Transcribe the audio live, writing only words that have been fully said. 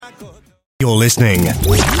You're listening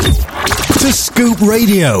to Scoop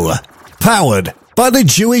Radio, powered by the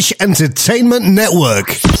Jewish Entertainment Network.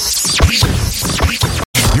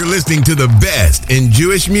 You're listening to the best in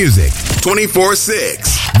Jewish music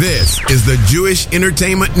 24/6. This is the Jewish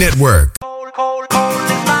Entertainment Network.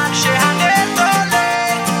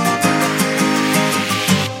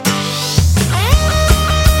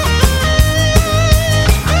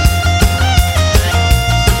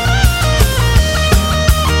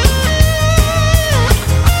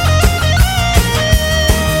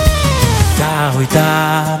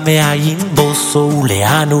 ידע מאין בוסו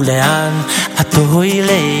לאן ולאן התו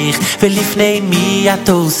ילך ולפני מי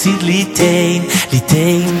התו סיד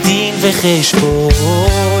ליתן דין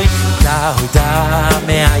וחשבון ידע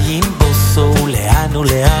מאין בוסו לאן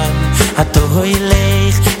ולאן התו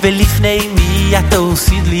ילך ולפני מי התו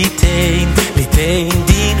סיד ליתן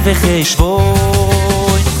דין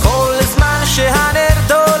וחשבון כל זמן שהנר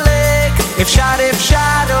דולק אפשר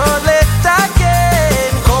עוד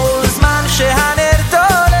לתקן כל זמן שהנר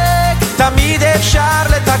דולק תמיד אפשר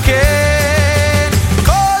לתקן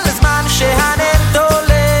כל זמן שהנר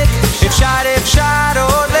דולק אפשר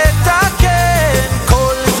עוד לתקן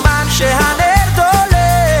כל זמן שהנר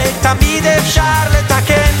דולק תמיד אפשר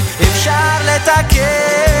לתקן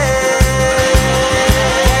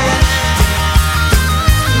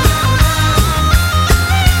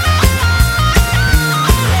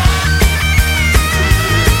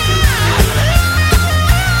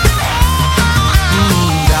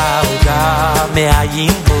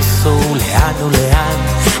מאין בוסו לאן ולאן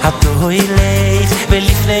התו ילך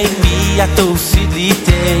ולפני מי התו סיד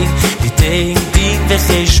ליתן דין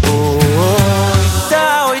וחשבון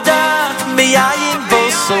דע מאין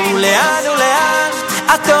בוסו לאן ולאן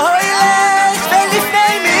התו ילך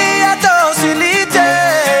ולפני מי התו סיד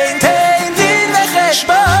ליתן דין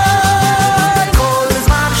וחשבון כל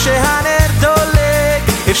זמן שהנר דולק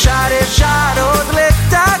אפשר עוד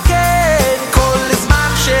לתקן כל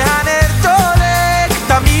זמן שהנר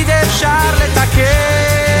תמיד אפשר לתקן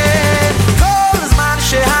כל זמן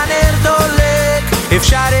שהנר דולק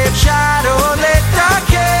אפשר עוד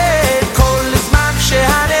לתקן כל זמן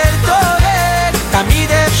שהנר דולק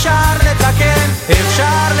תמיד אפשר לתקן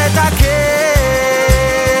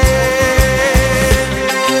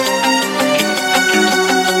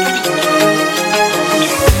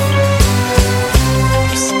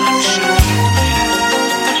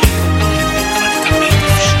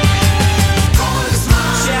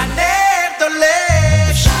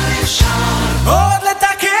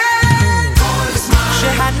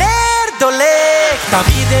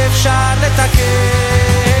תמיד אפשר לתקן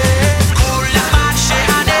כל זמן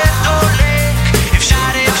שהנר דולק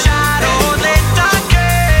אפשר עוד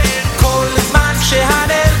לתקן כל זמן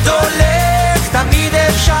שהנר דולק תמיד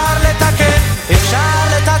אפשר לתקן אפשר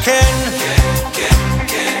לתקן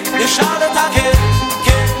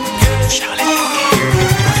שהנר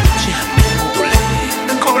דולק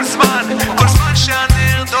כל זמן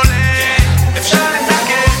שהנר דולק אפשר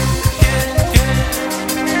לתקן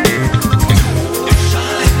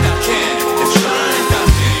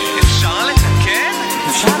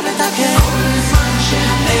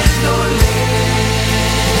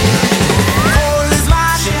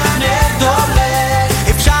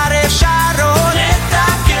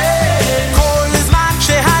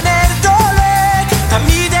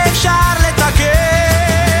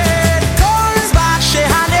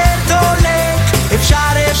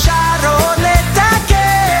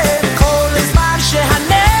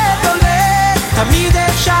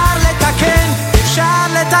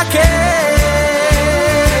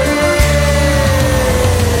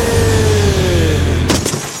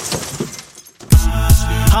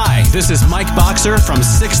Hi, this is Mike Boxer from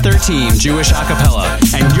 613 Jewish Acapella,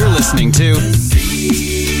 and you're listening to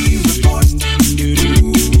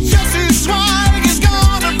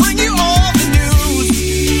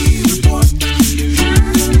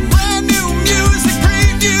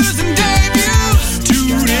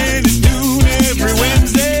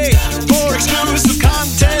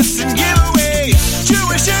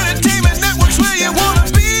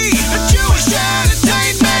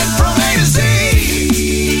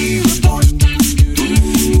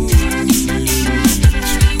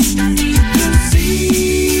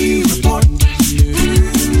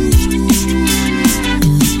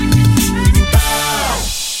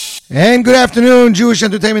And good afternoon,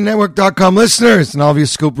 JewishEntertainmentNetwork.com listeners and all of you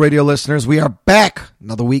Scoop Radio listeners. We are back.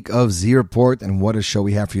 Another week of Z Report, and what a show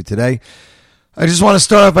we have for you today. I just want to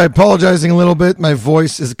start off by apologizing a little bit. My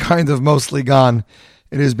voice is kind of mostly gone.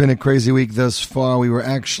 It has been a crazy week thus far. We were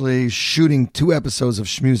actually shooting 2 episodes of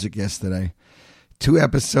Shmusic yesterday. 2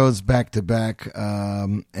 episodes back to back,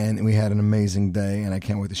 and we had an amazing day, and I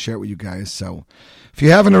can't wait to share it with you guys. So if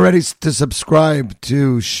you haven't already to subscribe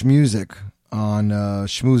to Shmusic on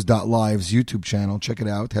shmooze.live's YouTube channel, check it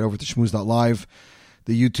out. Head over to shmooze.live.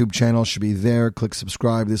 The YouTube channel should be there. Click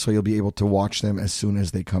subscribe. This way you'll be able to watch them as soon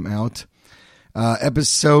as they come out.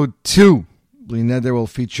 Episode 2, Bli Neder, will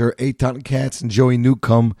feature Eitan Katz and Joey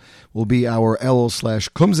Newcomb. Will be our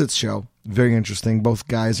Elul/Kumsitz show. Very interesting. Both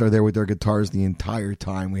guys are there with their guitars the entire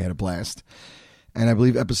time. We had a blast. And I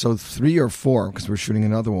believe episode 3 or 4, because we're shooting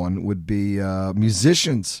another one, would be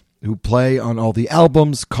musicians who play on all the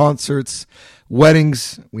albums, concerts,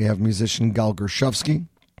 weddings. We have musician Gal Gershovsky,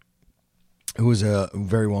 who is a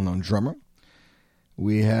very well-known drummer.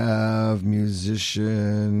 We have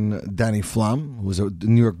musician Danny Flam, who is a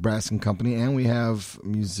New York Brass and Company. And we have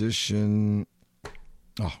musician...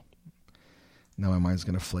 now my mind's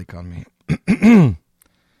going to flake on me.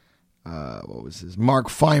 What was his? Mark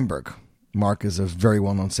Feinberg. Mark is a very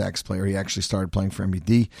well-known sax player. He actually started playing for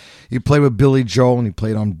MBD. He played with Billy Joel, and he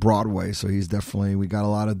played on Broadway. So he's definitely... We got a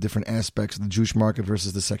lot of different aspects of the Jewish market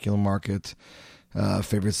versus the secular market.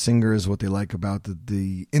 Favorite singers, what they like about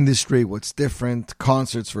the industry, what's different,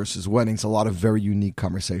 concerts versus weddings. A lot of very unique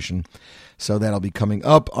conversation. So that'll be coming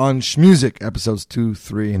up on Shmusic, episodes 2,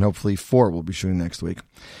 3, and hopefully 4 we'll be shooting next week.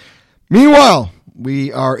 Meanwhile,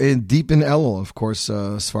 we are deep in Elul. Of course,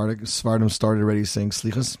 Svardim started already saying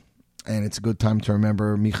Slichas, and it's a good time to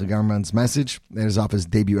remember Micha Garman's message. That is off his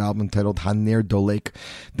debut album titled Haner Dolek,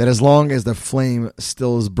 that as long as the flame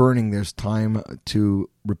still is burning, there's time to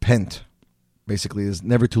repent. Basically, it's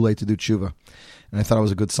never too late to do tshuva. And I thought it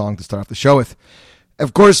was a good song to start off the show with.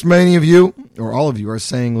 Of course, many of you, or all of you, are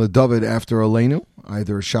saying LeDavid after Aleinu,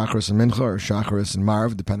 either Shacharis and Mincha or Shacharis and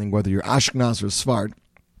Marv, depending whether you're Ashkenaz or Sfard.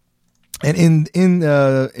 And in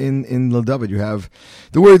LeDavid, you have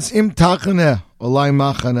the words Im Tachaneh, Olai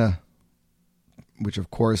Machaneh, which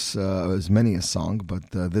of course is many a song,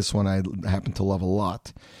 but this one I happen to love a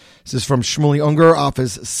lot. This is from Shmuley Unger off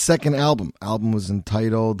his second album. Album was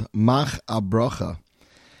entitled Mach Abrocha.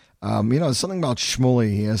 There's something about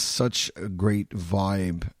Shmuley. He has such a great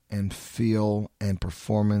vibe and feel and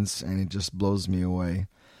performance, and it just blows me away.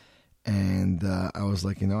 And I was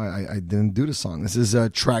like, I didn't do the song. This is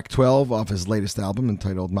track 12 off his latest album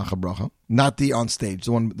entitled Mach Abrocha. Not the On Stage,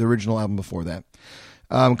 the original album before that.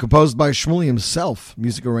 Composed by Shmuley himself.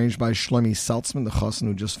 Music arranged by Shlomi Saltzman, the chassan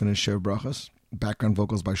who just finished Shev Brachas. Background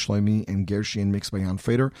vocals by Shlomi and Gershi and mixed by Jan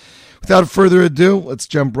Fader. Without further ado, let's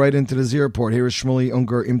jump right into the Z Report. Here is Shmuley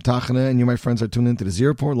Unger Im Tachaneh, and you, my friends, are tuned into the Z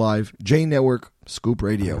Report Live, J Network, Scoop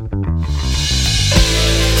Radio.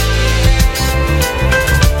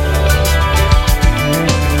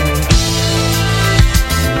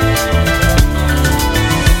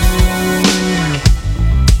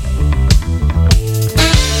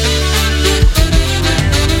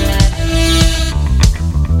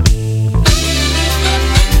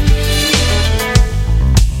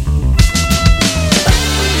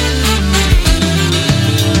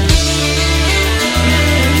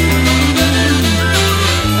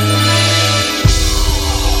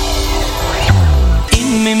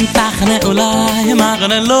 אולי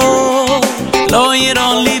מחנה לא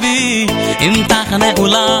ירון ליבי אם תחנה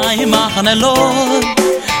אולי מחנה לא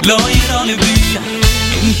ירון ליבי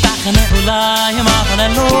אם תחנה אולי מחנה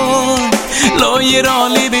לא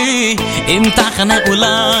ירון ליבי אם תחנה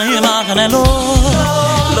אולי מחנה לא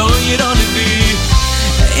ירון ליבי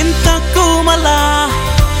אם תקום עליי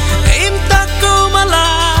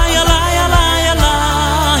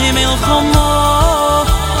עליי מלחמו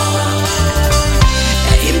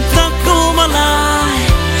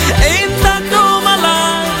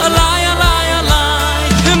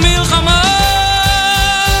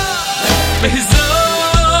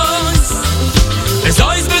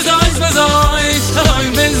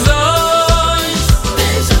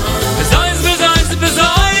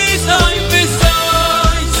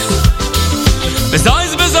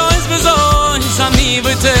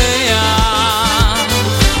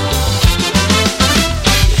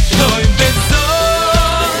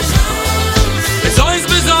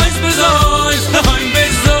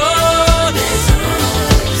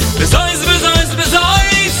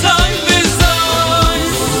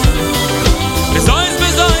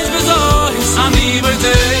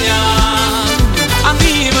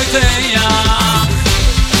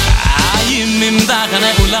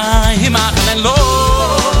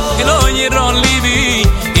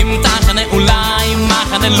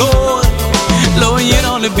לא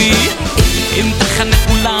ירון ליבי אם תחנה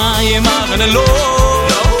אולי מחנה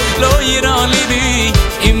לא ירון ליבי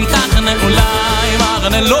אם תחנה אולי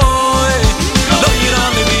מחנה לא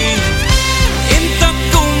ירון ליבי אם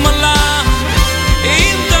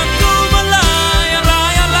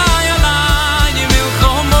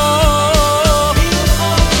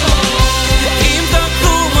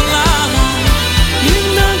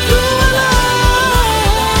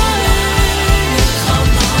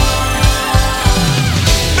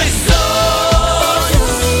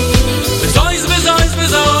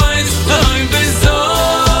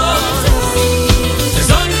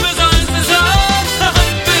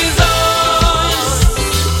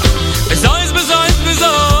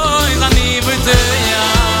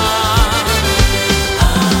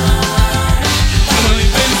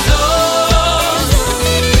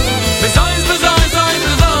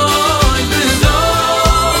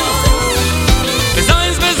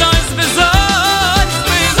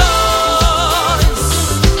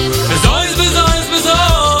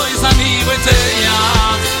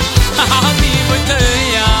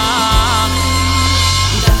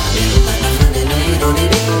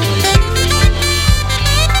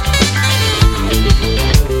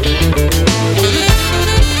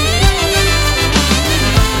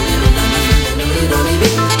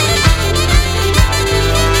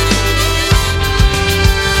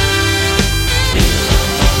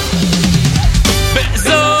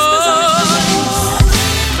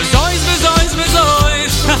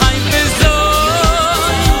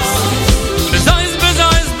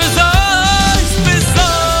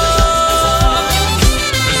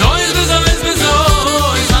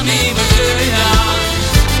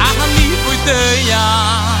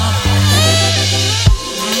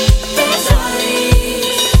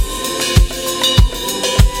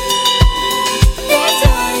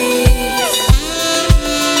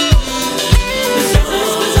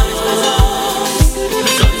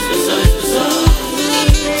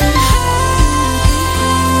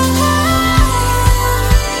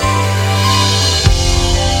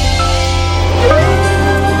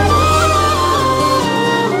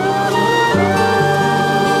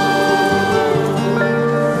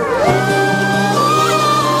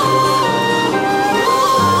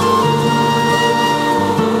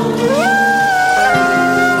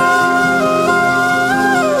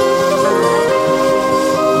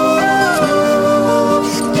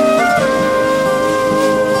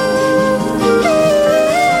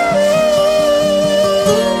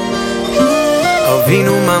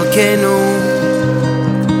מלכנו,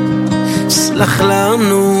 סלח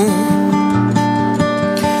לנו,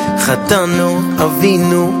 חטאנו,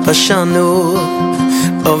 אבינו, פשענו,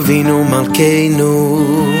 אבינו מלכנו,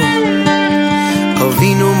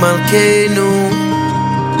 אבינו מלכנו,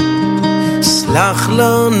 סלח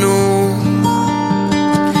לנו,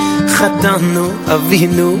 חטאנו,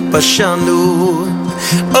 אבינו, פשענו,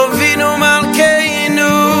 אבינו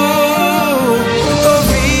מלכנו,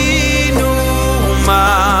 אבינו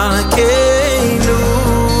מלכנו,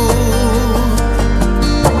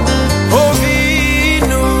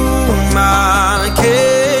 אבינו מלכנו,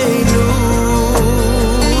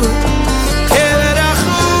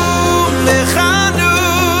 כרחום וחנון,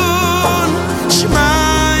 שמע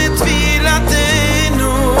את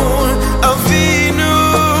תפילתנו, אבינו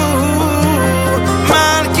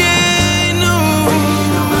מלכנו,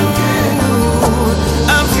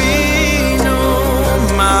 אבינו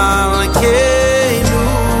מלכנו,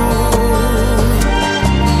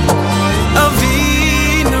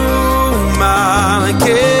 אבינו מלכנו,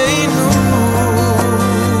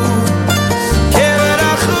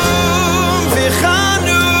 כרחום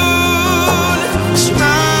וחנון,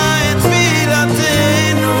 שמע את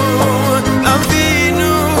תפילתנו,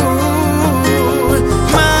 אבינו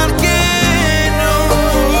מלכנו,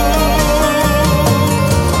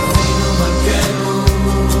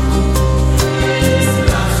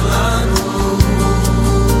 סלח לנו,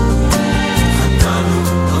 חטאנו,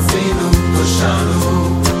 אבינו פשענו,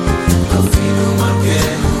 אבינו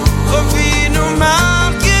מלכנו, אבינו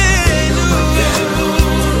מלכנו,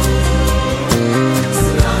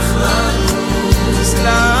 סלח לנו,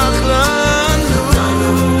 סלח לנו,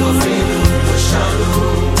 אבינו פשענו,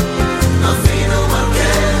 אבינו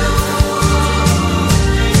מלכנו,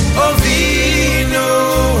 אבינו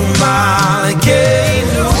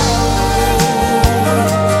מלכנו,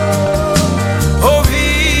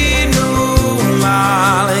 אבינו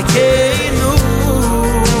מלכנו,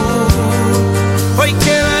 אוי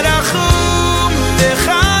כרחום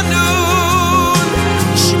וחנון,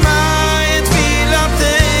 שמע את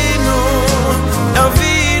תפילתנו,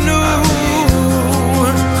 אבינו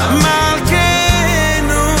מלכנו,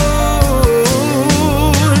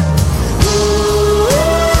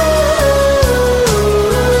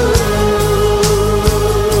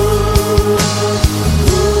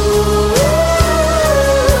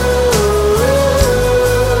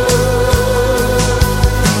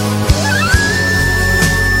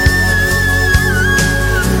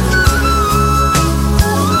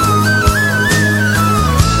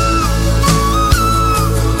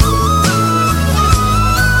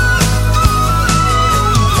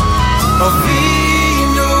 אבינו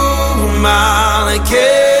מלכנו,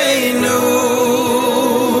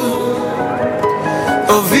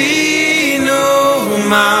 אבינו מלכנו, כרחום וחנון, שמע את תפילתנו, אבינו, אבינו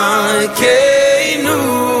מלכנו, אבינו מלכנו, אבינו מלכנו,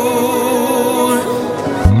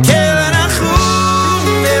 כרחום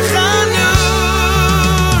וחנון,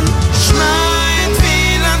 שמע את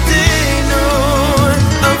תפילתנו,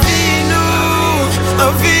 אבינו מלכנו,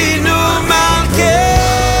 אבינו מלכנו.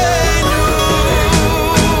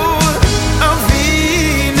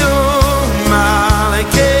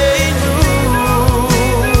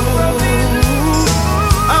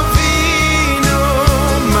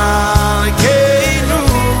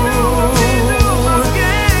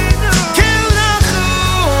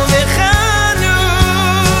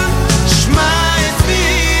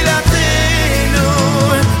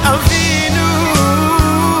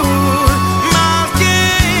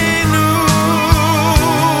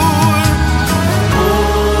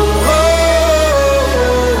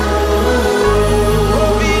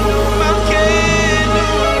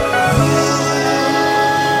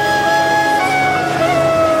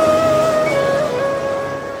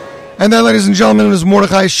 And that, ladies and gentlemen, is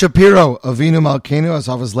Mordechai Shapiro, Avinu Malkeinu, as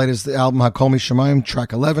off his latest album, Hakol Mishamayim,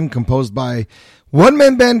 track 11, composed by One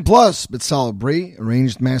Man Band Plus, Bitzal Brie,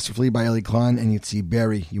 arranged masterfully by Eli Klein and Yitzi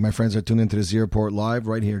Berry. You, my friends, are tuned into the Z Report Live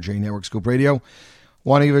right here, J Network Scoop Radio.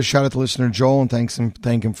 Want to give a shout out to listener Joel and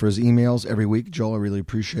thank him for his emails every week. Joel, I really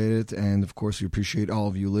appreciate it. And, of course, we appreciate all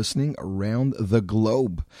of you listening around the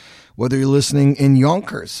globe. Whether you're listening in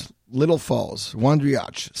Yonkers, Little Falls,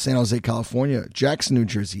 Wandriach, San Jose, California, Jackson, New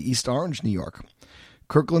Jersey, East Orange, New York,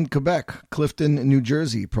 Kirkland, Quebec, Clifton, New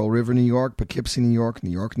Jersey, Pearl River, New York, Poughkeepsie, New York, New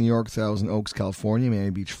York, Thousand Oaks, California,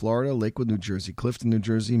 Miami Beach, Florida, Lakewood, New Jersey, Clifton, New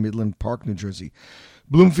Jersey, Midland Park, New Jersey,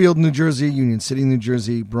 Bloomfield, New Jersey, Union City, New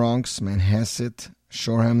Jersey, Bronx, Manhasset,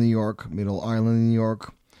 Shoreham, New York, Middle Island, New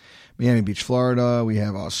York, Miami Beach, Florida. We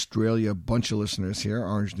have Australia, a bunch of listeners here,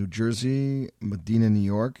 Orange, New Jersey, Medina, New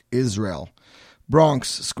York, Israel, Bronx,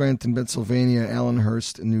 Scranton, Pennsylvania,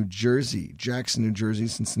 Allenhurst, New Jersey, Jackson, New Jersey,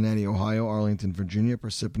 Cincinnati, Ohio, Arlington, Virginia,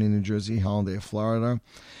 Parsippany, New Jersey, Hollandair, Florida,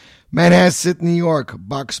 Manhasset, New York,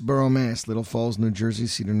 Boxborough, Mass, Little Falls, New Jersey,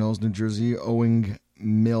 Cedar Knolls, New Jersey, Owing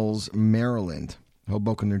Mills, Maryland,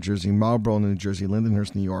 Hoboken, New Jersey, Marlborough, New Jersey,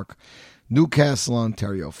 Lindenhurst, New York, Newcastle,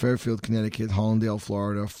 Ontario, Fairfield, Connecticut, Hollandale,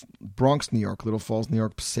 Florida, Bronx, New York, Little Falls, New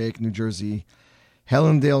York, Passaic, New Jersey,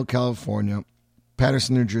 Helendale, California,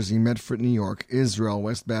 Patterson, New Jersey, Medford, New York, Israel,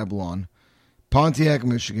 West Babylon, Pontiac,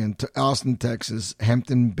 Michigan, Austin, Texas,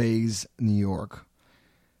 Hampton Bays, New York,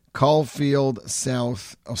 Caulfield,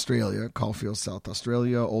 South Australia,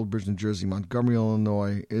 Old Bridge, New Jersey, Montgomery,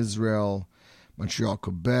 Illinois, Israel, Montreal,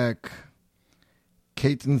 Quebec,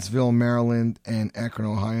 Catonsville, Maryland, and Akron,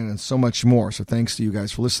 Ohio, and so much more. So thanks to you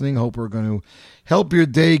guys for listening. Hope we're going to help your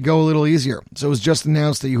day go a little easier. So it was just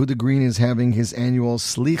announced that Yehuda Green is having his annual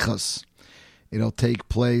Slichas. It'll take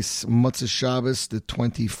place Motzei Shabbos, the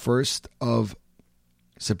 21st of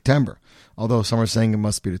September. Although some are saying it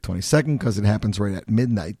must be the 22nd because it happens right at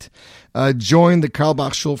midnight. Join the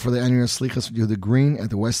Carlbach Shul for the annual Slichas with Yehuda Green at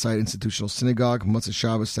the Westside Institutional Synagogue, Motzei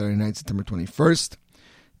Shabbos, Saturday night, September 21st.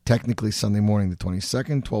 Technically Sunday morning, the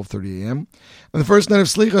 22nd, 12:30 a.m. On the first night of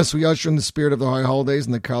Slichas, we usher in the spirit of the high holidays.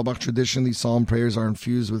 In the Carlbach tradition, these solemn prayers are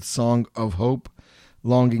infused with song of hope,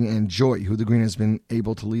 longing, and joy. Yehuda Green has been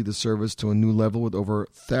able to lead the service to a new level with over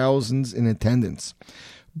thousands in attendance.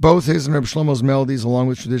 Both his and Reb Shlomo's melodies, along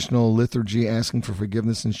with traditional liturgy asking for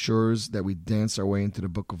forgiveness, ensures that we dance our way into the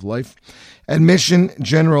book of life.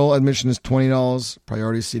 General admission is $20.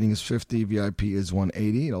 Priority seating is $50. VIP is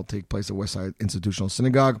 $180. It'll take place at Westside Institutional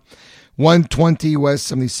Synagogue, 120 West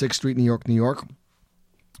 76th Street, New York, New York.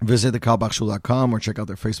 Visit thekalbachshul.com or check out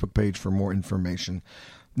their Facebook page for more information.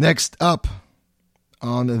 Next up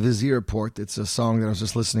on the Z Report, it's a song that I was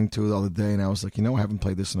just listening to the other day, and I was like, I haven't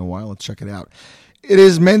played this in a while. Let's check it out. It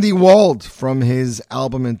is Mendy Wald from his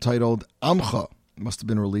album entitled Amcha. It must have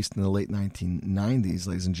been released in the late 1990s,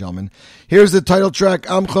 ladies and gentlemen. Here's the title track,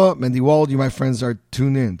 Amcha. Mendy Wald, you, my friends, are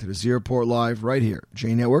tuned in to the Z Report Live right here.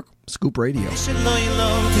 J Network, Scoop Radio.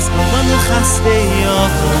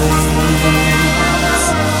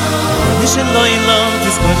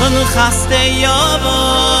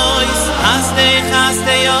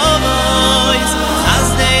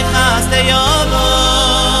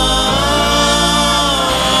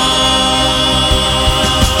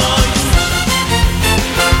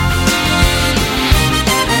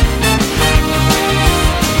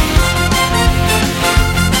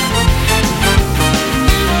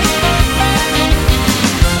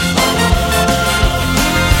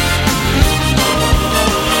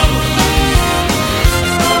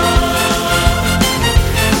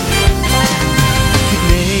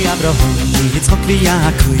 יצחק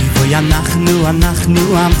ויעקב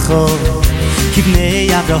ואנחנו עמך כבני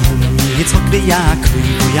אברהם יצחק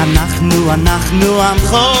ויעקב ואנחנו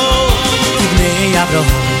עמך כבני אברהם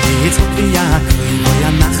יצחק ויעקב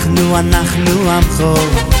ואנחנו עמך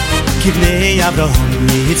כבני אברהם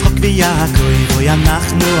יצחק ויעקב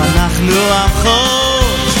ואנחנו עמך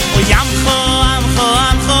ויעמך עמך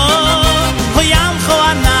עמך ויעמך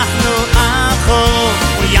אנחנו עמך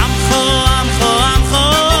ויעמך עמך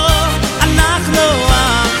עמך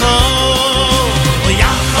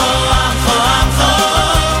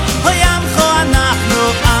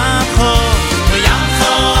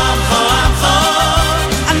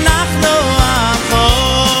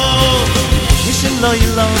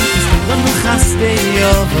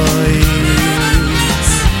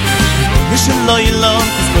שלא ילום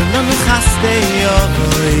תסבול לנו חסדי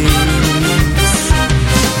אויס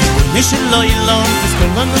מי שלא ילום תסבול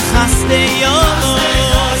לנו חסדי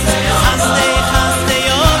אויס חסדי חסדי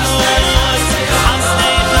אויס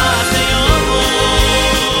חסדי חסדי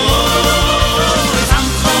אויס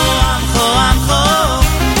עמכו עמכו עמכו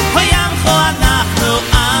הוי עמכו אנחנו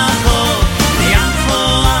עמכו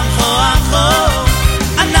עמכו עמכו עמכו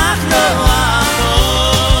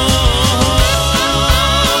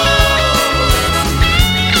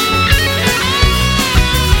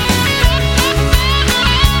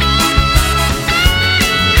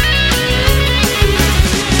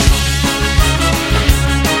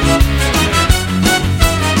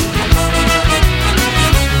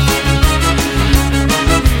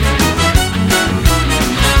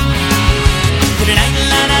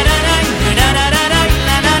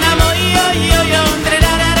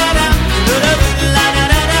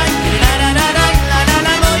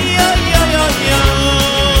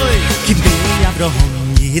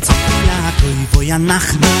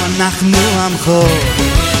אנחנו אנחנו עמך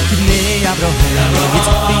כבני אברהם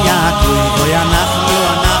יצחק ויעקב ואנחנו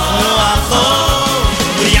עמך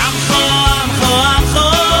ויעמך עמך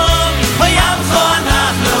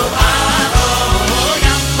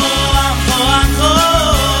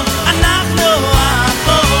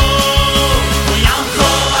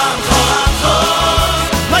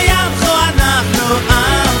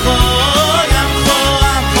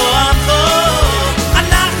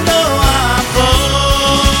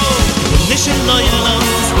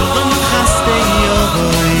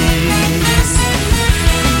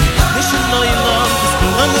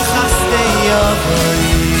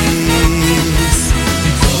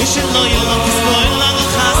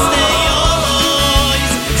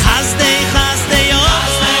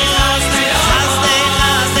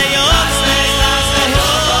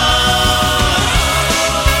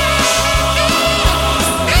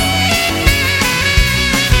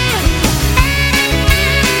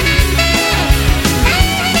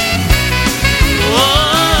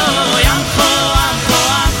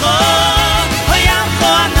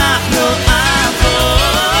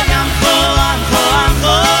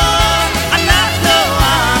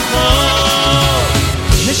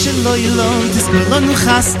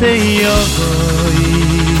chastei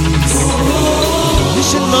yovois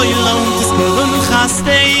Vishet lo yilom tiskolun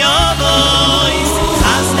chastei yovois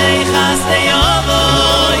Chastei, chastei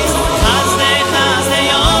yovois Chastei, chastei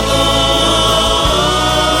yovois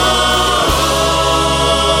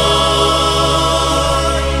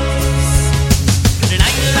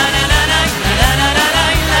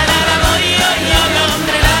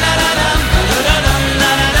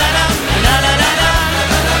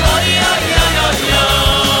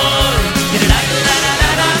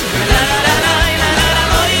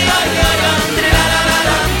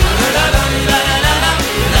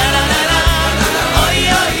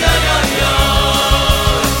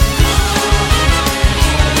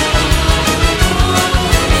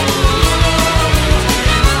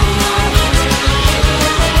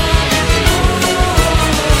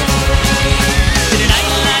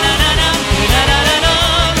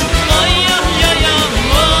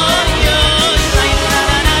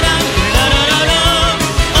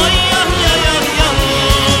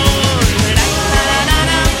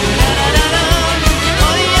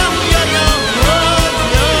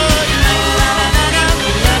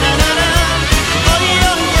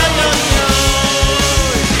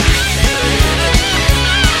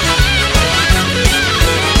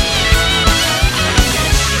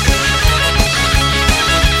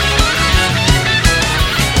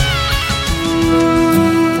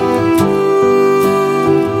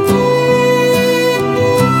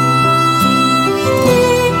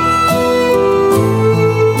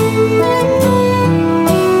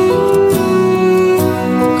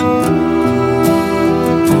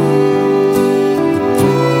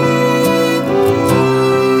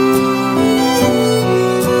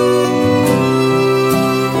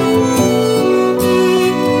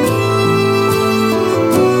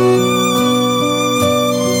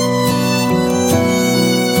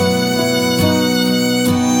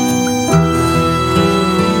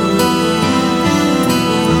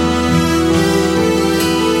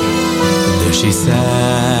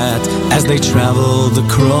As they traveled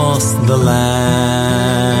across the land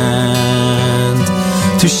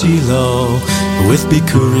to Shiloh with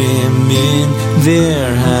Bikurim in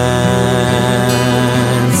their hands.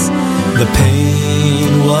 The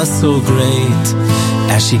pain was so great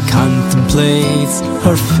as she contemplates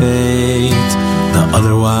her fate. The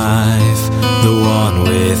other wife, the one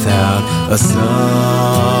without a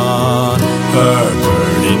son, her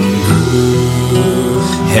burden grew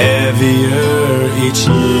heavier each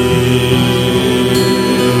year.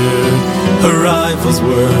 Her rival's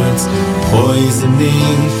words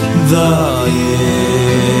poisoning the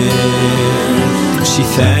air. She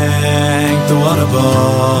thanked the one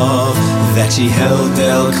above that she held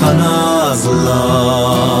Elkanah's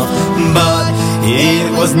love, but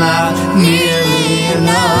it was not nearly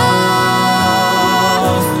enough.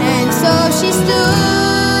 And so she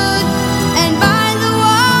stood, and by the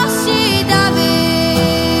wall she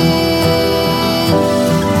davened,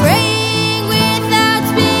 praying without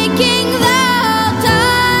speaking the whole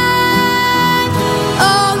time.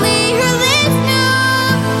 Only her lips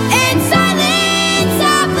moved in silent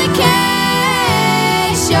supplication,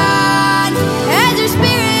 as her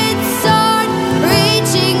spirit soared,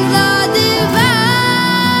 reaching the divine.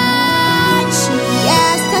 She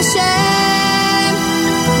asked Hashem,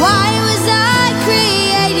 why was I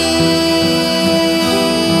created,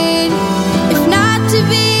 if not to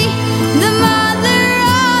be the mother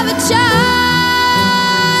of a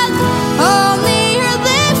child? Only her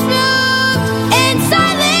lips moved in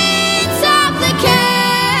silent supplication,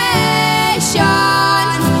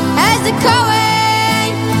 as the Kohen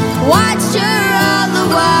watched her all the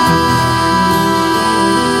while.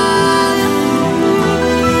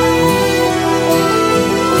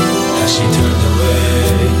 As she turned away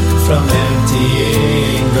from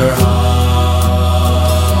emptying her heart,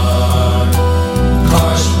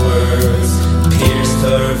 harsh words pierced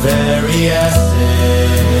her very essence.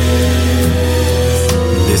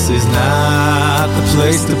 This is not the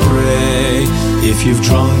place to pray if you've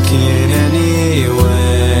drunk in any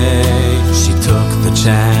way. She took the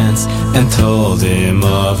chance and told him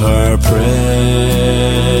of her prayer.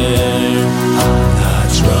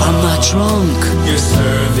 I'm not drunk.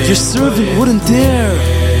 Your servant wouldn't dare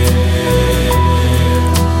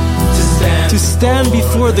to stand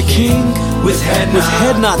before the king with head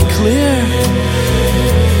not clear.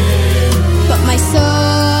 But my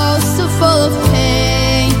soul's so full of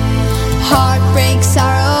pain, heartbreak,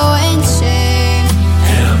 sorrow, and shame,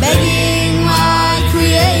 and I'm begging my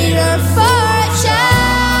Creator for a child.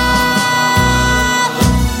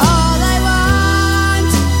 All I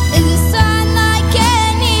want is a son like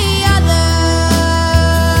any other,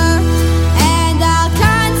 and I'll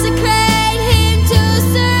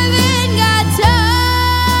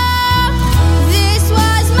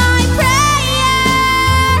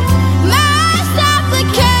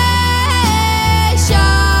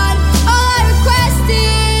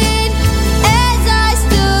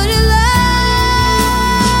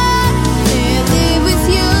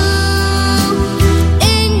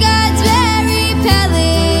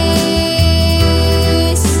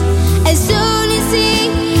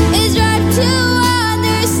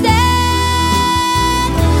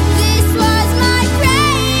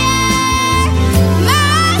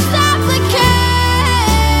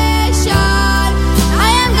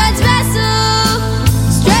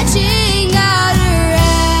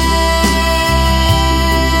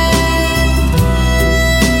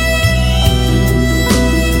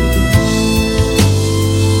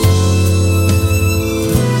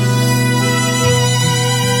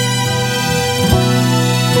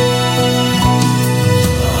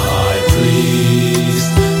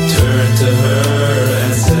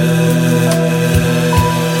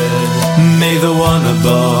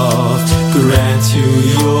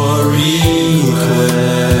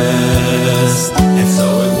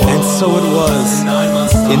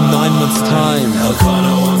In 9 months' time,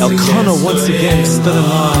 Elkanah once again stood in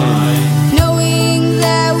line. knowing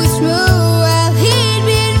that with Shmuel he'd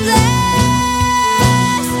been blessed.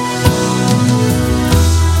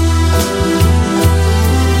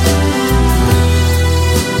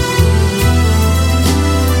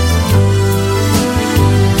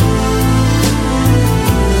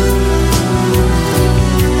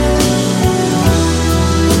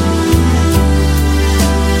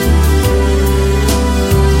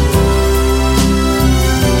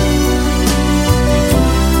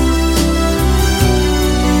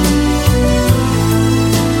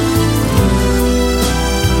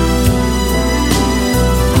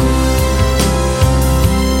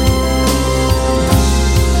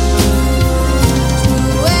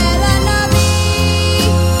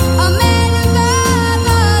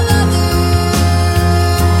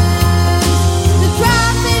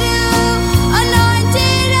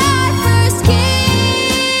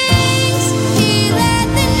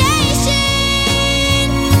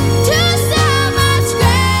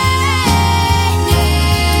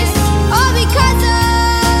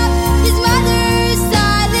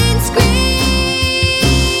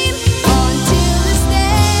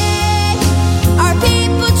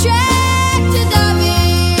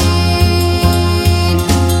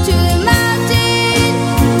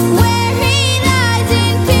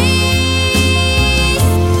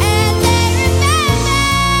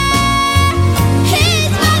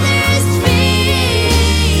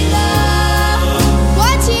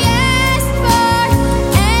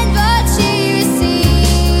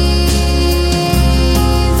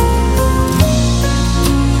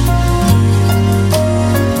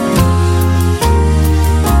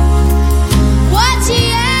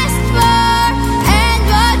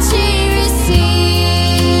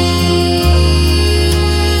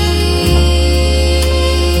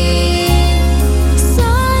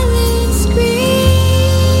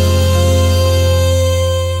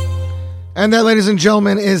 And that, ladies and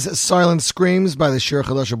gentlemen, is Silent Screams by the Shir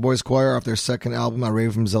Chadasha Boys Choir off their second album,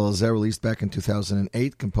 Arevim Zelazer, released back in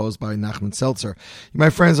 2008, composed by Nachman Seltzer. You, my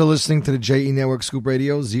friends, are listening to the JE Network Scoop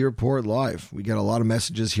Radio, Z Report Live. We get a lot of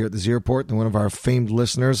messages here at the Z Report, and one of our famed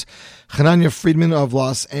listeners, Hananya Friedman of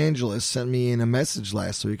Los Angeles, sent me in a message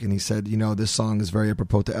last week, and he said, you know, this song is very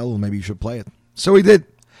apropos to Elul, maybe you should play it. So he did.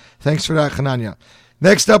 Thanks for that, Hananya.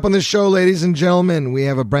 Next up on the show, ladies and gentlemen, we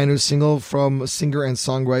have a brand new single from singer and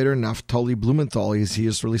songwriter Naftali Blumenthal. He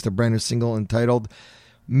just released a brand new single entitled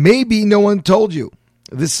Maybe No One Told You.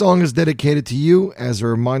 This song is dedicated to you as a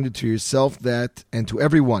reminder to yourself that, and to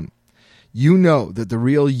everyone, you know that the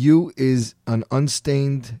real you is an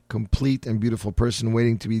unstained, complete, and beautiful person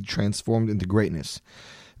waiting to be transformed into greatness.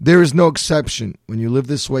 There is no exception. When you live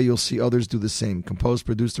this way, you'll see others do the same. Composed,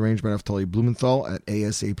 produced, arranged by Naftali Blumenthal at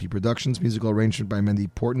ASAP Productions. Musical arrangement by Mendy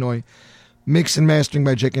Portnoy. Mix and mastering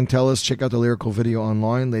by Jake Antelis. Check out the lyrical video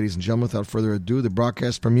online. Ladies and gentlemen, without further ado, the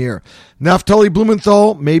broadcast premiere. Naftali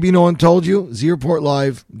Blumenthal, Maybe No One Told You. Z Report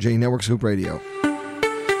Live, J Network Scoop Radio.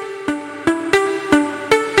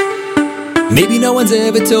 Maybe no one's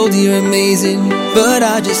ever told you you're amazing, but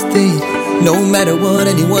I just think no matter what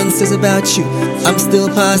anyone says about you, I'm still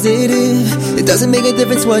positive. It doesn't make a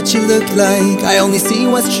difference what you look like. I only see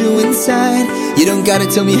what's true inside. You don't gotta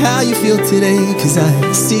tell me how you feel today, cause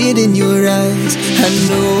I see it in your eyes. I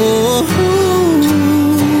know.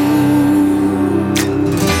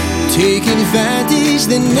 Take advantage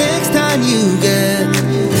the next time you get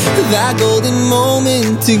that golden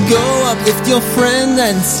moment to go uplift your friend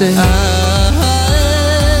and say,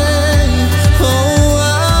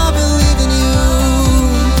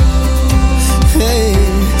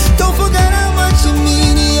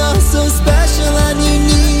 so special and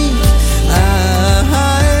unique. I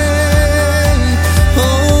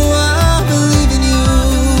believe in you.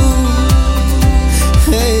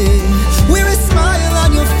 Hey, we're a smile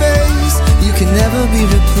on your face. You can never be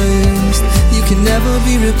replaced. You can never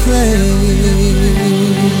be replaced.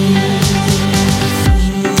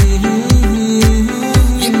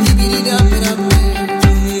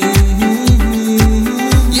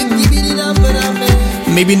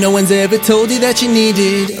 Maybe no one's ever told you that you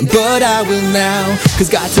needed, but I will now. Cause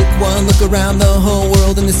God took one look around the whole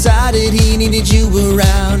world and decided He needed you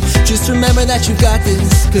around. Just remember that you got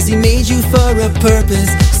this, cause He made you for a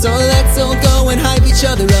purpose. So let's all go and hype each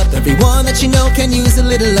other up. Everyone that you know can use a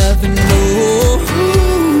little love. And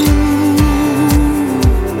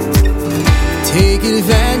take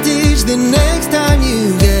advantage the next time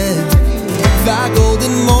you get that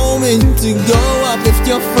golden moment to go uplift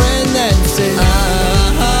your friend and say,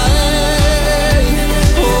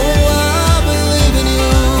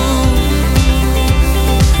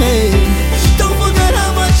 don't forget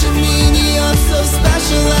how much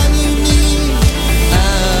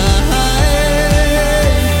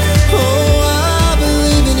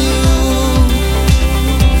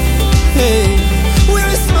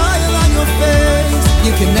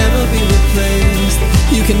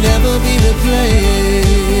never be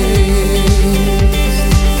replaced.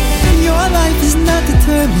 Your life is not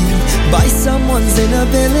determined by someone's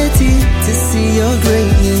inability to see your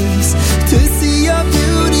greatness, to see your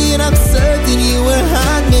beauty, and I'm certain you were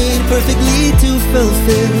handmade perfectly to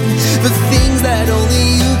fulfill the things that only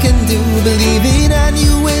you can do. Believe it and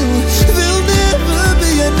you will. There'll never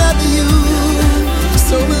be another you.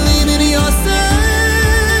 So believe in yourself.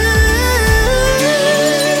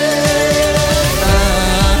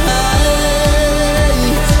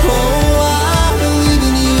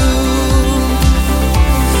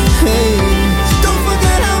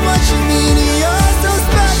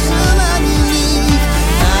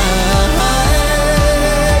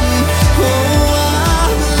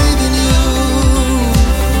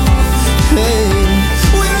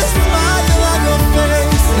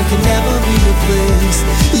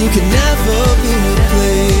 You can never be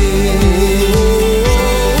replaced.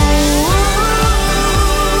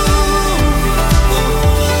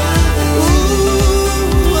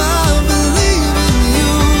 Ooh, I believe in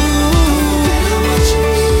you.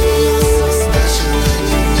 You're so special and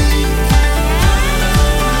unique.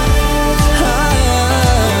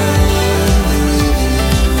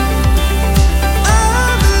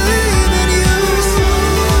 I believe in you.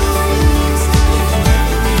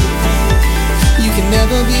 You can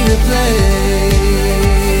never be replaced.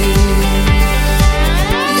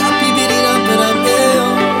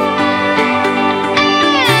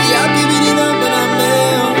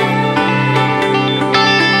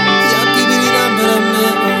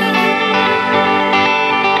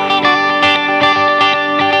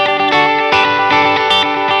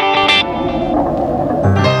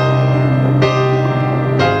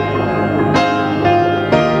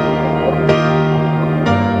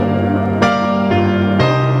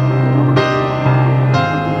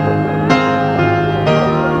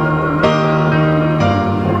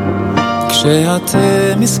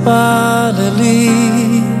 כשאתם מספללים,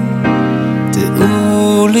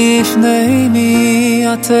 דעו לפני מי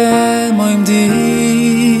אתם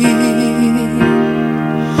עומדים.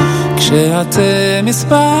 כשאתם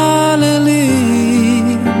מספללים,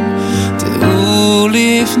 דעו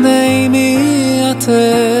לפני מי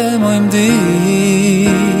אתם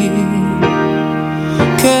עומדים.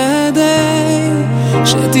 כדי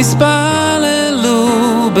שתספללו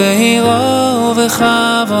בהירו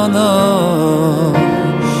וכוונו,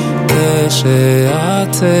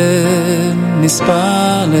 כשאתם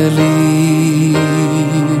מספללים.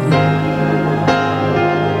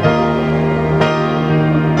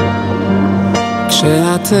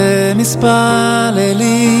 כשאתם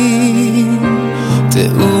מספללים,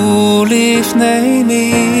 דעו לפני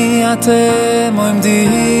מי אתם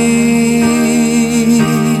עומדים.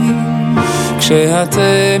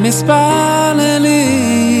 כשאתם מספללים,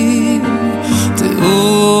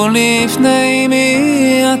 דעו לפני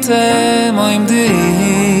מי אתם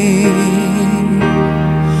עומדים.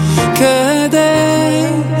 כדי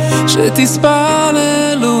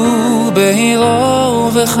שתספללו בהירו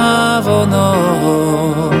וכוונו,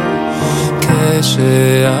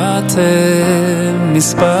 כשאתם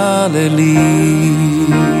מספללים.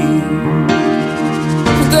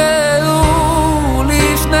 דעו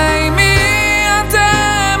לפני מי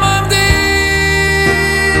אתם עומדים.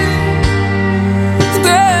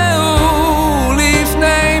 דעו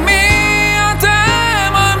לפני מי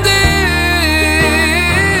אתם עומדים.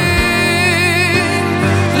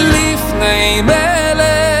 לפני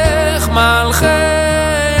מלך מלכי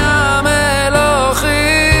המלוכים,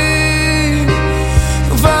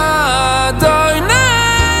 ואדוני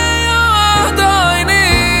האדונים.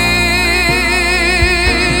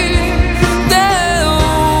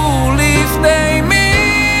 דעו לפני מי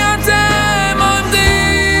אתם עומדים.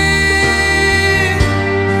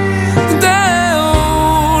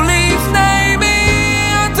 דעו לפני מי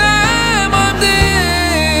אתם עומדים.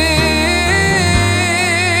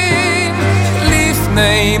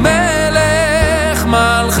 לפני מלך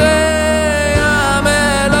מלכי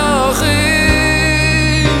המלוכים,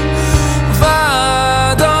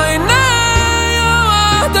 ואדוני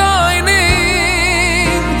האדונים.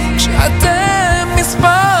 כשאתם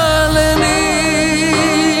מספללים,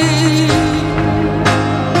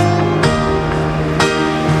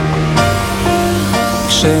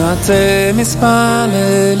 כשאתם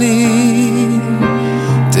מספללים,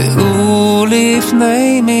 דעו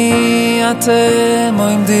לפני מי אתם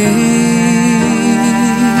עומדים.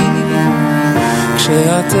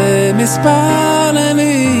 כשאתם מספללים,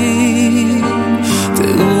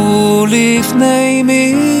 דעו לפני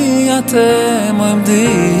מי אתם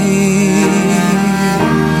עומדים.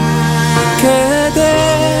 כדי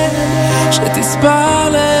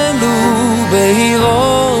שתספללו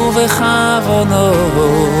בהירו ובכוונו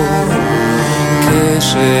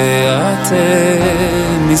כשאתם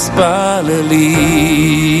מספללים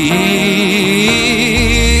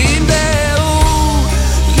דעו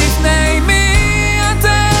לפני מי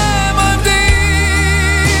אתם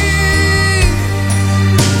עומדים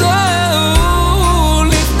דעו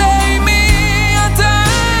לפני מי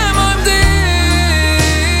אתם עומדים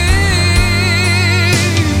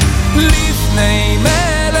לפני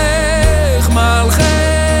מלך מלכי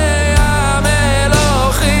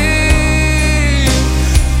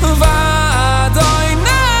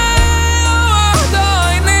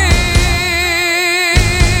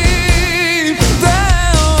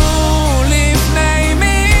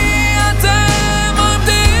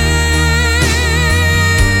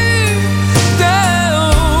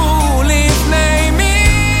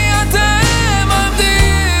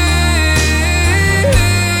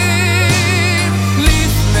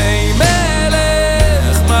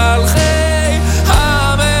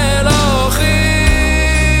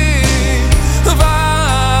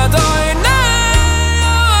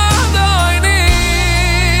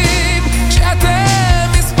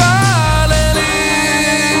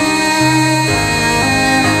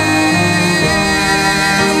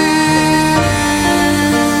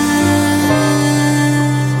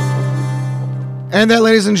And that,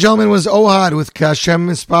 ladies and gentlemen, was Ohad with Kashem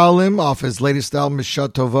Mispalim off his latest album, Mishat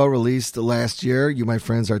Tova, released last year. You, my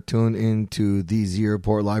friends, are tuned into the Z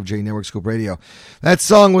Report Live J Network Scoop Radio. That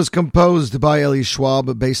song was composed by Eli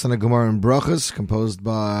Schwab, based on a Gemara in Brachas, composed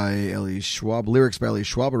by Eli Schwab, lyrics by Eli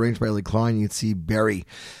Schwab, arranged by Eli Klein, Yitzi Berry.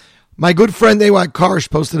 My good friend Ewa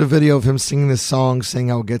Karsh posted a video of him singing this song, saying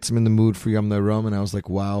how it gets him in the mood for Yom Ram, and I was like,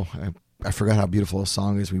 wow, I forgot how beautiful a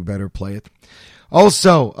song is. We better play it.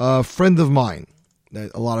 Also, a friend of mine that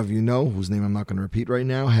a lot of you know, whose name I'm not going to repeat right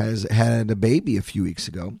now, has had a baby a few weeks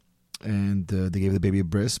ago. And they gave the baby a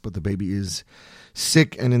bris, but the baby is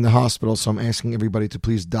sick and in the hospital. So I'm asking everybody to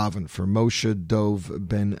please daven for Moshe Dov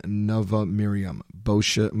ben Nava Miriam.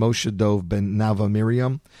 Moshe Dov ben Nava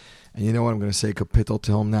Miriam. And you know what? I'm going to say a kapitel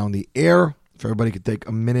to him now in the air. If everybody could take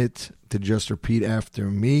a minute to just repeat after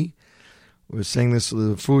me. We're saying this to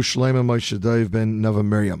the Fu Shlema Moshe Dov ben Nava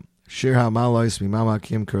Miriam. Shir ha'malais mimama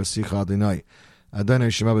kim karasicha Adonai. Adonai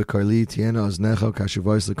shema b'karli tiena oznecha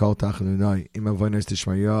kashuvois l'kol tachanunai im avonos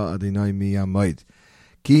tishmaya Adonai miyamayid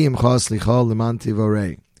ki imcha slicha leman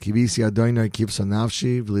tivorei ki bisi Adonai kivsa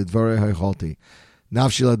nafshi v'lidvorei haychalti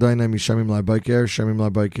nafshi l'Adonai mishamim l'bayker shamim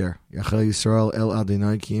l'bayker yachel Yisrael el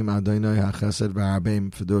Adonai ki im Adonai hachesed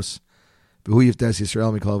v'harbeim fedus v'hu yiftes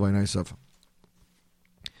Yisrael mikol v'ynaisav.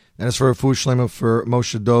 That is for a Fu Shlema for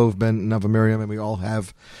Moshe Dov ben Nava Miriam, and we all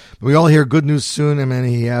hear good news soon, and may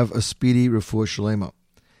he have a speedy Refuah Shlema.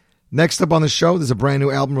 Next up on the show, there's a brand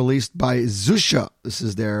new album released by Zusha. This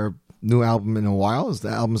is their new album in a while. The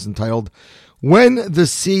album is entitled When the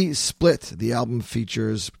Sea Split. The album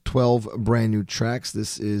features 12 brand new tracks.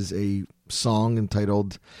 This is a song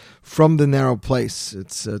entitled From the Narrow Place.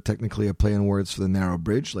 It's technically a play on words for the Narrow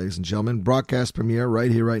Bridge, ladies and gentlemen. Broadcast premiere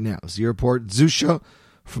right here, right now. Z Report, Zusha.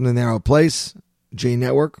 From the Narrow Place, J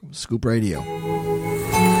Network, Scoop Radio.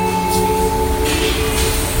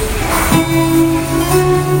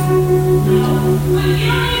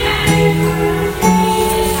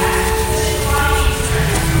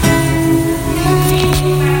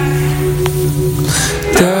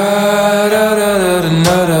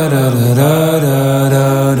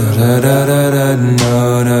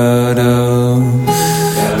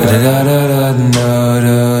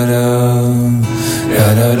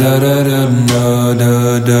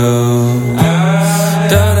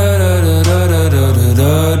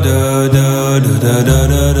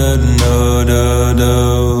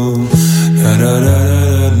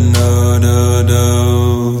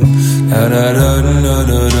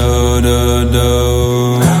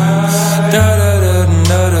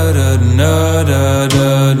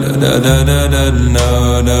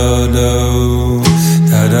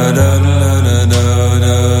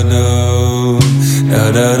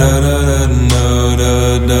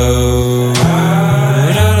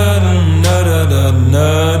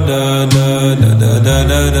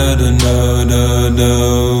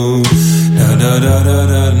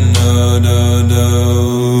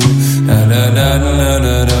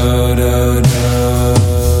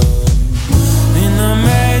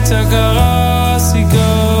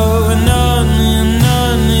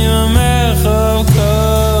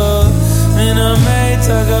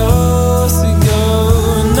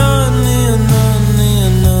 No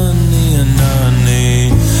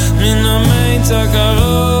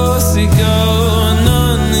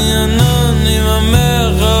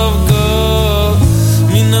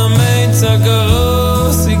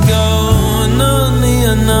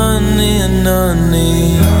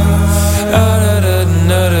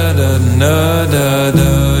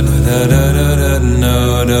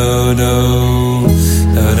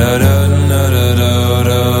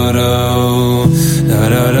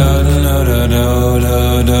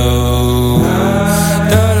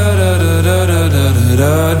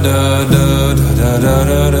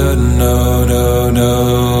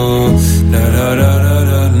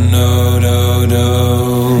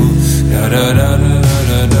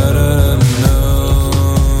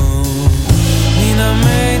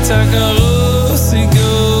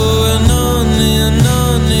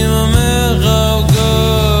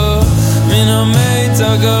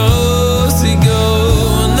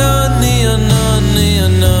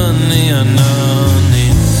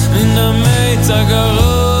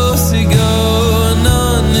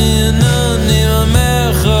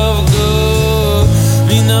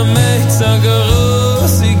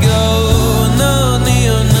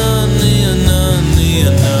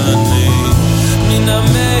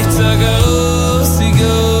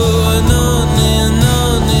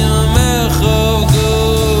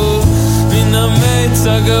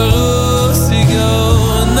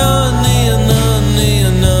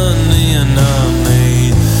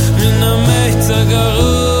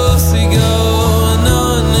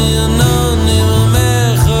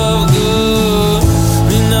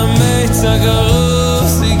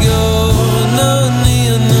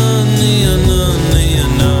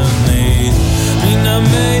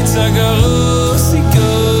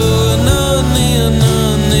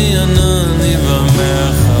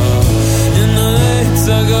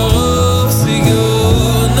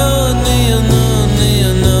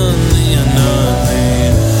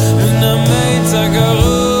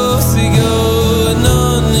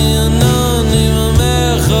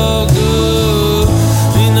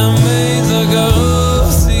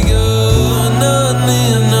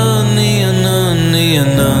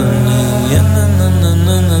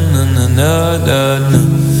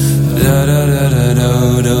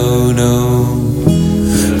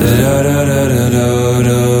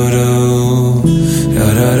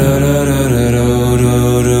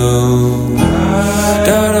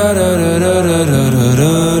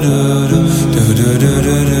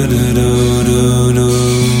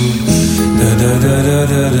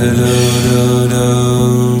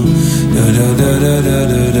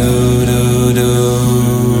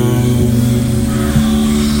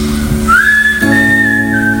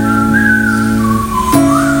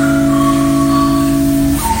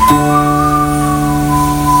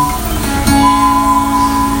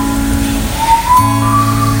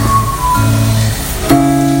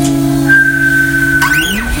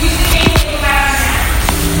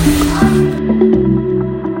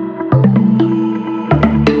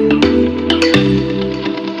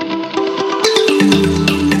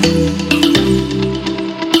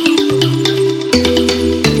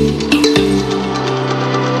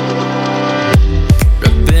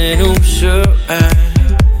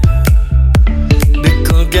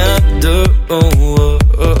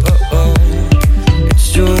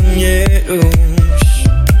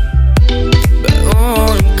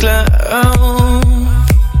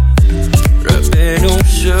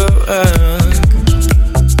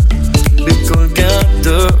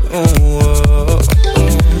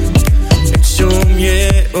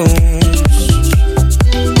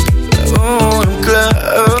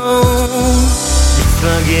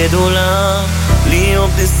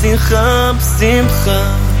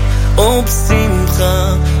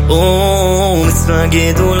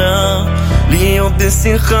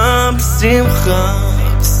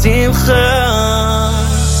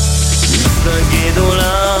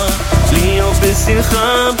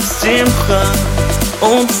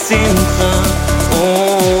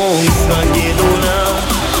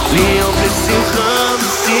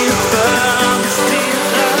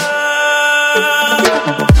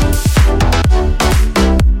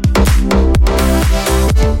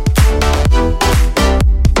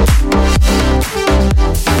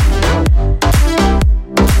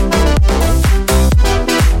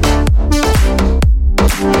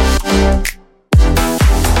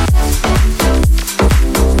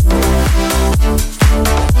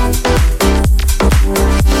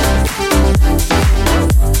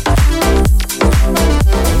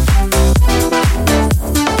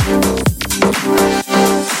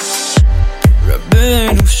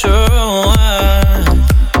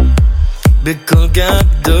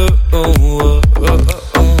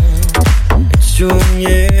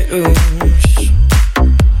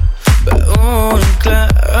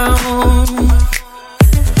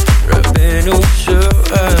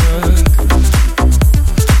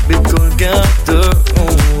בכל גדול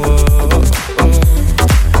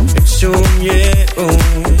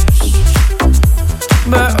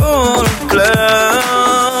באור כלל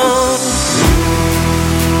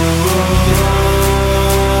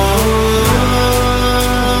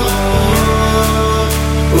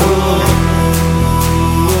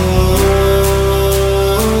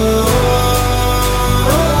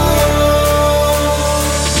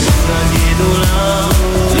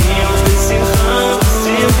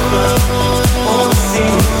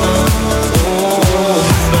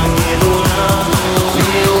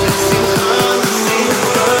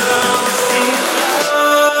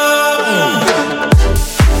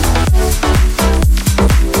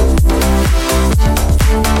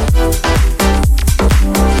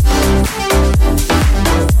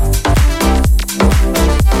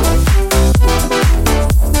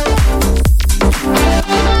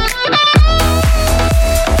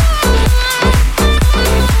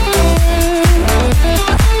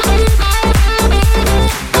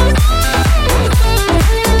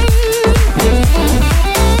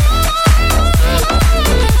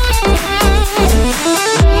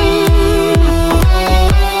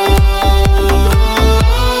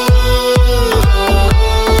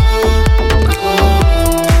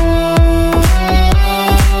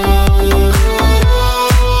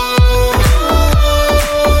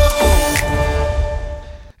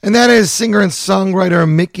And that is singer and songwriter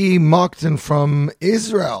Mickey Mockton from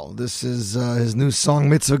Israel. This is his new song,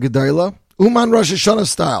 Mitzvah Gedaila. Uman Rosh Hashanah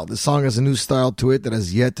style. This song has a new style to it that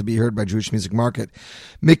has yet to be heard by Jewish Music Market.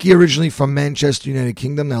 Mickey, originally from Manchester, United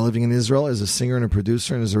Kingdom, now living in Israel, is a singer and a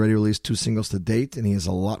producer and has already released 2 singles to date, and he has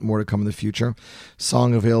a lot more to come in the future.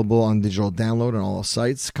 Song available on digital download on all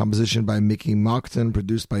sites. Composition by Mickey Mockton,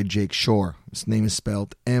 produced by Jake Shore. His name is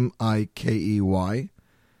spelled M-I-K-E-Y.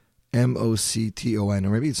 M-O-C-T-O-N, or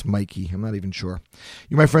maybe it's Mikey. I'm not even sure.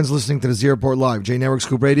 You, my friends, listening to the Z Report Live, J Network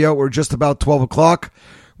Scoop Radio. We're just about 12 o'clock.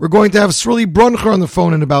 We're going to have Sruli Bruncher on the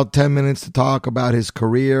phone in about 10 minutes to talk about his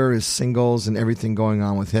career, his singles, and everything going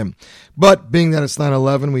on with him. But being that it's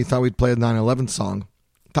 9/11, we thought we'd play a 9/11 song.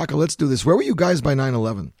 Taka, let's do this. Where were you guys by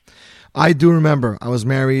 9/11? I do remember. I was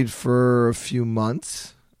married for a few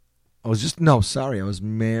months. I was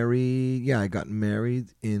married. Yeah, I got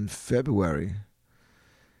married in February.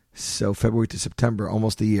 So February to September,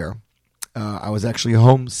 almost a year. I was actually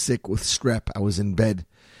homesick with strep. I was in bed,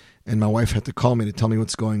 and my wife had to call me to tell me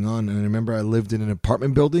what's going on. And I remember I lived in an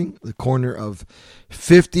apartment building, the corner of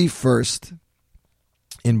 51st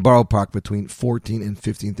in Borough Park between 14th and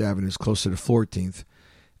 15th Avenues, closer to 14th.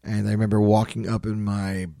 And I remember walking up in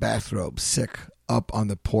my bathrobe, sick, up on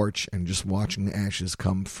the porch and just watching the ashes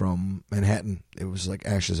come from Manhattan. It was like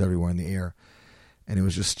ashes everywhere in the air. And it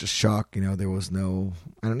was just shock, there was no,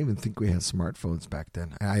 I don't even think we had smartphones back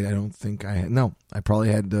then. I don't think I had, no, I probably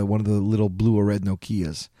had one of the little blue or red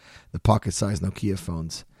Nokias, the pocket-sized Nokia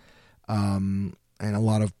phones. And a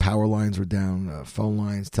lot of power lines were down, phone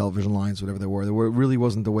lines, television lines, whatever they were. There really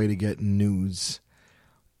wasn't the way to get news.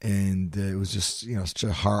 And it was just, such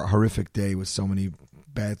a horrific day with so many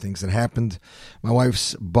bad things that happened. My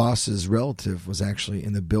wife's boss's relative was actually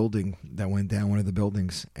in the building that went down, one of the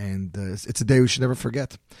buildings, and it's a day we should never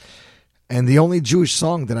forget. And the only Jewish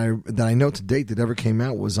song that I know to date that ever came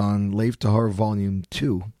out was on Lev Tahor Volume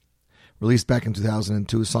 2, released back in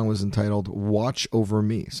 2002. The song was entitled Watch Over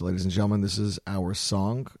Me. So, ladies and gentlemen, this is our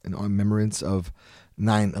song in remembrance of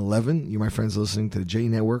 9/11. You, my friends, are listening to the J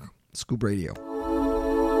Network, Scoop Radio.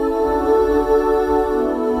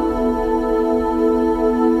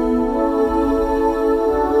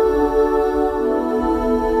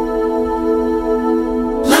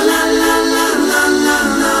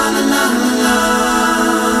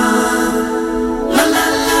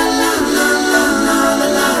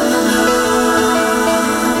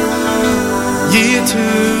 Year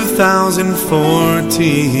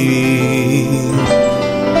 2014.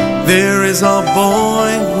 There is a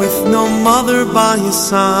boy with no mother by his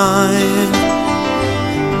side.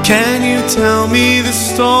 Can you tell me the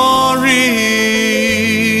story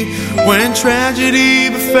when tragedy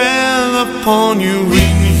befell upon you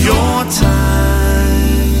in your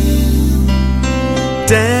time?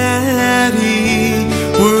 Daddy,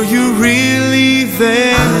 were you really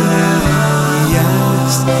there? He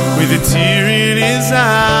asked with a tear in his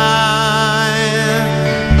eye.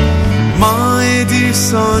 My dear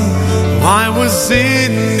son, I was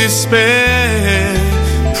in despair,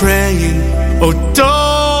 praying, oh,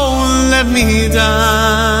 don't let me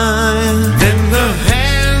die. Then the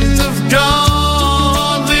hand of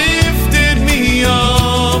God lifted me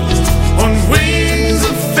up on wings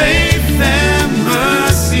of faith and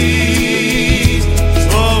mercy,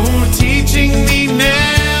 oh, teaching me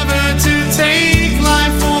never to take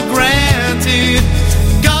life for granted.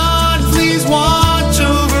 God, please watch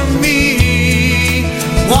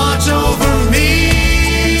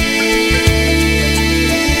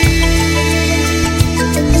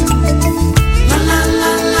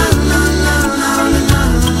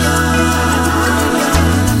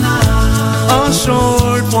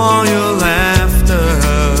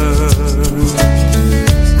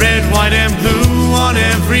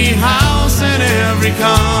elastic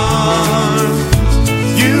arms,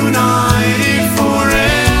 united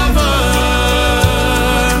forever.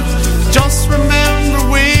 Just remember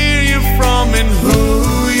where you're from and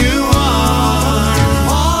who you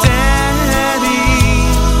are. Daddy,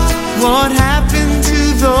 what happened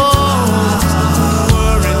to those who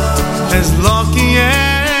weren't as lucky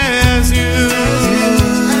as you?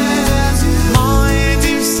 My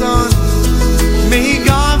dear son, may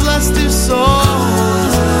God bless their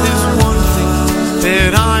souls. There's one thing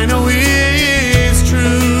that I know is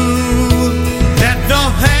true, that the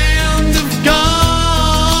hand of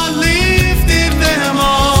God lifted them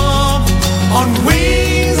up on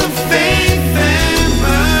wings of faith and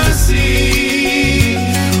mercy.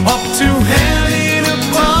 Up to heaven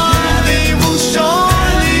above they will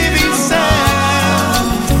surely be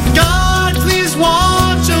saved. God, please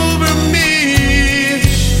watch over me.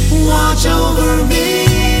 Watch over me.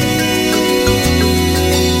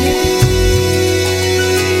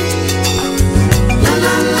 La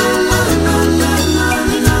la la la la la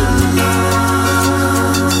la la.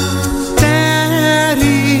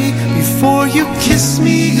 Daddy, before you kiss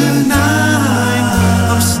me goodnight,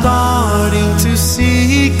 I'm starting to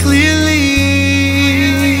see clearly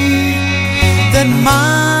that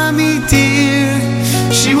mommy dear,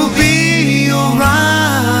 she will be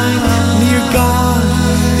alright. Near God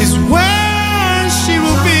is where she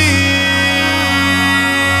will be.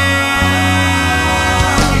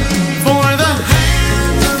 For the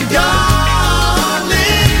hand of God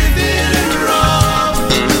lifted her up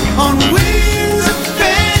on wings of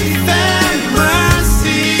faith and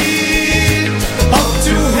mercy. Up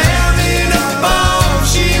to heaven above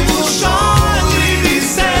she will surely be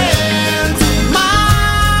sent.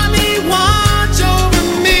 Mommy, watch over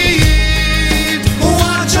me.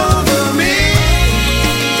 Watch over me.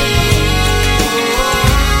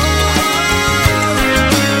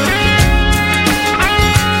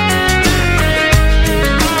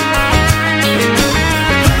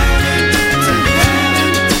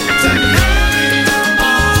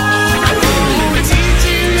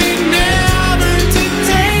 Teaching me never to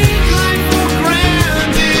take life for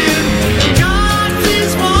granted. God,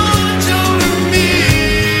 please watch over me.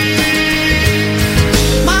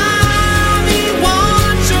 Mommy,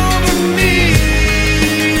 watch over me.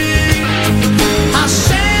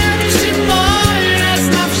 Hashem shimoy es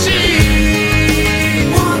nafshi.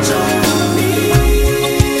 Watch over me.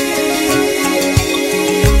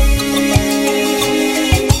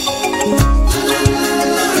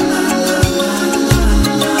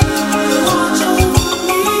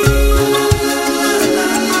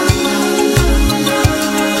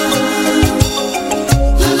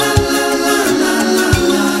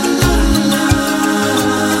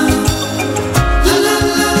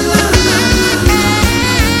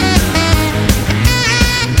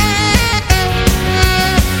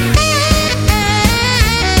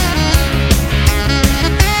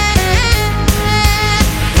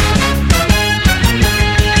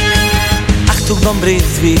 Ach du Gombriz,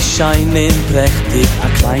 wie scheinen prächtig, a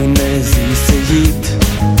kleine süße Jid.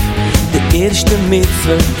 Der erste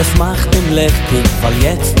Mitzwe, es macht ihm lächtig, weil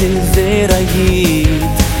jetzt ist ein Jid.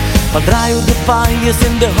 Von 3 Uhr der Pais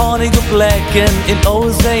in der Honig und Blecken, in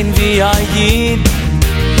Aussehen wie ein Jid.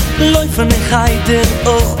 Läufen in Heider,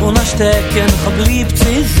 auch ohne Stecken, hab lieb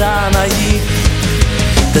zu sein ein Jid.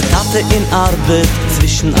 Der Tate in Arbeit,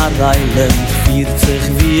 zwischen Arreilen, 40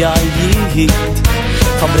 wie ein Jid.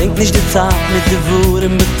 Verbringt nicht die Zeit mit den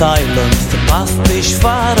Wuren beteilen, verpasst nicht für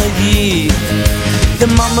ein Jid. Die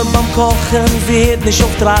Mama beim Kochen wird nicht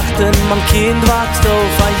auf Trachten, mein Kind wächst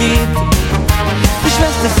auf ein Jid. Die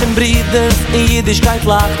Schwestern sind Brüder, in Jiddischkeit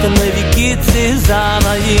lachten, wie geht's ist an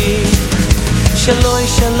ein Jid. Shaloi,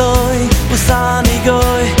 Shaloi, Usani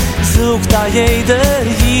Goi, sucht da jeder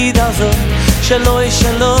Jid also. Shaloi,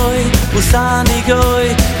 Shaloi, Usani Goi,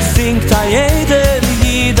 singt da jeder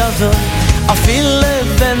Jid also. A viele,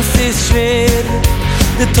 wenn's ist schwer,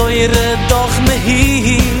 de teure doch me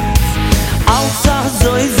hiet. Außer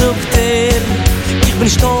so sucht ich bin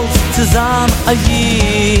stolz zu sein a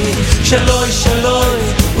Jid. Shaloi, Shaloi,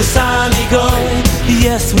 Usani Goi,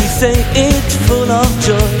 yes we say it full of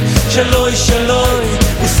joy. Shaloi, Shaloi,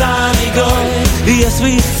 Usani Goi, yes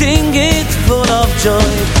we sing it full of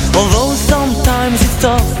joy. Although sometimes it's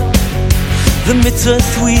tough, the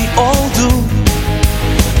mitzvahs we all do,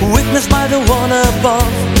 witnessed by the one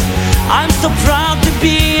above, I'm so proud to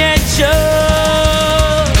be a Jew.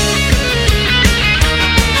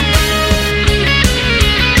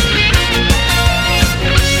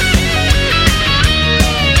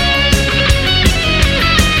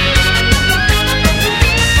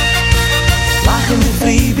 Lachen wir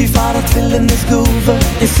frei, wie fahrt Willen ist Guve,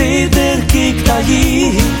 in Seder kiekt a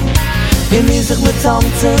Jid. In mir sich mit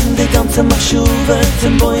Tanzen, die ganze Machschuwe,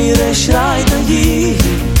 zum Beure schreit a Jid.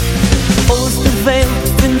 Aus der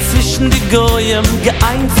Welt, bin zwischen die Goyim,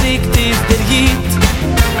 geeinzigt ist der Jid.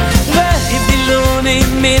 Wer die Lohne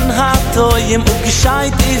in min Hatoyim, und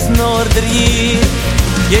gescheit ist nur der Jid.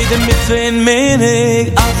 Jede Mitzwe in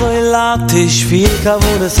Menig, also elatisch, viel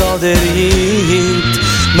Kavunes all der Jid.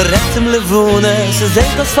 Mir redt im Levune, se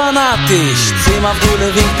seht das fanatisch, zim auf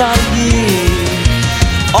Gule winkt all Jid.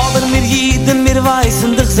 Aber mir Jiden, mir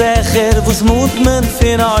weißen dich sicher, wo's mut men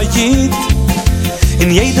fin all Jid.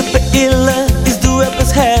 In jede Peille ist du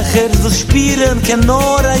etwas hecher, so spieren kann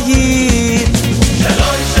nur a Jid.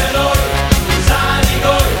 Shaloi, Shaloi, Zani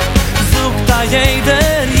Goy, sucht a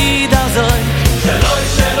jeder Jid azoi. Shaloi,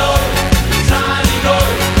 Shaloi, Zani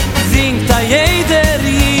Goy, singt a jeder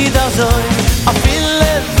Jid azoi. A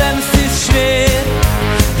viele, wenn's ist schwer,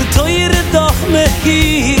 de teure doch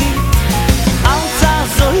mechit. Als a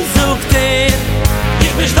zoi sucht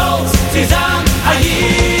ich bin stolz, sie sagen a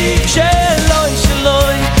Jid. Shaloi,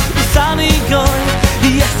 Shaloi, Zani Goy,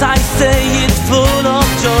 yes I say it full of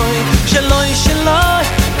joy. Shaloi, Shaloi,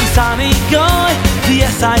 Zani Goy,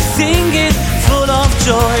 yes I sing it full of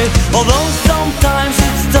joy. Although sometimes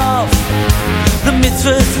it's tough, the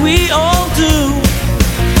mitzvahs we all do,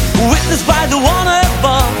 witnessed by the one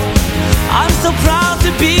above, I'm so proud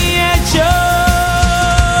to be a Jew.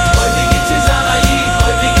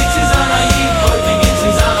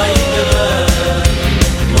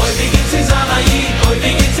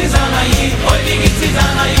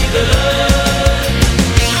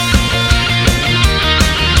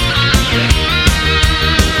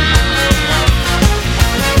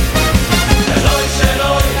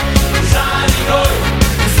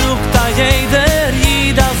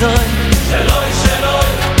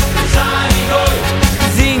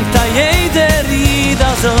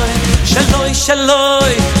 Shaloi,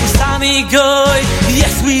 Shaloi, Sani Goy,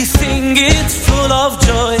 yes we sing it full of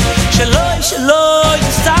joy. Shaloi, Shaloi,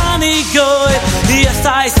 Sani Goy, yes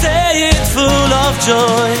I say it full of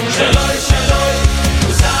joy. Shaloi, Shaloi,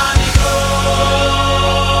 Sani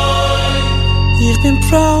Goy, ich bin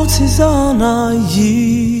proud to honor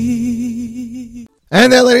you.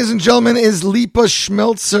 And that, ladies and gentlemen, is Lipa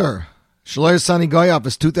Schmelzer. Shaloi Sani Goy off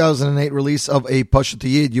his 2008 release of A Pashut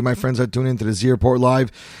Yid. You, my friends, are tuned into the Z Report Live.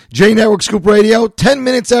 J Network Scoop Radio, 10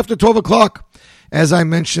 minutes after 12 o'clock. As I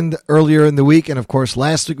mentioned earlier in the week, and of course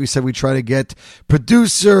last week, we said we try to get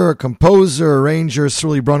producer, composer, arranger,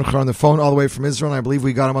 Sruli Bruncher on the phone all the way from Israel, and I believe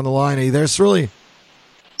we got him on the line. Are you there, Sruli?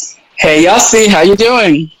 Hey, Yossi, how you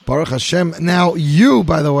doing? Baruch Hashem. Now, you,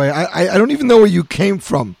 by the way, I don't even know where you came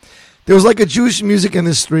from. There was like a Jewish music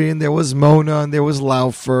industry, and there was Mona, and there was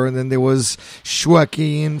Laufer, and then there was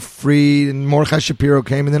Shweki and Fried, and Mordechai Shapiro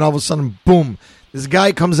came, and then all of a sudden, boom, this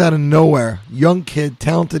guy comes out of nowhere, young kid,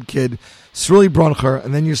 talented kid, Sruli Bruncher,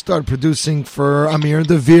 and then you start producing for Amir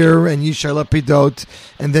Devere and Yishai Lapidot,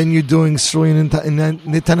 and then you're doing Sruli and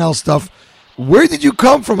Netanel stuff. Where did you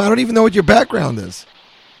come from? I don't even know what your background is.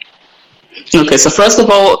 Okay, so first of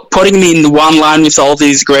all, putting me in one line with all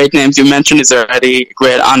these great names you mentioned is already a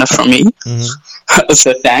great honor for me. Mm-hmm.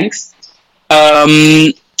 So thanks.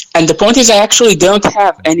 And the point is, I actually don't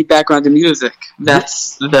have any background in music.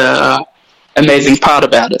 That's the amazing part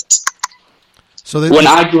about it. So when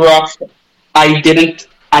I grew up, I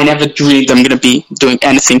never dreamed I'm going to be doing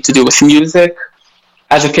anything to do with music.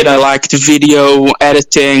 As a kid, I liked video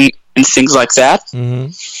editing and things like that.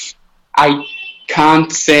 Mm-hmm. I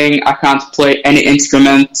can't sing, I can't play any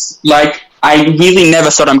instrument. Like, I really never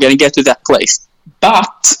thought I'm going to get to that place.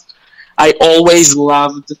 But I always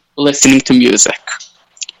loved listening to music.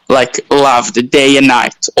 Like, loved day and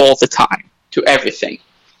night, all the time, to everything.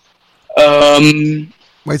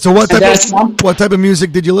 Wait, so what type of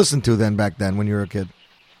music did you listen to then, back then, when you were a kid?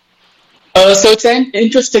 So it's an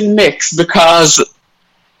interesting mix, because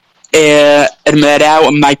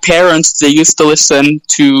my parents, they used to listen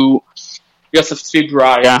to Yosef Tzvi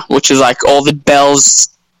Braya, which is like all the bells,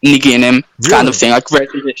 niginim, kind of thing, like very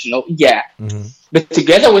traditional. Yeah. Mm-hmm. But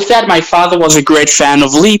together with that, my father was a great fan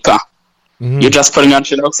of Lipa. Mm-hmm. You're just putting on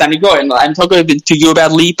Shaloi Sani Goy, and I'm talking to you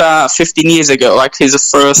about Lipa 15 years ago, like his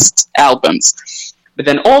first albums. But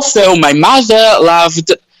then also, my mother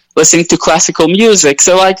loved listening to classical music,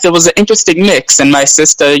 so like there was an interesting mix, and my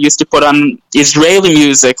sister used to put on Israeli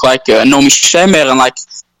music, like Naomi Shemer, and like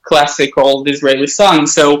classic old Israeli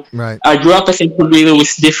songs. So right. I grew up, I think, really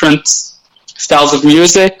with different styles of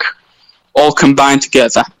music, all combined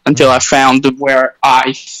together, until I found where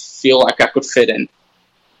I feel like I could fit in.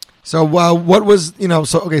 So what was,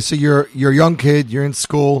 so you're a young kid, you're in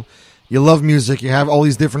school, you love music. You have all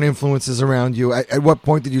these different influences around you. At what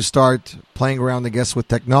point did you start playing around, I guess, with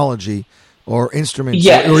technology or instruments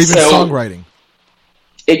or even songwriting?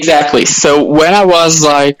 Exactly. So when I was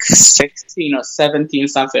like 16 or 17,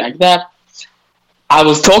 something like that, I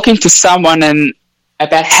was talking to someone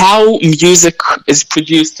about how music is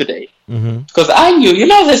produced today. Because I knew,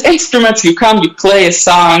 there's instruments, you play a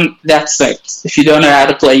song, that's it. If you don't know how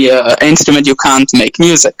to play an instrument, you can't make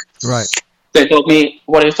music. Right. They told me,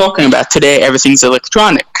 what are you talking about? Today, everything's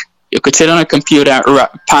electronic. You could sit on a computer,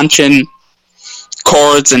 punch in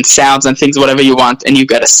chords and sounds and things, whatever you want, and you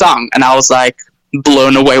get a song. And I was like,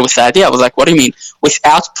 blown away with the idea. I was like, what do you mean?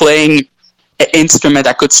 Without playing an instrument,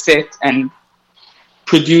 I could sit and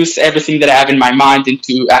produce everything that I have in my mind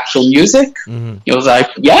into actual music? He was like,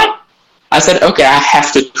 yeah. I said, okay, I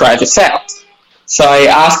have to try this out. So I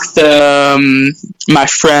asked my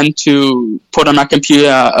friend to put on my computer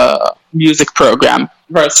a music program,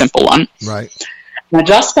 very simple one. Right. And I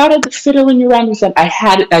just started fiddling around with it.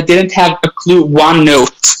 I didn't have a clue, one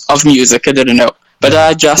note of music. I didn't know, but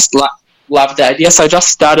I just loved the idea. So I just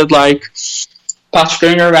started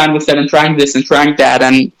posturing around with it and trying this and trying that,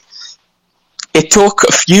 and it took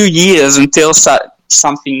a few years until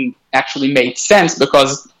something actually made sense,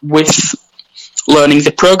 because with learning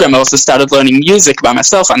the program, I also started learning music by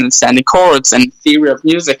myself, understanding chords and theory of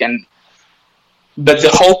music, but the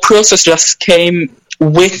whole process just came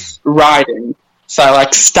with writing. So I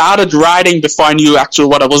started writing before I knew actually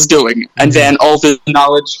what I was doing, and then all the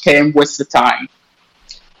knowledge came with the time.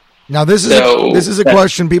 Now this is a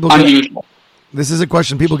question people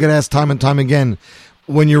get asked time and time again.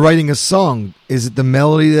 When you're writing a song, is it the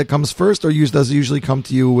melody that comes first, or does it usually come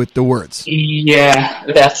to you with the words? Yeah,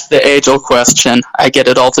 that's the age-old question. I get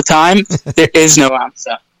it all the time. There is no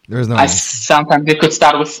answer. There is no answer. Sometimes it could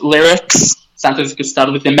start with lyrics. Sometimes it could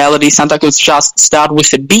start with the melody. Sometimes it could just start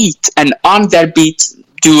with a beat, and on that beat,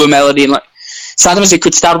 do a melody. Sometimes it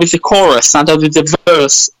could start with the chorus. Sometimes with the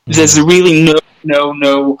verse. There's really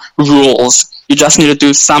no rules. You just need to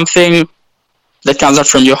do something that comes out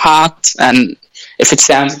from your heart, and if it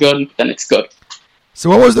sounds good, then it's good. So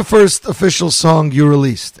what was the first official song you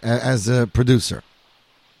released as a producer?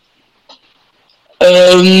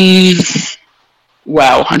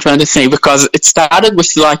 Wow, I'm trying to think, because it started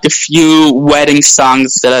with a few wedding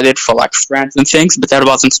songs that I did for friends and things, but that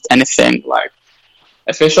wasn't anything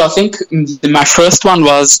official. I think my first one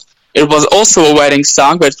was also a wedding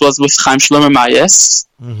song, but it was with Chaim Shlomo Mayes.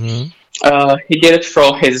 He did it for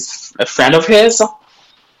a friend of his.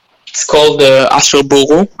 It's called Asher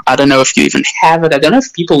Buru. I don't know if you even have it. I don't know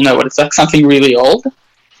if people know it. It's something really old.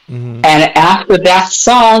 And after that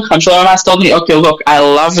song, Chaim Shlomo Mayes told me, okay, look, I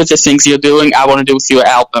love the things you're doing. I want to do with your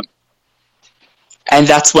album. And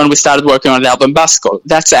that's when we started working on the album Baskol.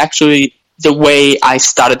 That's actually the way I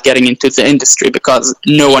started getting into the industry, because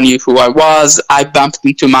no one knew who I was. I bumped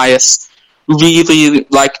into Mayes really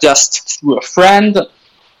just through a friend,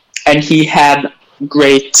 and he had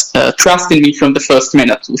great trust in me from the first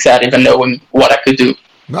minute without even knowing what I could do.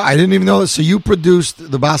 No, I didn't even know that. So you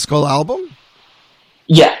produced the Baskol album?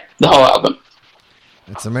 Yeah, the whole album.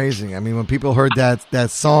 That's amazing. I mean, when people heard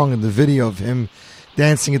that song and the video of him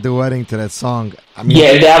dancing at the wedding to that song,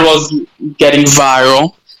 that was getting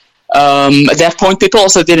viral. At that point, people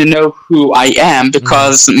also didn't know who I am,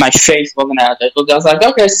 because my face wasn't out there. So I was like,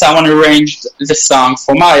 okay, someone arranged the song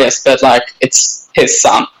for Mayes, but it's his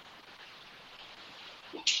song.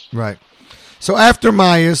 Right. So after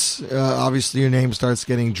Mayes, obviously your name starts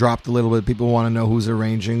getting dropped a little bit. People want to know who's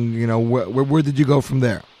arranging. Where did you go from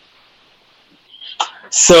there?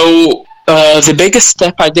 So the biggest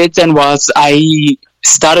step I did then was I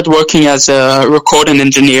started working as a recording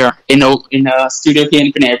engineer in a studio here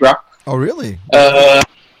in Bnei Brak. Oh, really?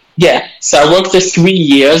 Yeah. So I worked there 3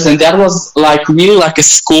 years, and that was really a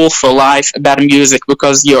school for life about music,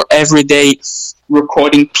 because you're every day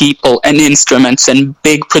recording people and instruments and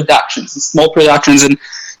big productions and small productions, and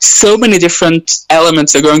so many different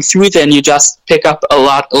elements are going through there, and you just pick up a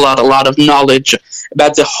lot of knowledge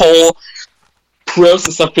about the whole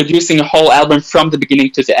process of producing a whole album from the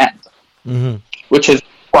beginning to the end, which is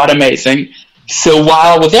quite amazing. So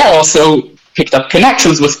while I was there, I also picked up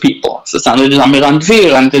connections with people. So started Amiran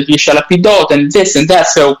Dvir and Yishel Apidot and this and that.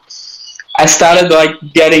 So I started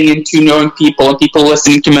getting into knowing people and people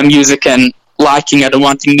listening to my music and liking it and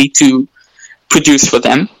wanting me to produce for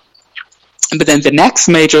them. But then the next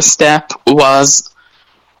major step was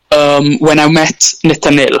when I met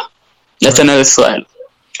Netanel Israel.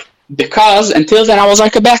 Because until then I was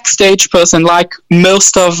a backstage person,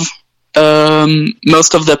 most of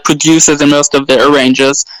the producers and most of the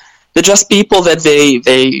arrangers. They're just people that they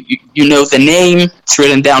you know the name, it's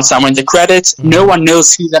written down somewhere in the credits. Mm-hmm. No one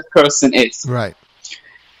knows who that person is. Right.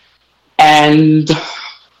 And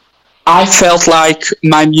I felt like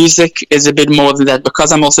my music is a bit more than that,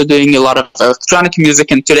 because I'm also doing a lot of electronic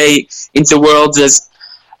music, and today in the world there's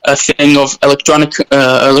a thing of electronic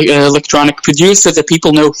producer that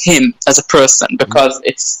people know him as a person, because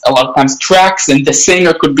it's a lot of times tracks, and the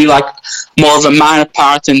singer could be like more of a minor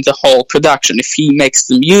part in the whole production. If he makes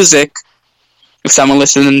the music, if someone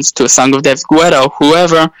listens to a song of David Guetta or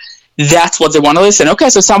whoever, that's what they want to listen. Okay,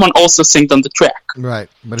 so someone also sings on the track. Right,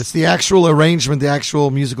 but it's the actual arrangement, the actual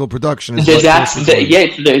musical production. It's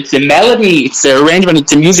the melody, it's the arrangement,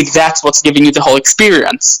 it's the music. That's what's giving you the whole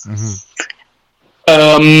experience. Mm-hmm.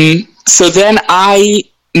 So then I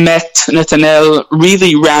met Netanel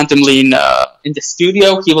really randomly in the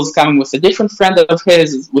studio. He was coming with a different friend of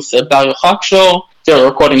his, with Bar Yochak. They were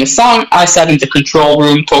recording a song. I sat in the control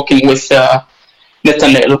room talking with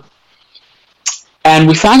Netanel. And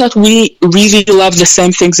we found out we really love the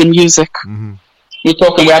same things in music. Mm-hmm. We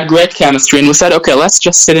talked and we had great chemistry, and we said, okay, let's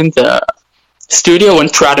just sit in the studio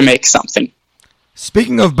and try to make something.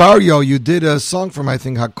 Speaking of Barrio, you did a song from, I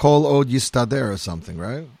think, Hakol Od Yistader or something,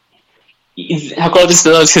 right? Hakol Od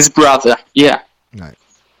Yistader is his brother, yeah. Right.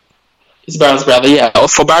 His brother's brother, yeah.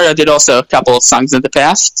 For Barrio, I did also a couple of songs in the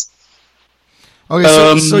past.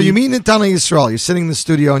 Okay, so you meet Netanel Yisrael. You're sitting in the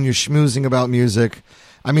studio and you're schmoozing about music.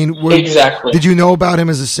 I mean, exactly. Did you know about him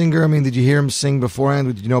as a singer? I mean, did you hear him sing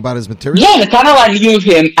beforehand? Did you know about his material? Yeah, Netanel, I knew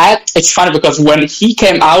him. It's funny because when he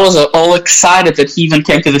came, I was all excited that he even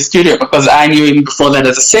came to the studio, because I knew him before that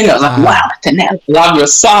as a singer. I was like, wow, Netanel, love your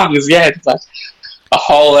songs. Yeah, it's like a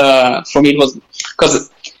whole, for me it was,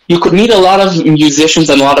 because you could meet a lot of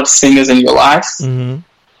musicians and a lot of singers in your life. Mm-hmm.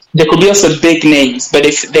 There could be also big names, but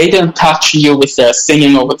if they don't touch you with their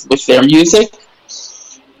singing or with their music,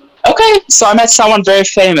 okay, so I met someone very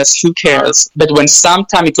famous, who cares? But when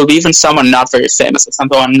sometime it could be even someone not very famous or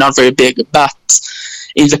someone not very big, but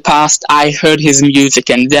in the past I heard his music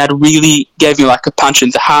and that really gave me like a punch in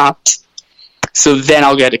the heart. So then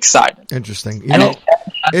I'll get excited. Interesting. You know,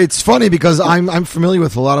 it's funny because I'm familiar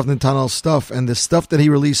with a lot of Netanel's stuff, and the stuff that he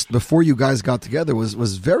released before you guys got together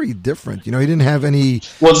was very different. You know, he didn't have any...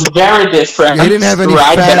 Was very different. He didn't have any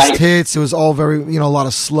fast hits. It was all very, a lot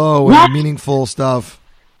of slow and meaningful stuff.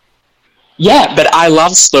 Yeah, but I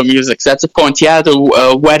love slow music. That's the point. He had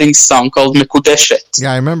a wedding song called Mekudeshet.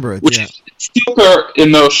 Yeah, I remember it. Which is super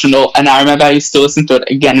emotional, and I remember I used to listen to it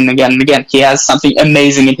again and again and again. He has something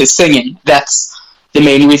amazing in his singing. That's the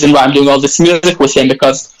main reason why I'm doing all this music with him,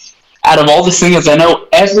 because out of all the singers I know,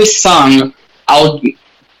 every song I'll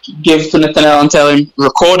give to Netanel and tell him,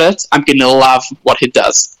 record it, I'm going to love what he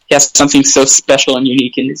does. He has something so special and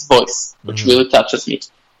unique in his voice, which really touches me.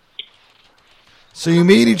 So you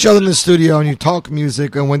meet each other in the studio and you talk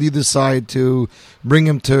music, and when do you decide to bring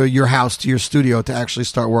him to your house, to your studio, to actually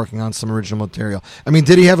start working on some original material? I mean,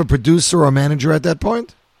 did he have a producer or a manager at that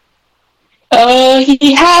point?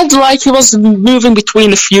 He had, he was moving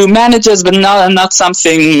between a few managers, but not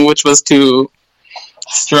something which was too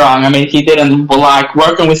strong. I mean, he didn't like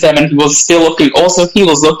working with them, and he was still looking, he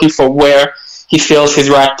was looking for where he feels his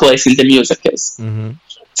right place in the music is. Mm-hmm.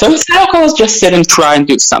 So we said, okay, let's just sit and try and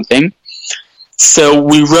do something. So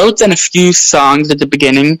we wrote then a few songs at the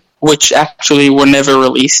beginning, which actually were never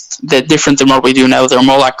released. They're different than what we do now. They're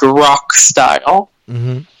more like rock style.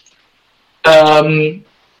 Mm-hmm.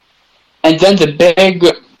 And then the big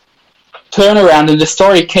turnaround in the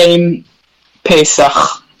story came Pesach.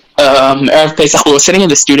 Erev Pesach, we were sitting in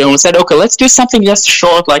the studio and we said, okay, let's do something just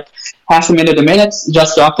short, like half a minute,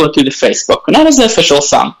 just to upload to the Facebook. And that was the official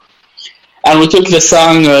song. And we took the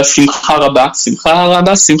song Simcha Rabba, Simcha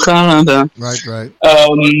Rabba, Simcha Rabba. Right.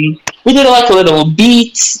 We did a little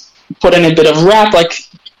beat, put in a bit of rap,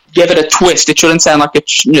 give it a twist. It shouldn't sound like a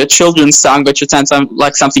children's song, but it should sound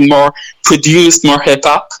like something more produced, more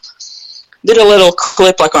hip-hop. Did a little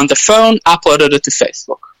clip on the phone, uploaded it to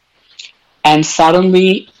Facebook. And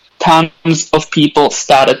suddenly, tons of people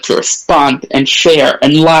started to respond and share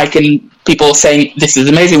and and people saying, this is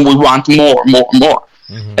amazing, we want more.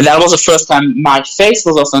 Mm-hmm. And that was the first time my face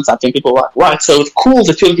was also on something. People were like, wow, it's so cool,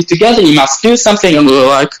 the two of you together, you must do something. And we were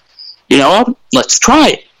like, you know what, let's try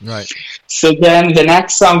it. Right. So then the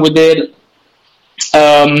next song we did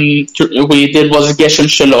was Geshem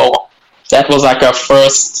Shalom. That was our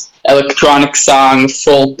first electronic song,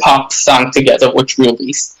 full pop song together, which we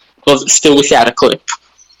released. It was still without a clip.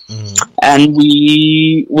 Mm-hmm. And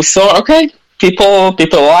we saw, okay, people are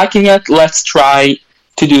liking it, let's try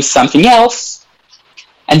to do something else.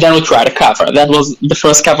 And then we tried a cover. That was the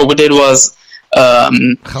first cover we did was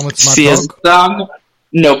CS song.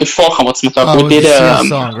 No, before Chamutz Matok. Oh, We did a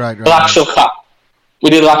song, right. Lak Shelcha. We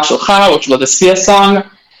did Lak Shelcha, which was a Sia song.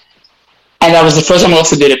 And that was the first time we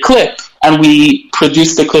also did a clip. And we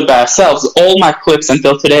produced the clip by ourselves. All my clips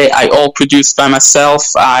until today, I all produce by myself.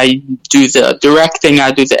 I do the directing,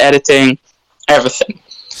 I do the editing, everything.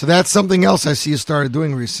 So that's something else I see you started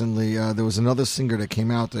doing recently. There was another singer that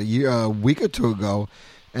came out a week or two ago,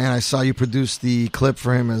 and I saw you produce the clip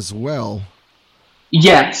for him as well.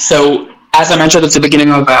 Yeah, so as I mentioned at the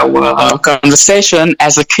beginning of our conversation,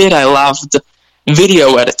 as a kid I loved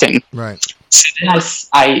video editing. Right. So then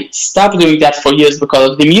I stopped doing that for years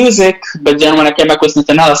because of the music, but then when I came back with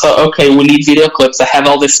Netanel, I thought, okay, we need video clips. I have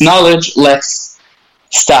all this knowledge, let's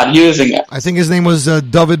start using it. I think his name was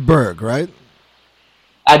David Berg, right?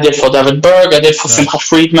 I did for David Berg, I did for Simcha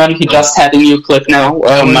Friedman. He just had a new clip now.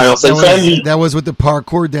 That was with the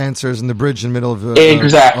parkour dancers in the bridge in the middle of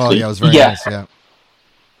exactly. Oh, yeah, it was very nice, yeah.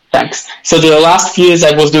 Thanks. So the last few years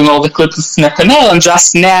I was doing all the clips with Netanel, and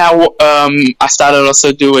just now I started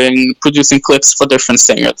also producing clips for different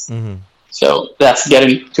singers. Mm-hmm. So that's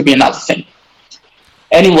getting to be another thing.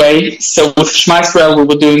 Anyway, so with Shema Yisrael we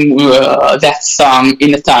were doing that song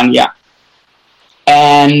in Netanya.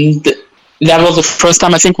 And that was the first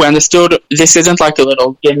time I think we understood this isn't like a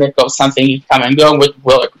little gimmick of something you come and go with.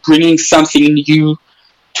 We're like bringing something new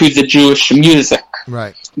to the Jewish music.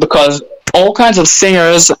 Right. Because all kinds of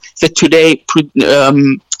singers that today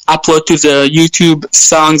upload to the YouTube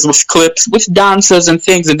songs with clips, with dances and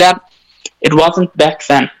things, and that it wasn't back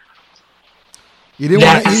then. You didn't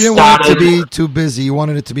want it to be too busy. You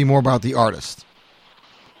wanted it to be more about the artist.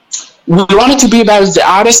 We wanted to be about the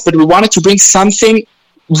artist, but we wanted to bring something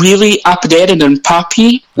really updated and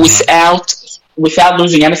poppy without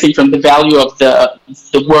losing anything from the value of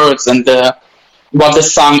the words and what the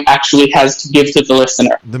song actually has to give to the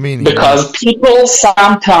listener. The meaning. Because people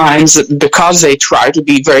sometimes, because they try to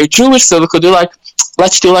be very Jewish, so they could do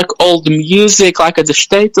let's do old music, like at the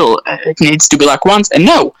shtetl, it needs to be like once. And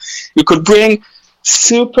no, you could bring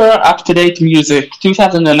super up-to-date music,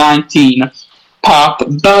 2019 pop,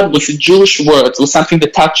 but with Jewish words, with something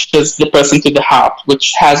that touches the person to the heart,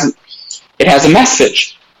 which has a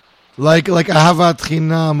message. Like Ahavat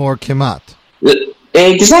Chinam or Kemat.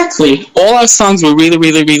 Exactly. All our songs we really,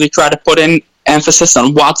 really, really try to put in emphasis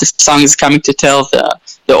on what the song is coming to tell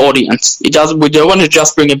the audience. We don't want to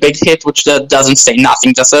just bring a big hit which doesn't say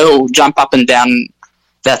nothing, just jump up and down,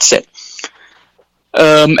 that's it.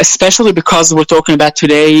 Especially because we're talking about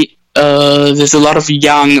today, there's a lot of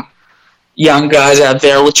young guys out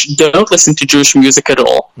there which don't listen to Jewish music at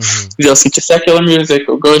all. Mm-hmm. They listen to secular music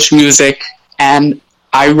or Goyish music, and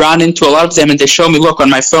I run into a lot of them and they show me, look, on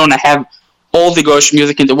my phone I have all the Goyish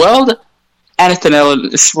music in the world, and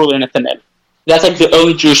Netanel is fully Netanel. That's like the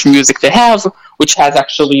only Jewish music they have, which has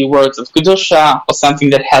actually words of Kedusha or something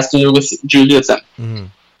that has to do with Judaism. Mm-hmm.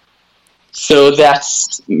 So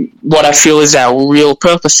that's what I feel is our real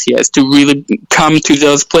purpose here, is to really come to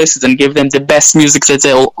those places and give them the best music that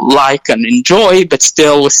they'll like and enjoy, but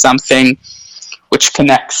still with something which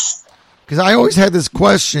connects. Because I always had this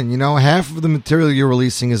question, half of the material you're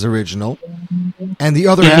releasing is original, and the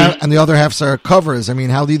other half are covers. I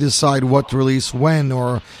mean, how do you decide what to release when,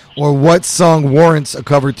 or what song warrants a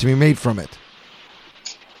cover to be made from it?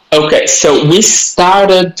 Okay, so we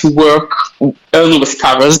started to work only with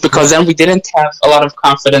covers because then we didn't have a lot of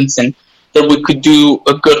confidence in that we could do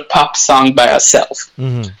a good pop song by ourselves.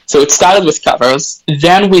 Mm-hmm. So it started with covers.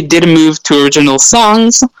 Then we did move to original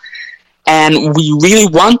songs, and we really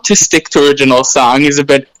want to stick to original songs,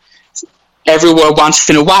 but everywhere once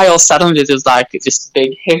in a while, suddenly there's like this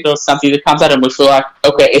big hit or something that comes out, and we feel like,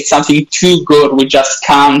 okay, it's something too good, we just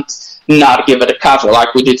can't not give it a cover,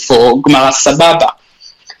 like we did for Gemara Sababa,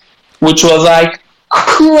 which was like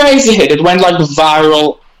crazy hit. It went like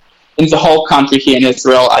viral in the whole country here in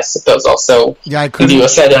Israel, I suppose also in the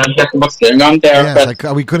USA. I don't get what's going on there. Yeah,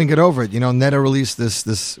 but we couldn't get over it. Netta released this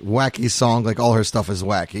wacky song, like all her stuff is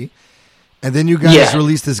wacky. And then you guys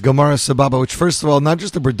released this Gemara Sababa, which, first of all, not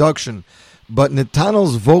just the production, but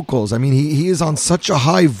Netanel's vocals. I mean, he is on such a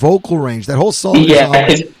high vocal range. That whole song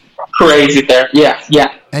is crazy there.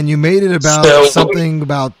 Yeah. And you made it about something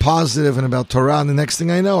about positive and about Torah. And the next thing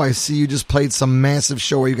I know, I see you just played some massive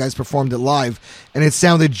show where you guys performed it live, and it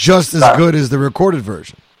sounded just as good as the recorded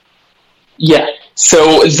version. Yeah.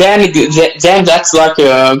 So then that's like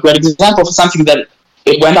a great example of something that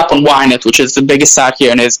it went up on Ynet, which is the biggest site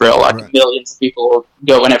here in Israel. Like millions of people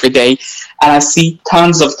go in every day, and I see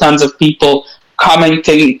tons of people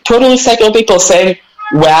commenting, totally secular people saying,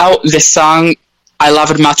 "Wow, this song, I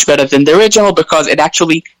love it much better than the original because it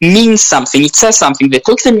actually means something. It says something. They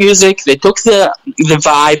took the music, they took the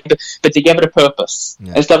vibe, but they gave it a purpose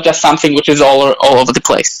instead of just something which is all over the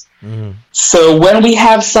place. Mm-hmm. So when we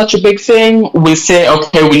have such a big thing, we say,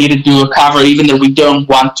 okay, we need to do a cover, even though we don't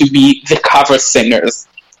want to be the cover singers.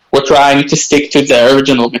 We're trying to stick to the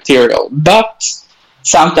original material, but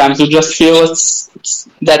sometimes we just feel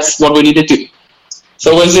that's what we need to do.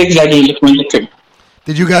 So we're zigzagging between the two.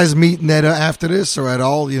 Did you guys meet Neda after this, or at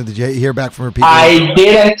all? Did you hear back from her people?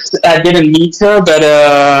 I didn't meet her, but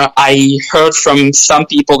I heard from some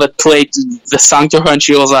people that played the song to her, and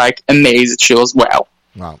she was like amazed. She was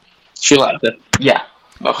wow. She liked it. Yeah.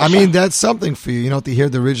 I mean, that's something for you, to hear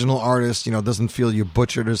the original artist, doesn't feel you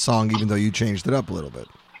butchered her song, even though you changed it up a little bit.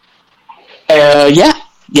 Yeah.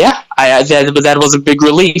 That was a big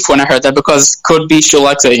relief when I heard that, because could be she'll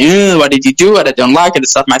like say, what did you do? I don't like it.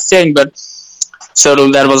 It's not my thing, but. So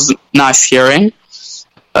that was nice hearing.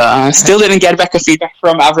 Still didn't get back a feedback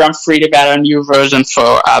from Avram Fried about a new version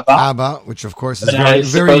for ABBA. Which of course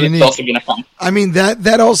is very unique. I mean,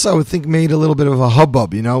 that also I would think made a little bit of a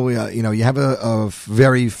hubbub. You have a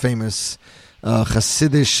very famous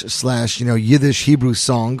Hasidish / Yiddish Hebrew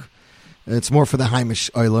song. It's more for the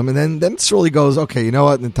Haimish Olam, and then it really goes, okay, you know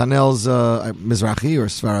what? Netanel's Mizrahi or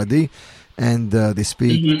Sfaradi, and they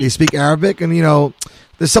speak Arabic, and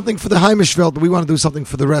there's something for the Haimish Welt, but we want to do something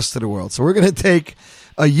for the rest of the world. So we're going to take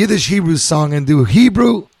a Yiddish Hebrew song and do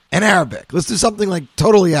Hebrew and Arabic. Let's do something like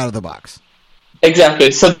totally out of the box.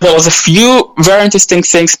 Exactly. So there was a few very interesting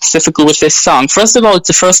things specifically with this song. First of all, it's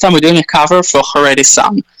the first time we're doing a cover for a Haredi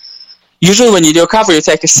song. Usually when you do a cover, you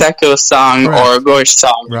take a secular song or a Goyish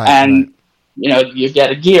song, and you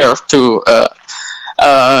get a gear to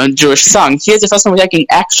a Jewish song. Here's the first time we're taking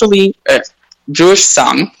actually a Jewish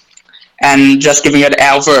song and just giving it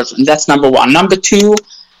our version. That's number one. Number two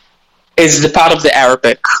is the part of the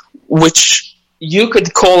Arabic, which you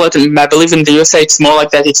could call it, and I believe in the USA it's more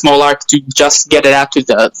like that. It's more like to just get it out to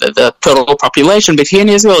the total population. But here in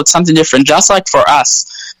Israel, it's something different. Just like for us,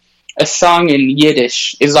 a song in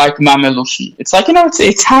Yiddish is like Mamelushin. It's like,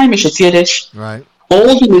 it's Haimish, it's Yiddish. Right.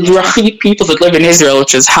 All the Mizrahi people that live in Israel,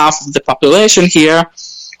 which is half of the population here,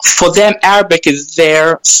 for them, Arabic is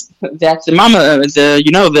that's the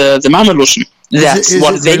Mamelushin. That's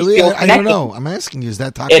what they really? feel I don't know. I'm asking you, is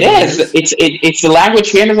that talking? It is. It's a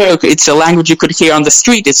language here in Israel. It's a language you could hear on the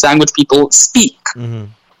street. It's a language people speak. Mm-hmm.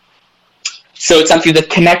 So it's something that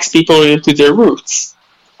connects people to their roots.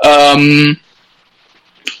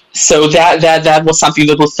 So that was something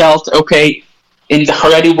that we felt, okay, in the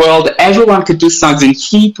Haredi world, everyone could do songs in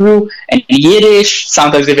Hebrew and Yiddish,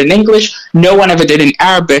 sometimes even English. No one ever did in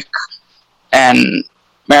Arabic, and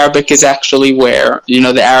Arabic is actually where,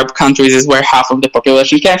 the Arab countries is where half of the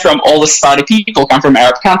population came from. All the Sephardi people come from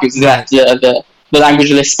Arab countries. That's the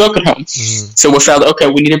language they spoke at home. Mm-hmm. So we felt,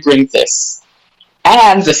 okay, we need to bring this.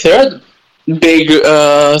 And the third big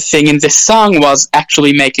thing in this song was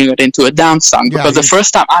actually making it into a dance song. Because the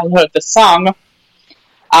first time I heard the song,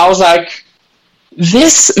 I was like,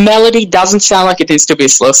 this melody doesn't sound like it needs to be a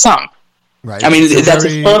slow song. Right. I mean, that's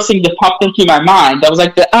the first thing that popped into my mind. That was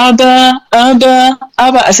like the Abba, Abba,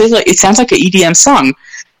 Abba. I said, it sounds like an EDM song.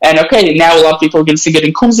 And okay, now a lot of people are going to sing it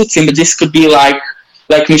in kumzitzim, but this could be like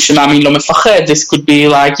Mishamamin Lo Mefached. This could be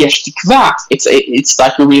like Yesh Tikva. It's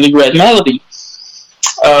like a really great melody.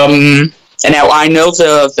 And now I know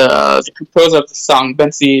the composer of the song,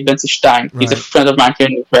 Benzi Stein. He's a friend of mine here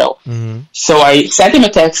in Israel. Mm-hmm. So I sent him a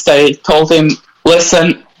text. I told him,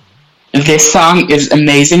 listen, this song is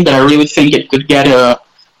amazing, but I really think it could get a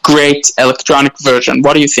great electronic version.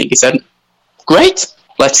 What do you think? He said, great,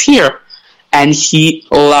 let's hear. And he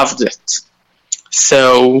loved it.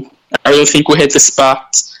 So I really think we hit the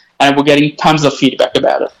spot, and we're getting tons of feedback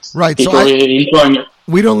about it. Right. People are really enjoying it.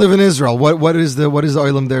 We don't live in Israel. What is the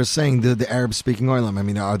Olam they're saying? The Arab speaking Olam. I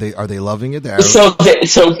mean, are they loving it? So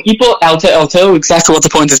people, I'll tell you exactly what the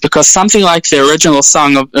point is, because something like the original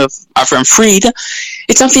song of Avram Fried,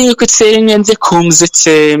 it's something you could sing in the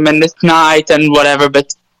kumzitzim and at night and whatever.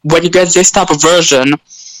 But when you get this type of version,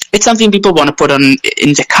 it's something people want to put on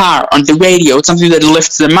in the car, on the radio. It's something that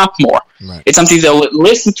lifts them up more. Right. It's something they'll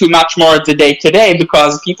listen to much more the day to day,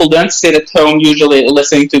 because people don't sit at home usually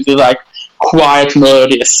listening to the quiet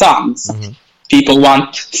melodious songs. Mm-hmm. People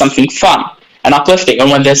want something fun and uplifting, and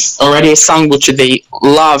when there's already a song which they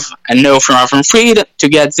love and know from Avram Fried, to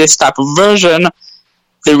get this type of version,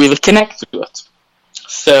 they really connect to it.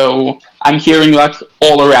 So I'm hearing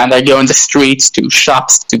all around. I go in the streets to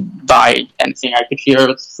shops to buy anything. I could hear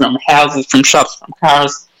it from houses, from shops, from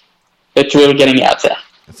cars. It's really getting out there.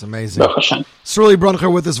 That's amazing. Sruly Bruncher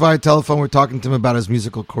with us via telephone. We're talking to him about his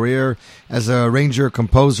musical career as a arranger,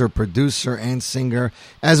 composer, producer, and singer.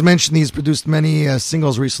 As mentioned, he's produced many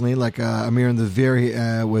singles recently, like Amir and the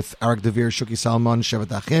Veer with Arik Devere, Shuki Salman, Shevet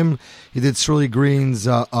Achim. He did Sruly Green's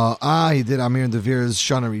He did Amir and the Veer's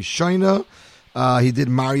Shana Rishona. He did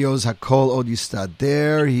Mario's Hakol Od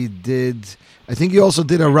Yistader. He did, I think he also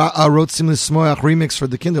did a Rot Simlis Smoach remix for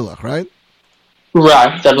the Kinderlach, right?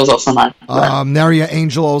 Right, that was also mine. Naria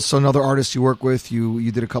Angel, also another artist you work with.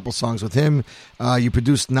 You did a couple songs with him. You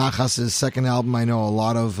produced Nachas's second album. I know a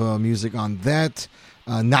lot of music on that.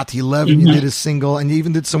 Nati Levin, you did a single, and you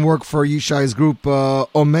even did some work for Yishai's group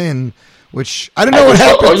Omen, which I don't know what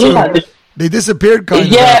happened to. They disappeared kind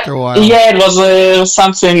of after a while. Yeah, it was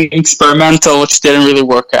something experimental which didn't really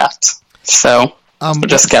work out. So we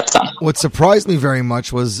just kept on. What surprised me very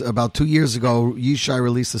much was about 2 years ago, Yishai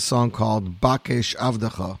released a song called Bakesh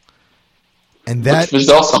Avdacha. And that which was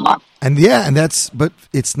also mine. But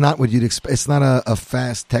it's not what you'd expect. It's not a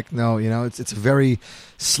fast techno, it's a very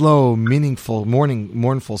slow, meaningful,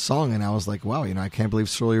 mournful song. And I was like, wow, I can't believe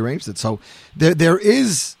Sruly arranged it. So there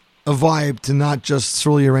is a vibe to not just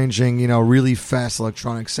Sruly arranging, really fast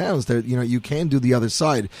electronic sounds. There, you can do the other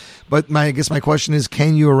side. But I guess my question is,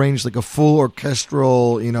 can you arrange like a full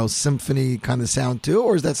orchestral, symphony kind of sound too,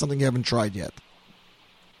 or is that something you haven't tried yet?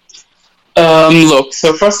 Look,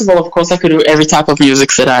 so first of all, of course, I could do every type of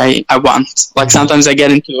music that I want. Like sometimes I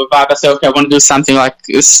get into a vibe, I say, okay, I want to do something like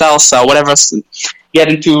salsa, whatever. Get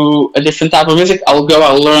into a different type of music. I'll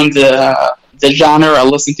learn the genre.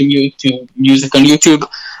 I'll listen to music on YouTube.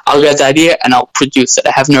 I'll get the idea and I'll produce it.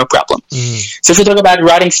 I have no problem. So if you talk about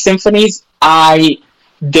writing symphonies, I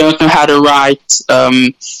don't know how to write,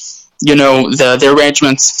 the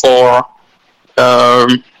arrangements for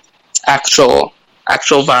actual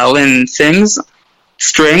violin things,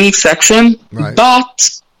 string section. Right. But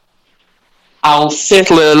I'll sit,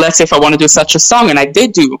 let's say if I want to do such a song, and I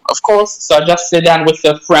did do, of course, so I just sit down with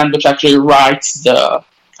a friend which actually writes I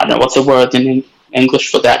don't know what's the word in English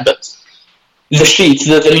for that, but the sheets,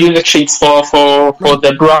 the music sheets for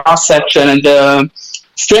the brass section and the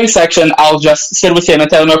string section. I'll just sit with him and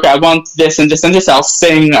tell him, okay, I want this and this and this. I'll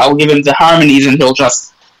sing, I'll give him the harmonies, and he'll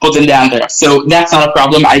just put them down there. So that's not a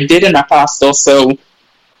problem. I did in my past also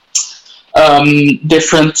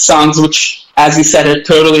different songs which, as you said, are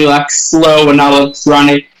totally like slow and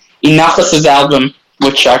electronic. In Nachas's album,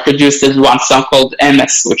 which I produced, there's one song called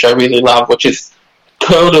MS, which I really love, which is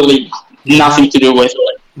totally nothing to do with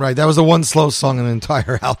it. Right, that was the one slow song in the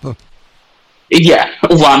entire album. Yeah,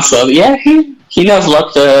 one slow. Yeah, he knows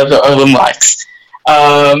what the album likes.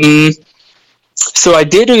 So I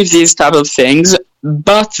did do these type of things,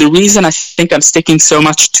 but the reason I think I'm sticking so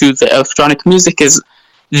much to the electronic music is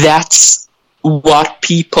that's what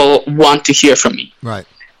people want to hear from me. Right.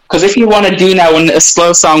 Because if you want to do now a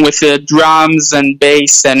slow song with drums and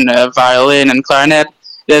bass and violin and clarinet,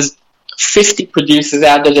 there's 50 producers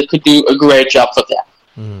out there that could do a great job for that.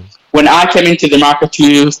 When I came into the market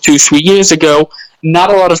 2-3 years ago,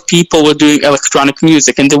 not a lot of people were doing electronic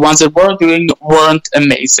music, and the ones that were doing weren't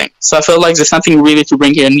amazing. So I felt like there's something really to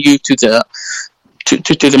bring in new to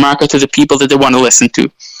the market, to the people that they want to listen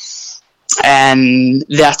to. And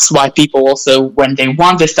that's why people also, when they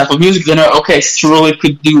want this type of music, they know, okay, Sruly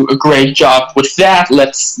could do a great job with that,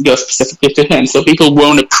 let's go specifically to him. So people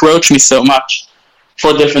won't approach me so much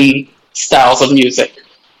for different styles of music.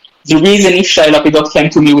 The reason Yishai Lapidot came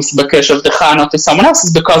to me with Bakesh Avdacha, not to someone else,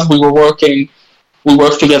 is because we work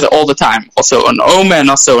together all the time. Also on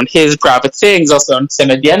Omen, also on his private things, also on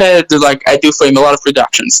Semediana, like I do for him a lot of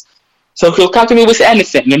productions. So he'll come to me with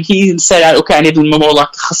anything, and he said, okay, I need a more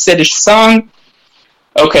like Hasidic song.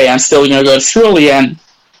 Okay, I'm still going to go to Sruly, and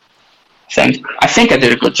I think I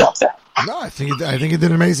did a good job there. No, I think you did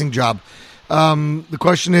an amazing job. The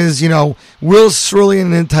question is, will Sruly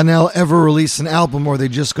and Netanel ever release an album, or are they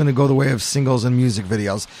just going to go the way of singles and music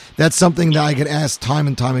videos? That's something that I get asked time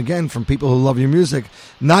and time again from people who love your music.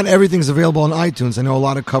 Not everything's available on iTunes. I know a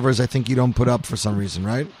lot of covers I think you don't put up for some reason,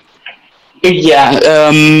 right? Yeah,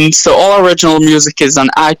 so all original music is on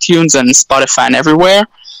iTunes and Spotify and everywhere.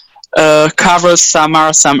 Covers, some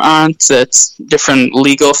are, some aren't. It's different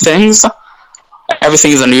legal things.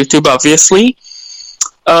 Everything is on YouTube, obviously.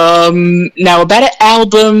 Now, about an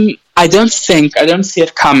album, I don't see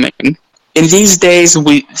it coming. In these days,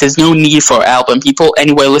 there's no need for an album. People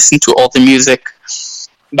anyway listen to all the music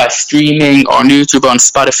by streaming on YouTube, on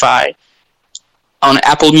Spotify, on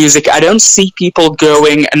Apple Music. I don't see people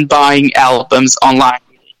going and buying albums online.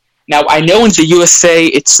 Now, I know in the USA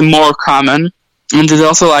it's more common, and there's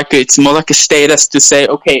also it's more like a status to say,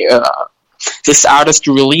 okay, this artist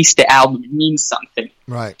released the album, it means something.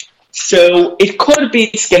 Right. So it could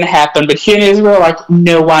be it's going to happen, but here in Israel, like,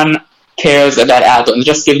 no one cares about albums.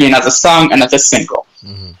 Just give me another song, another single.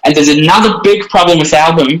 Mm-hmm. And there's another big problem with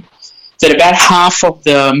album, that about half of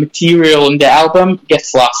the material in the album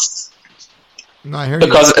gets lost. No, I hear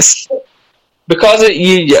because a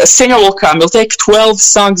singer will come, he'll take 12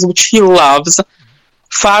 songs which he loves,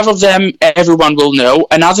 5 of them everyone will know,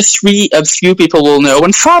 another 3 a few people will know,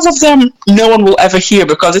 and 5 of them no one will ever hear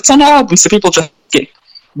because it's an album, so people just get.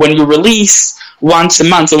 When you release once a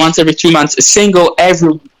month or once every 2 months a single,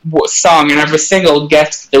 every song and every single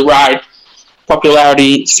gets the right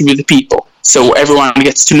popularity through the people. So everyone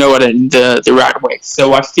gets to know it in the right way.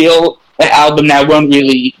 So I feel the album now won't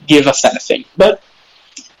really give us anything. But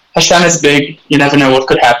Hashem is big. You never know what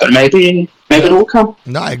could happen. Maybe it will come.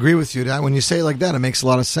 No, I agree with you. When you say it like that, it makes a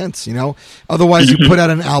lot of sense, you know? Otherwise, you put out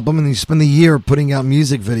an album and you spend the year putting out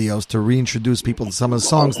music videos to reintroduce people to some of the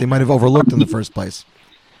songs they might have overlooked in the first place.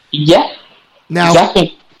 Yeah. Now,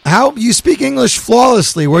 exactly. How you speak English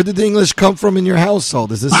flawlessly? Where did the English come from in your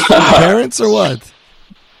household? Is this from your parents or what?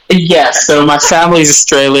 Yeah, so my family is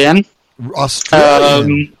Australian.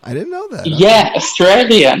 Australian? I didn't know that. Yeah,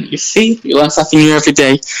 Australian. You see, you learn something new every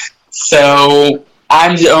day. So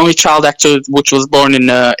I'm the only child actually which was born in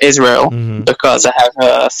Israel because I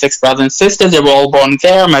have 6 brothers and sisters. They were all born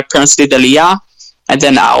there. My parents did Aliyah, and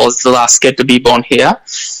then I was the last kid to be born here.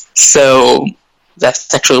 So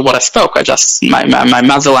that's actually what I spoke. My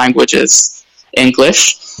mother language is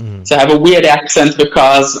English. So I have a weird accent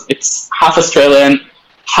because it's half Australian,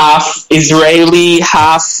 half Israeli,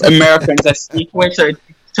 half Americans I speak with, so it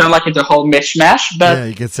turned like into a whole mishmash, but yeah,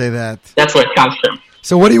 you could say that. That's where it comes from.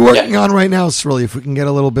 So what are you working on right now, Srili? If we can get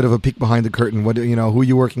a little bit of a peek behind the curtain, who are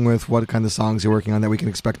you working with, what kind of songs you're working on that we can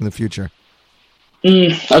expect in the future?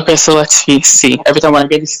 Okay, so let's see. Every time when I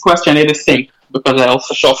get this question, I need to think, because I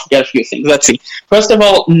also sure forget a few things. Let's see. First of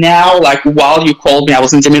all, now, like, while you called me, I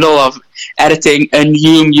was in the middle of editing a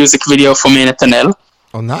new music video for me and Netanel.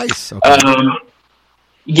 Oh, nice. Okay.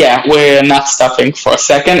 Yeah, we're not stopping for a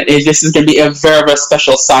second. This is going to be a very, very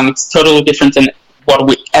special song. It's totally different than what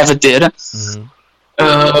we ever did.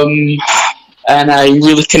 And I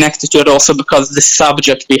really connected to it also because of the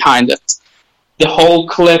subject behind it. The whole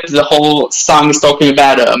clip, the whole song is talking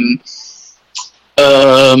about, I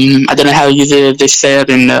don't know how they say it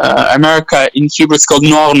in America. In Hebrew, it's called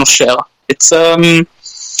Noar Nosher. It's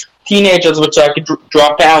teenagers which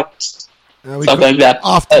drop out, something like that.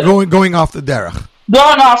 Going off the derech.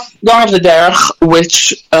 Going off the derech,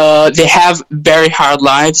 which they have very hard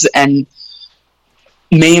lives and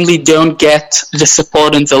mainly don't get the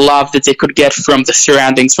support and the love that they could get from the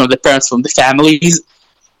surroundings, from the parents, from the families.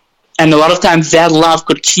 And a lot of times that love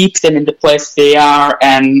could keep them in the place they are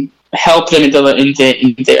and help them in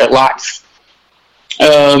their life.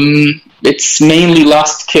 It's mainly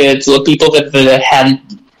lost kids or people that had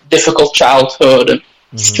difficult childhood,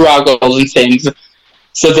 struggles and things.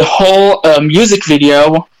 So the whole music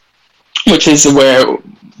video, which is where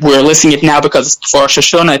we're listening it now because it's before Rosh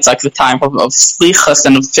Hashanah, it's like the time of slichas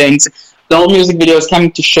and of things. The whole music video is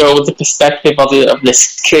coming to show the perspective of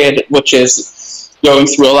this kid, which is going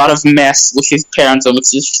through a lot of mess with his parents and with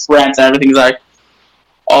his friends, and everything's like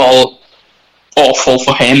all awful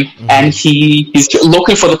for him. And he's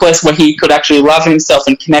looking for the place where he could actually love himself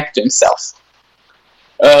and connect to himself.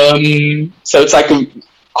 So it's like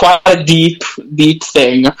quite a deep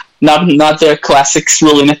thing. Not the classic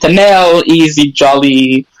Srili Netanel, easy,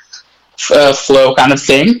 jolly flow kind of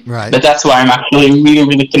thing. Right. But that's why I'm actually really,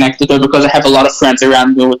 really connected to it, because I have a lot of friends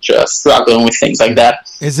around me which are struggling with things like that.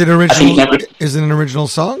 Is it original? Is it an original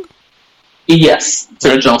song? Yes, it's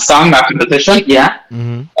an original song, my composition, yeah.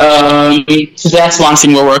 So that's one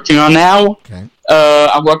thing we're working on now. Okay.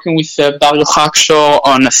 I'm working with Bar Yochak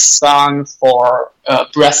on a song for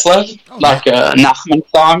Breslev, like a Nachman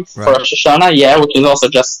song for Rosh Hashanah, which is also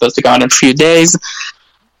just supposed to go out in a few days.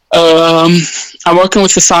 I'm working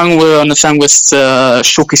with on a song with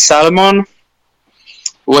Shuki Salomon,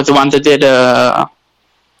 was the one that did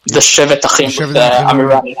the Shevet Achim with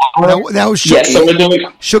Amirani. Now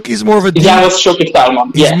Shuki's more of a DJ. That was Shuki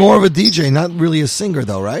Salomon. He's more of a DJ, not really a singer,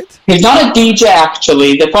 though, right? He's not a DJ,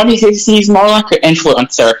 actually. The point is he's more like an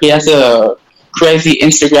influencer. He has a crazy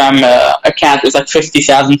Instagram account with like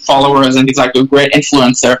 50,000 followers, and he's like a great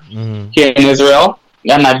influencer here in Israel,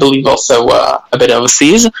 and I believe also a bit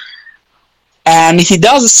overseas. And he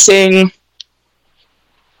does sing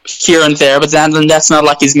here and there, but then that's not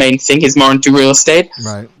like his main thing. He's more into real estate.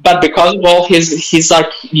 Right. But because of all he's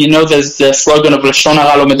like, there's the slogan of Lashon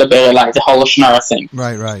Hara Lo Medaber Elai, the whole Lashon Hara thing.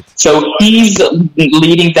 Right. So he's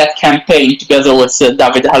leading that campaign together with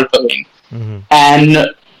David Halperin.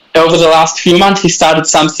 And over the last few months, he started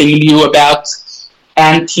something new about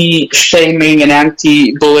anti-shaming and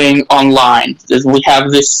anti-bullying online. We have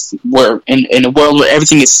this, we're in a world where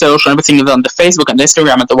everything is social, everything is on the Facebook and the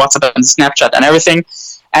Instagram and the WhatsApp and the Snapchat and everything,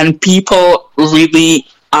 and people really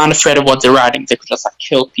aren't afraid of what they're writing. They could just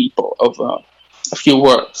kill people over a few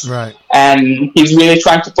words. Right. And he's really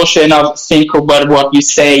trying to push in of think about what you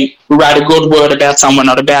say, write a good word about someone,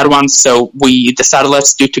 not a bad one. So we decided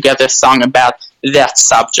let's do together a song about that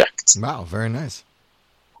subject. Wow, very nice.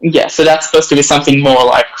 Yeah, so that's supposed to be something more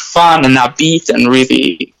like fun and upbeat and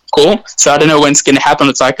really cool. So I don't know when it's going to happen.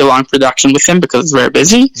 It's like a long production with him because it's very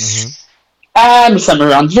busy. Mm-hmm. And somewhere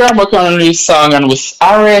around here, I'm working on a new song, and with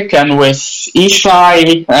Arik and with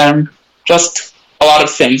Ishai, and just a lot of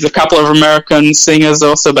things. A couple of American singers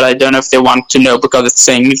also, but I don't know if they want to know because it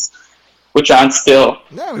sings, which aren't still.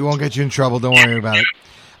 Yeah, we won't get you in trouble. Don't worry about it.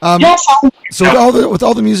 So with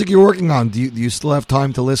all the music you're working on, do you still have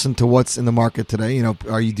time to listen to what's in the market today? You know,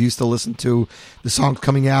 do you still listen to the songs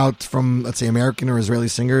coming out from, let's say, American or Israeli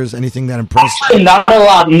singers? Anything that impressed you? Not a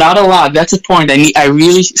lot. That's the point. I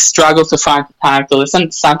really struggle to find time to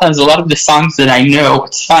listen. Sometimes a lot of the songs that I know,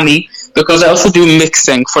 it's funny because I also do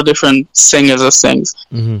mixing for different singers or things.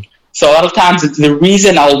 Mm-hmm. So a lot of times the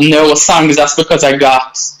reason I'll know a song is just because I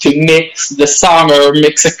got to mix the song or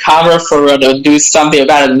mix a cover for it or do something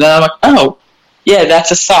about it. And then I'm like, oh, yeah,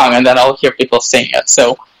 that's a song. And then I'll hear people sing it.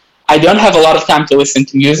 So I don't have a lot of time to listen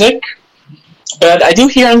to music. But I do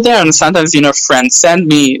here and there. And sometimes, friends send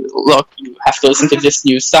me, look, you have to listen to this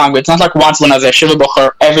new song. But it's not like once when I was at Shiva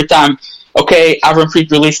Bocher, every time, okay, Avram Fried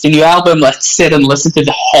released a new album, let's sit and listen to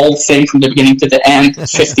the whole thing from the beginning to the end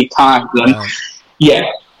 50 times. And, yeah.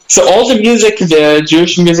 So all the music, the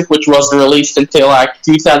Jewish music, which was released until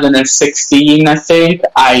 2016, I think,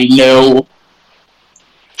 I know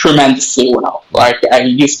tremendously well. I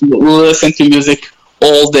used to listen to music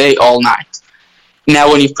all day, all night.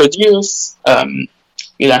 Now when you produce,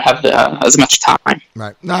 you don't have as much time.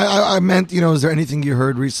 Right. No, I meant, is there anything you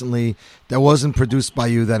heard recently that wasn't produced by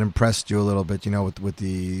you that impressed you a little bit, with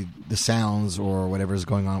the sounds or whatever's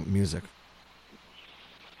going on with music?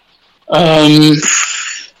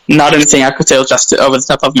 Not anything I could tell just over the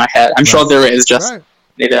top of my head. I'm sure there is, just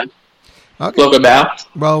need to look about.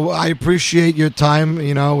 Well, I appreciate your time.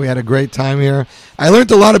 We had a great time here. I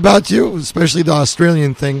learned a lot about you, especially the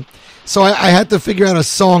Australian thing. So I had to figure out a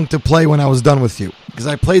song to play when I was done with you, because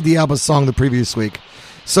I played the Abba song the previous week.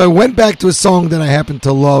 So I went back to a song that I happen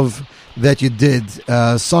to love that you did.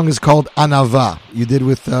 Song is called Anava. You did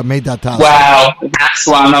with Meidat Tasa. Wow, that's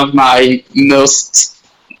one of my most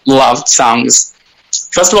loved songs.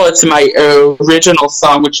 First of all, it's my original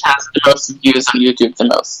song, which has the most views on YouTube the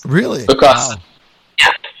most. Really? Because,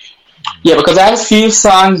 yeah, because I have a few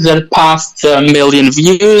songs that passed 1 million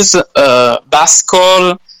views.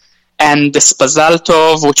 Baskol and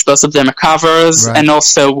Despazaltov, which both of them are covers, and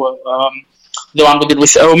also the one we did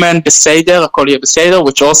with Omen, Beseder, Akol Beseder,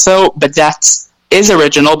 which also, but that is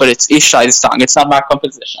original, but it's Ishai's song. It's not my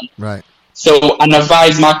composition. Right. So Anava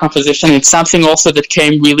is my composition. It's something also that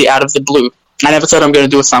came really out of the blue. I never thought I'm going to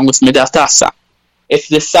do a song with Meidat Tasa. It's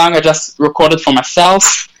this song I just recorded for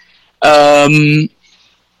myself. And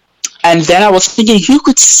then I was thinking, who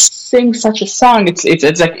could sing such a song?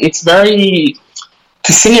 It's very...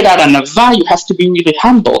 To sing about Anava, you have to be really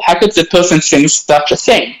humble. How could the person sing such a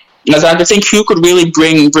thing? Because I had to think who could really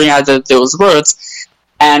bring out those words.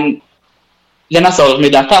 And then I thought of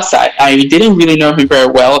Meidat Tasa. I didn't really know him very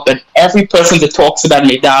well, but every person that talks about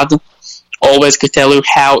Meidat always could tell you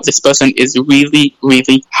how this person is really,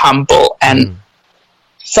 really humble and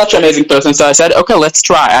such an amazing person. So I said, okay, let's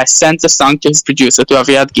try. I sent the song to his producer, to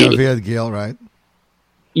Aviad Gil. Aviad Gil, right.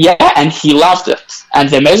 Yeah, and he loved it. And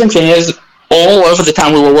the amazing thing is, all over the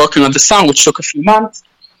time we were working on the song, which took a few months,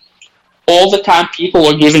 all the time people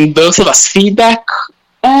were giving both of us feedback.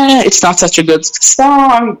 It's not such a good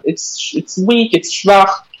song. It's weak. It's schwach.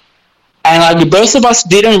 And both of us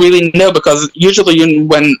didn't really know, because usually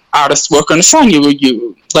when artists work on a song,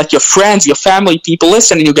 you let your friends, your family, people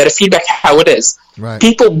listen, and you get a feedback how it is. Right.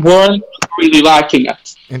 People weren't really liking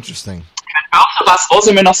it. Interesting. Both of us,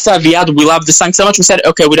 also Viad, we love the song so much, we said,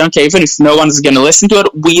 okay, we don't care, even if no one's going to listen to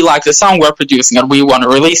it, we like the song, we're producing it, we want to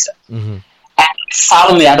release it. Mm-hmm. And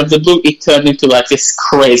suddenly, out of the blue, it turned into this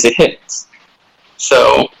crazy hit.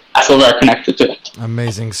 So I feel very connected to it.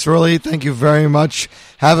 Amazing. Surely, thank you very much.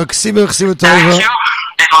 Have a ksiba tova. Thank you.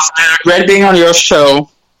 It was great being on your show,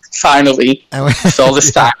 finally, for all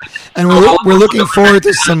this time. And we're looking forward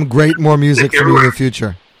to some great more music from you in the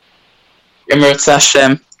future.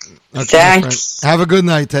 Hashem. Okay, thanks. Have a good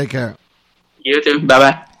night. Take care. You too.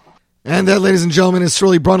 Bye-bye. And that, ladies and gentlemen, is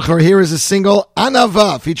Shirley Bruncher. Here is a single,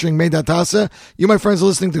 Anava, featuring Meidat Tasa. You, my friends, are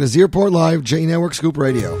listening to the Z Report Live, J Network Scoop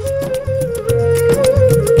Radio.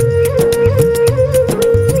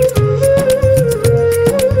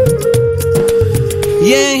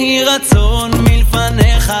 יהי רצון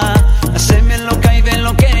מלפניך, השם אלוקי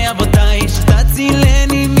ואלוקי אבותיי,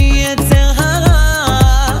 שתצילני מיצר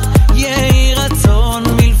הרע. יהי רצון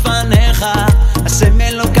מלפניך, השם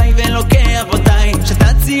אלוקי ואלוקי אבותיי,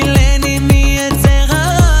 שתצילני מיצר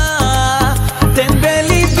הרע. תן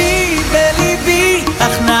בליבי, בליבי,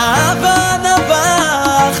 הכנעה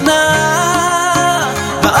בענווה, הכנעה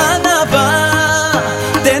בענווה.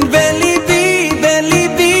 תן בליבי,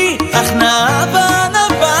 בליבי, הכנעה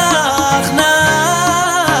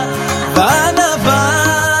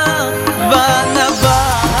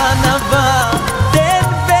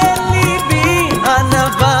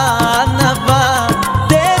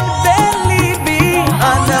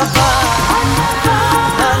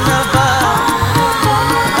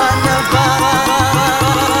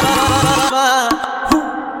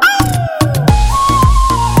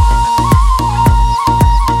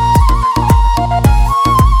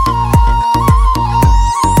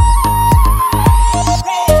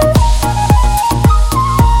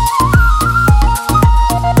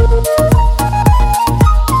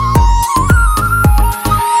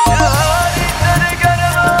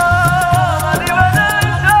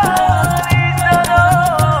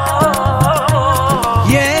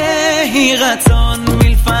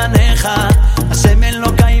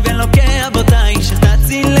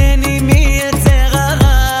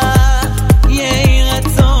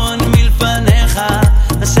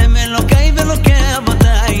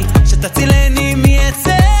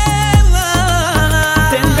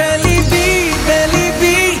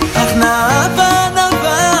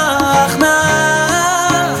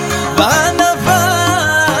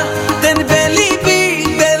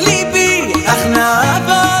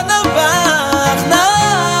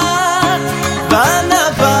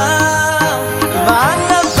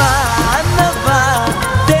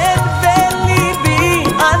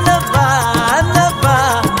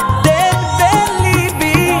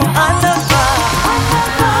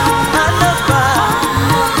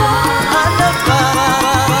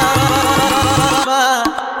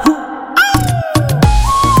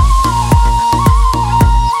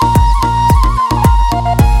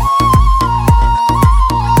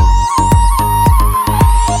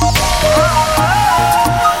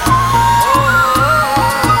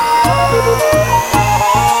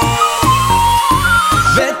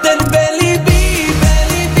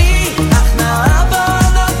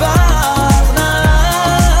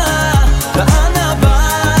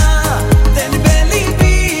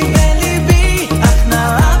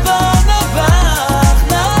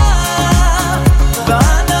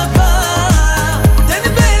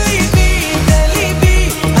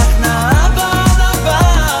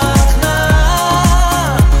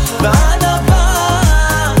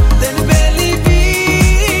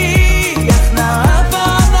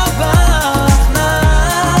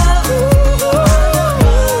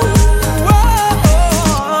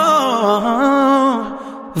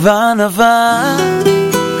וענווה.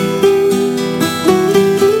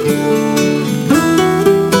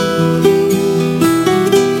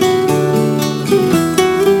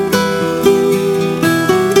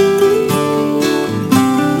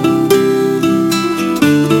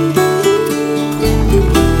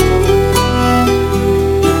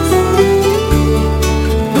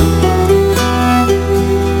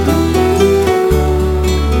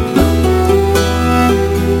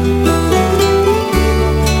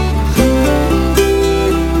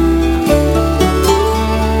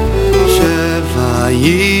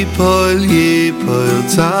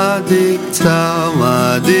 צדיק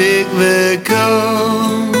צדיק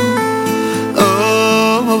וקם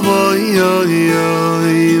אוי אוי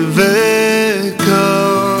אוי וקם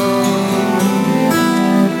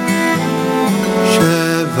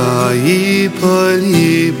שבע ייפול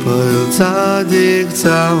צדיק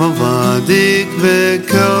צדיק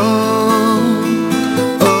וקם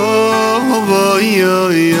אוי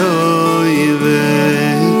אוי אוי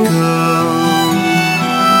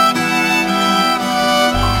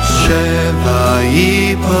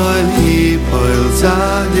ייפול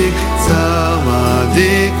צדיק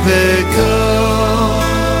צדיק וקם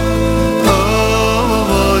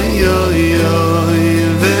אוי אוי אוי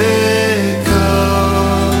וקם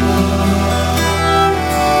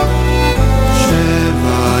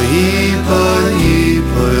שבע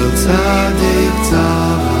ייפול צדיק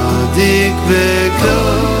צדיק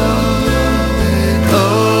וקם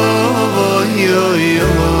אוי אוי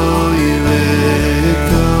אוי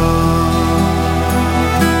וקם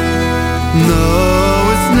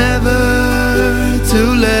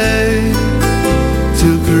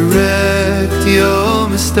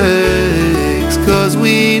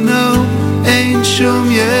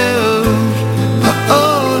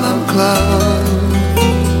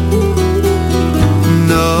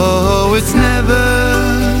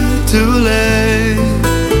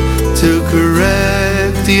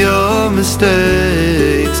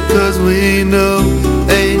mistakes, 'cause we know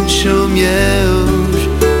ain't shum yesh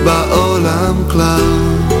ba'olam klal.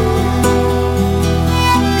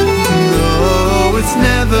 No, it's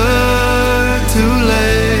never too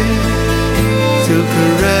late to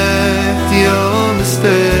correct your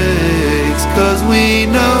mistakes, 'cause we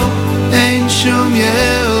know ain't shum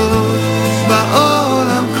yesh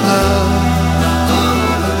ba'olam klal.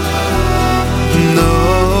 No,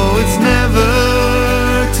 it's never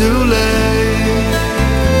too late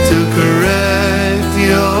to correct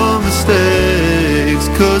your mistakes,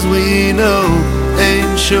 'cause we know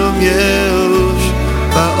ain't shum yesh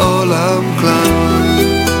ba'olam klal.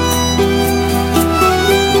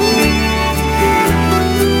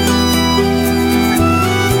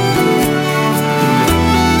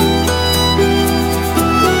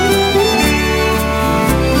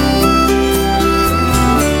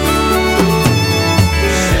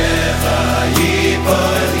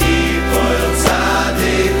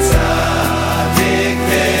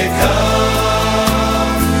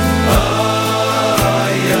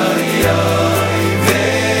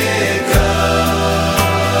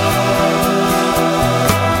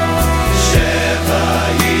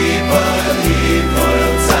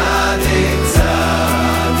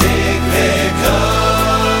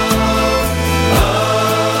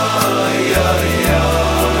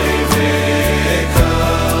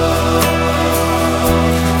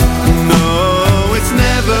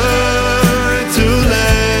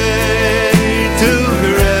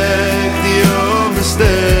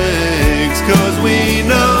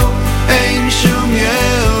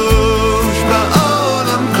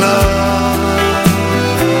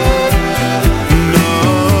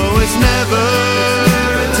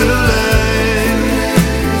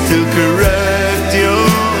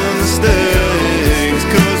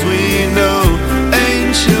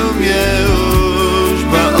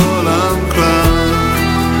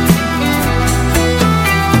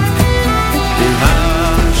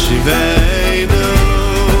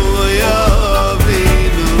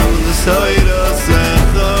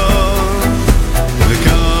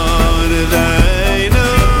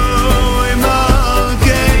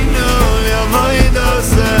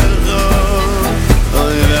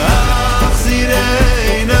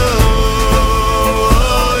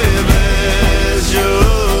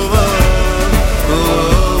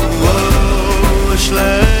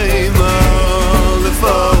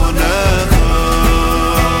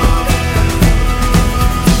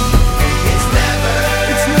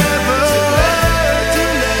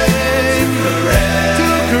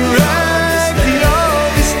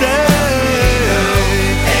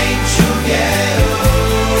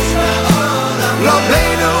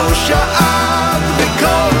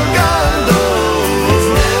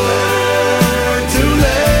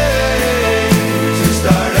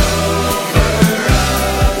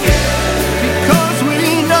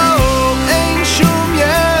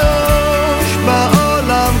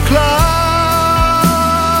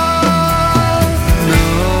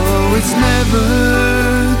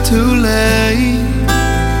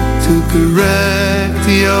 Correct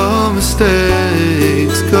your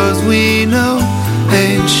mistakes, 'cause we know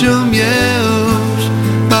ain't shum yesh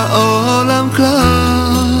ba'olam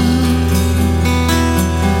klal.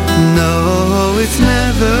 No, it's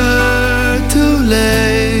never too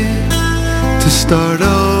late to start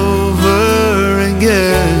over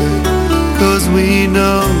again, 'cause we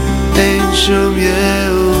know ain't shum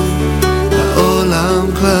yesh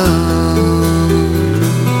ba'olam klal.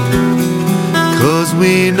 'Cause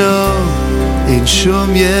we know in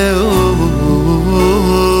shum yesh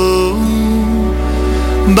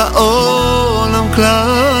ba'olam klal.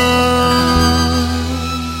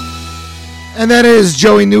 And that is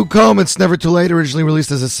Joey Newcomb. It's Never Too Late, originally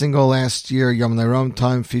released as a single last year. Yom Nairam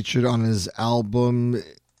Time featured on his album.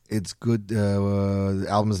 It's good. The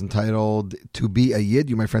album is entitled To Be a Yid.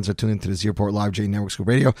 You, my friends, are tuned into the Airport Live J Network Scoop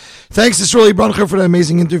Radio. Thanks to Shirley Bruncher for that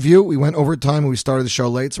amazing interview. We went over time and we started the show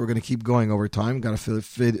late, so we're going to keep going over time. Got to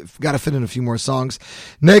fit in a few more songs.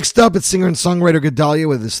 Next up, it's singer and songwriter Gedalia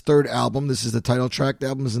with his third album. This is the title track. The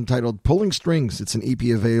album is entitled Pulling Strings. It's an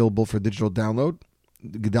EP available for digital download.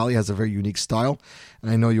 Gedalia has a very unique style,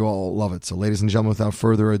 and I know you all love it. So, ladies and gentlemen, without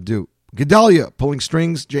further ado, Gedalia, Pulling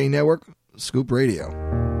Strings, J Network, Scoop Radio.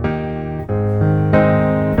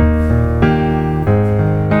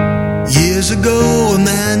 Years ago, a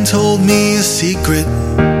man told me a secret.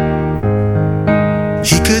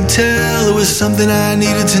 He could tell it was something I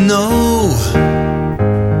needed to know.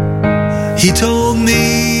 He told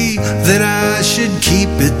me that I should keep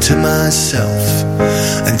it to myself.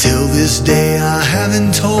 Until this day I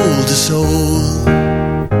haven't told a soul.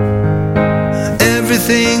 Everything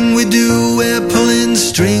everything we do, we're pulling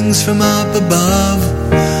strings from up above.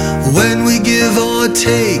 When we give or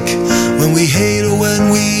take, when we hate or when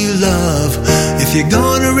we love. If you're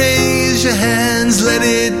gonna raise your hands, let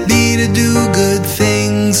it be to do good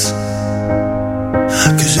things.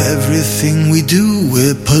 'Cause everything we do,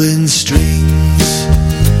 we're pulling strings.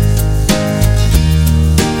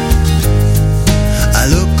 I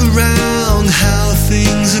look around how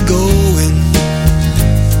things are going.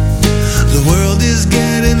 The world is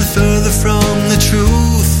getting further from the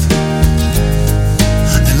truth.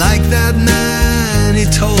 And like that man, he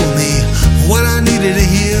told me what I needed to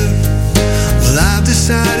hear. Well, I've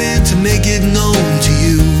decided to make it known to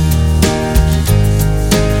you.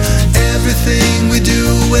 Everything we do,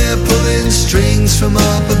 we're pulling strings from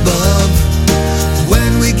up above.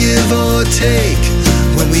 When we give or take,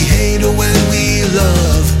 when we hate or when we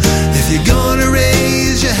love. If you're gonna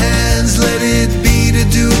raise your hands, let it be to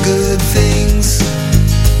do good things.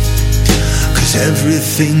 'Cause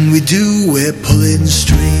everything we do, we're pulling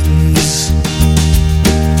strings.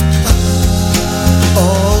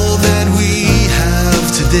 All that we have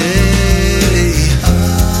today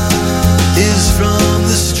is from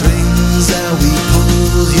the strings that we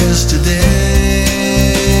pulled yesterday.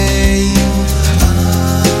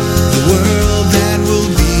 The world that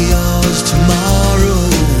will be ours tomorrow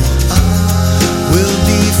will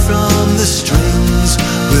be from the strings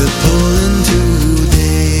we're pulling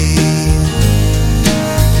today.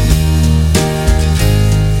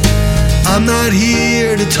 I'm not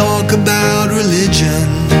here to talk about religion.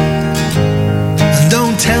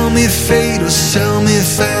 Don't tell me fate or sell me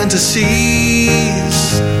fantasies.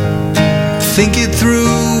 Think it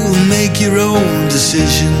through, make your own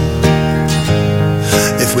decision.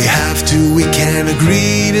 If we have to, we can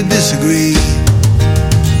agree to disagree.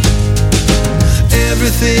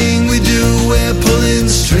 Everything we do, we're pulling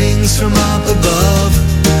strings from up above.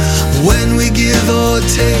 When we give or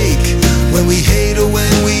take, when we hate or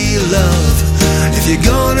when we love. If you're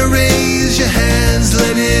gonna raise your hands,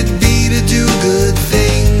 let it be to do good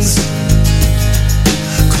things.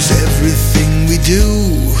 'Cause everything we do,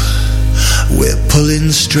 we're pulling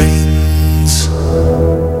strings.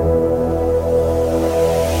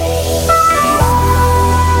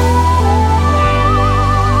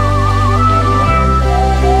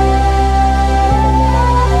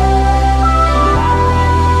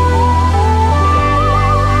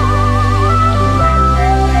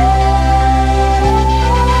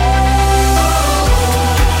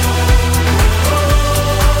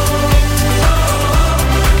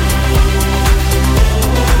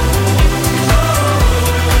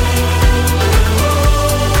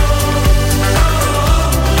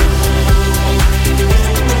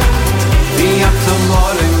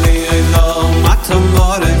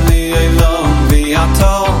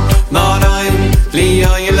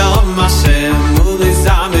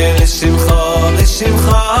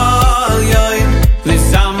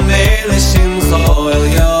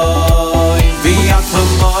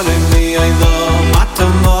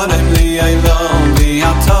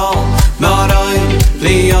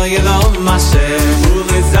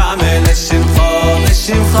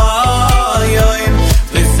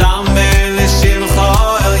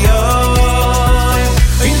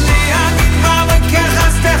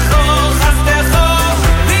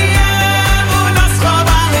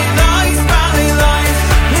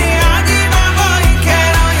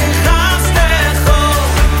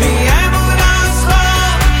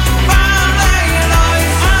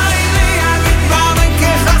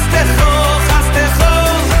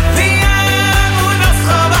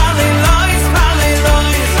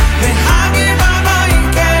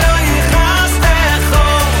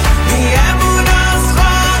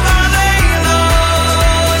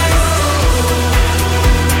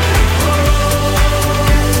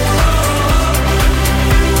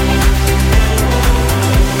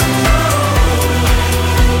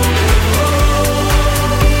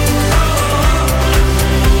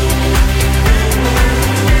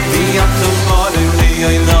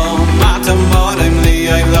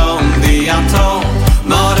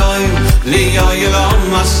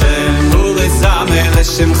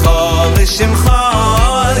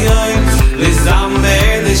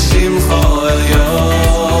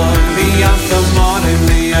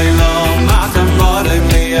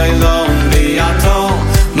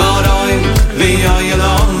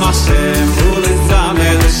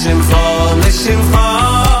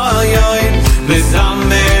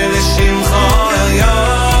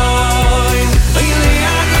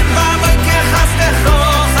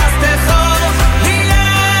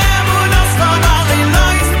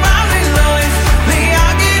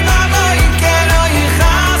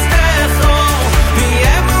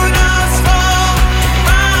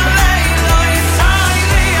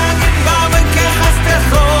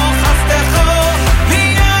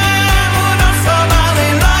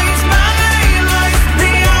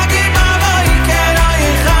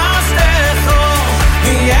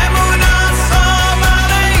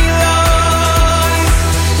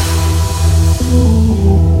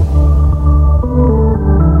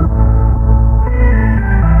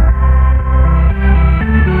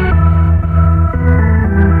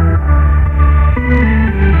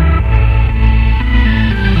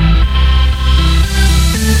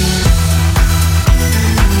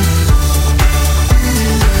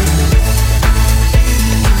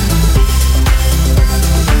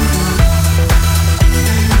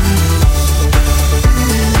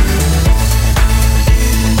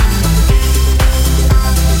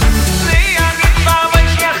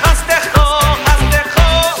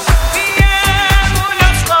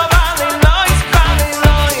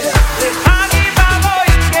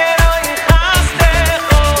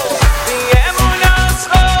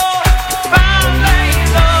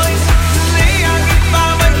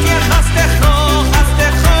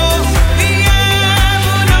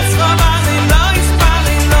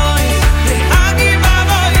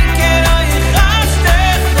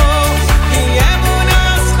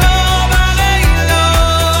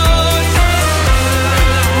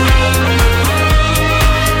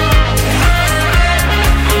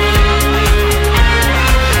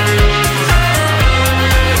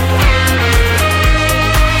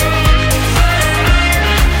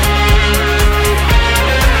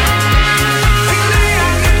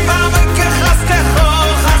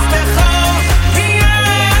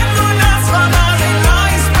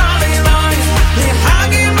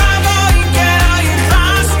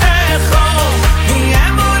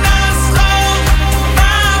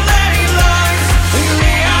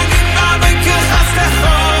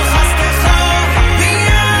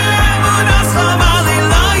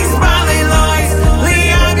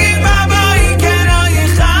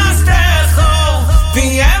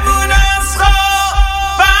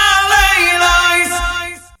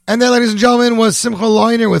 gentlemen, was Simcha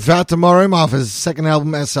Leiner with Vatamorim off his second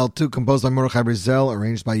album, SL2, composed by Mordechai Brizel,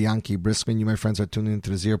 arranged by Yankee Briskman. You, my friends, are tuning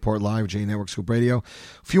into the Z Report Live, J Network Scoop Radio.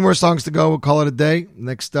 A few more songs to go. We'll call it a day.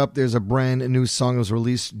 Next up, there's a brand new song that was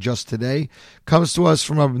released just today. Comes to us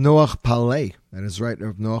from Rav Noach Palei. That is right,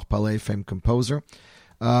 Rav Noach Palei, famed composer.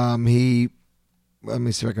 Let me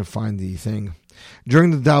see if I can find the thing.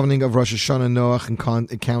 During the davening of Rosh Hashanah, Noach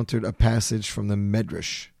encountered a passage from the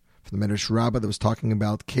Medrash. The Medrash Rabbah that was talking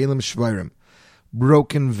about Kalim Shvairim,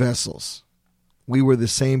 broken vessels. We were the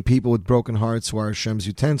same people with broken hearts who are Hashem's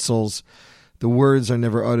utensils. The words are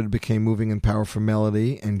never uttered became moving and powerful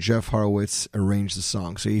melody, and Jeff Horowitz arranged the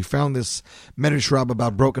song. So he found this Medrash Rabbah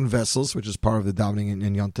about broken vessels, which is part of the davening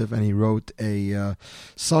in Yom Tov, and he wrote a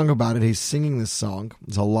song about it. He's singing this song.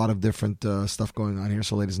 There's a lot of different stuff going on here.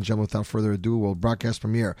 So ladies and gentlemen, without further ado, we'll broadcast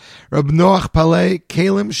premiere. Reb Noach Palei,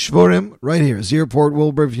 Kalim Shvorim, right here. Z Report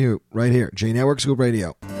World Review, right here. J Network Scoop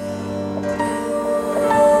Radio.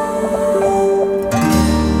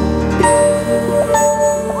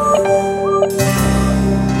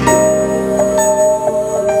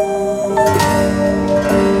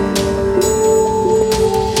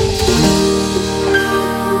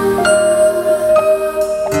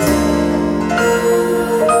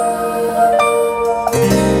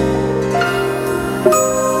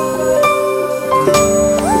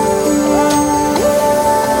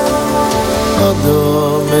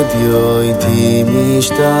 הייתי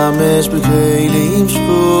משתמש בכלים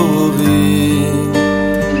שבורים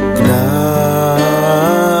גנאיו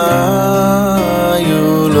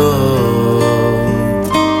לו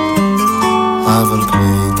אבל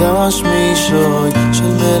כלי תשמישוי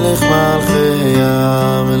של מלך מלכי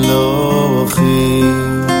המלוכים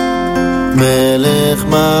מלך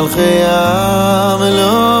מלכי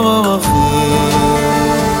המלוכים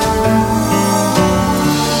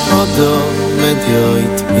אותו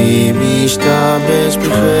מדיוית מי משתמש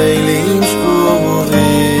בכלים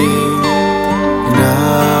שבורים גנאיו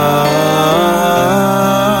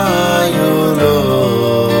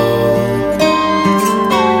לו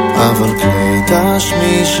אבל כלי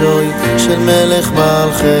תשמישוי של מלך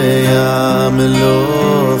מלכי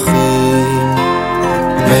המלוכים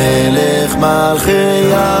מלך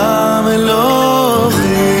מלכי המלוכים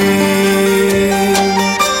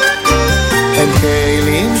הם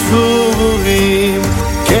כלים שבורים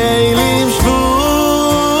כלים שבורים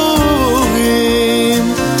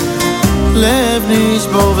לב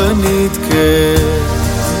נשבור ונתקה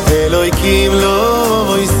אלוהיקים לא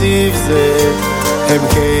מויסיף זה הם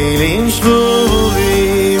כלים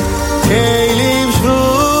שבורים כלים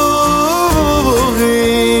שבורים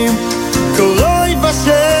קורוי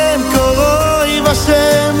בשם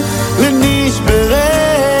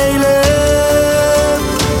לנשברי לב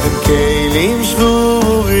הם כלים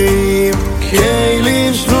שבורים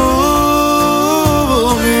כלים שבורים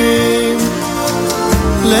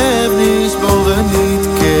לב נשבור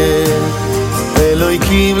ונתקה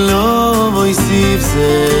אלוהיקים לא מויסיף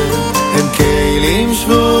זה הם כלים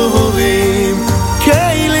שבורים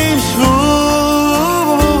כלים שבורים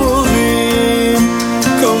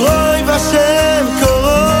קורוי בשם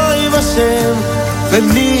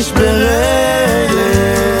ונשברי לב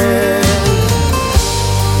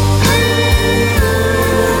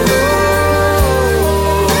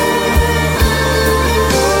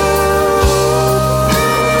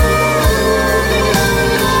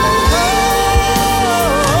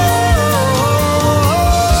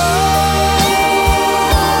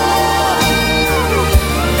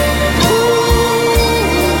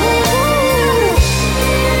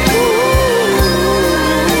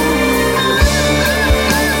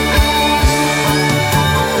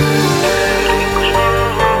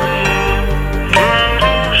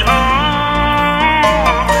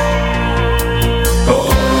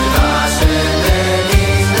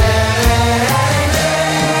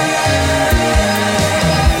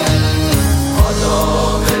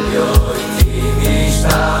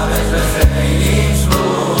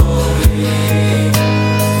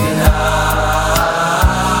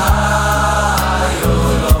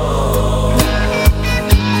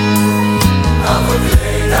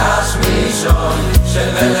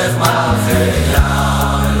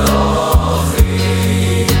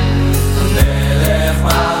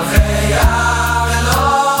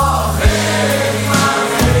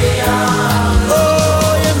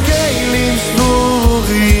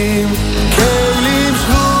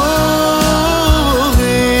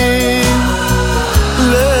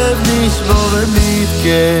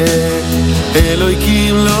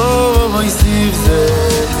אלוהיקים לא מויסיף זה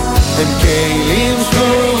הם כלים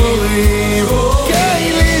שבורים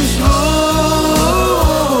כלים שבורים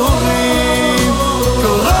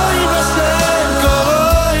קוראים בשם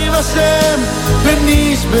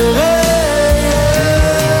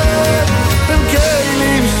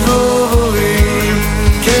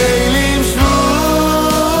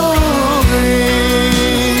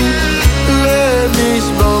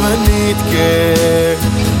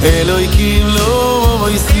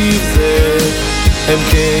סביב זה הם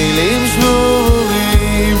כלים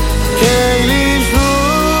שבורים, כלים שבורים.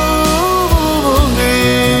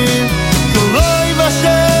 קורוי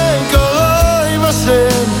בשם, קורוי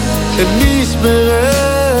בשם, הם נשברי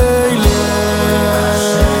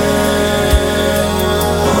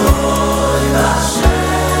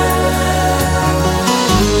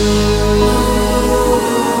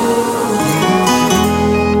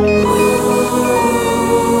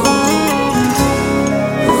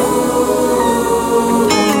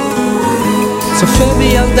צופה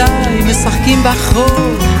בילדיי משחקים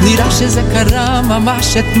בחול, נראה שזה קרה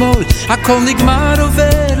ממש אתמול, הכל נגמר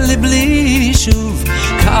עובר לבלי שוב,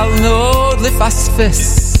 קל מאוד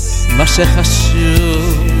לפספס מה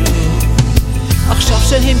שחשוב. עכשיו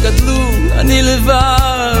שהם גדלו אני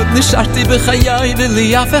לבד, נשארתי בחיי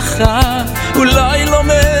בלי אף אחד, אולי לא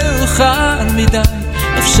מאוחר מדי,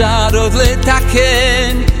 אפשר עוד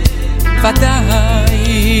לתקן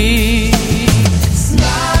ודאי.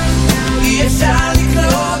 אי אפשר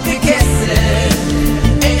לקנות בכסף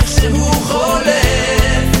איך שהוא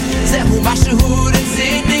חולף, זהו משהו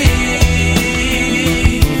רציני.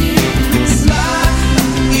 סמך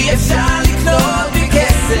אי אפשר לקנות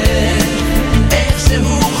בכסף איך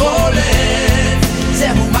שהוא חולף,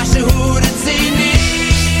 זהו משהו רציני.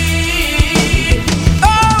 או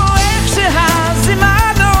איך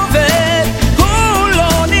שהזמן עובר הוא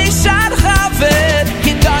לא נשאר חבר,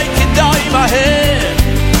 כדאי מהר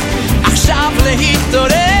עכשיו להתעורר,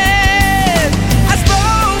 אז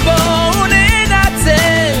בואו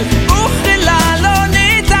ננצל, וכלה לא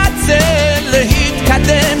נתעצל,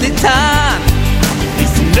 להתקדם ניתן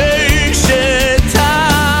לפני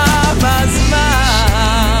שתם הזמן,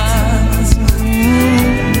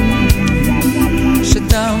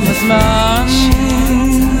 שתם הזמן.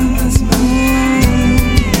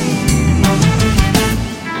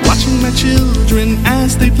 Watching my children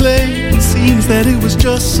as they play, it seems that it was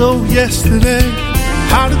just so yesterday.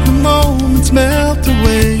 How did the moments melt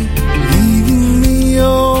away, leaving me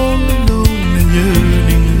all alone and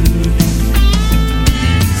yearning?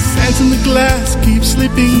 Sands in the glass keep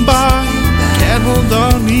slipping by, can't hold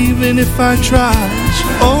on even if I try.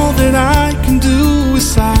 All that I can do is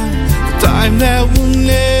sigh, the time that will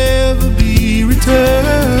never be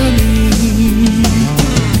returning.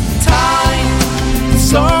 Time is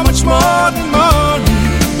so much more than money,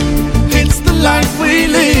 it's the life we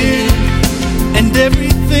live and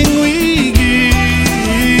everything we give.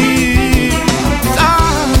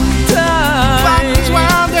 Time flies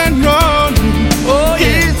wild and running, oh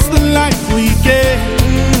yeah, it's the life we get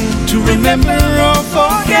to remember or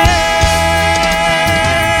forget.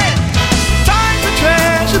 Time's a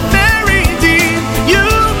treasure buried deep, you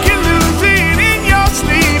can lose it in your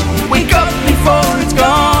sleep. Wake up before it's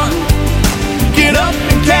gone, get up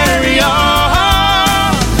and carry on.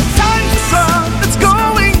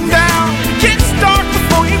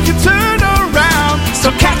 So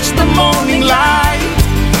catch the morning light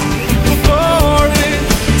before it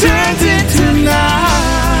turns into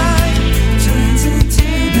night. Turns into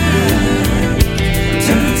night.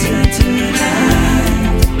 Turns into night.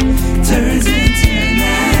 Turns into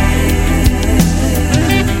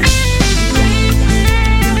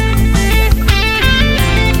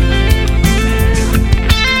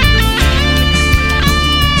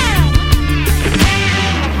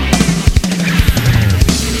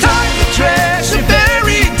time to treasure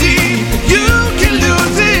buried deep, you can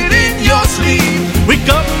lose it in your sleep. Wake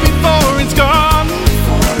up before it's gone,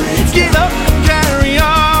 get up and carry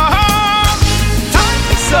on. Time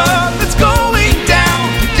is up, it's going down,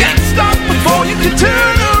 can't stop before you can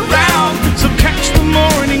turn around. So catch the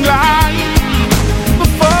morning light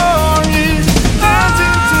before it turns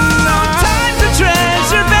into night. Time to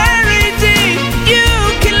treasure buried deep, you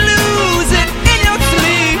can lose it in your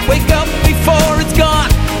sleep. Wake up before it's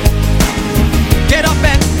gone, get up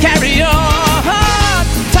and carry on.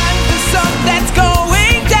 Time for sun that's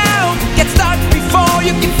going down, get started before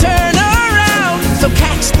you can turn around. So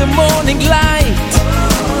catch the morning light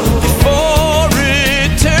before it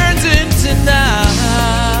turns into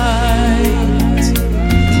night.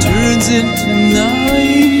 Turns into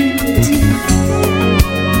night.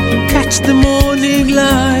 Catch the morning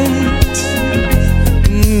light.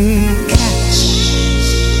 Catch.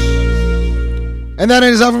 And that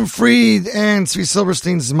is Avram Fried and Zvi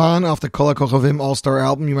Silverstein's Zman off the Kol HaKochavim All-Star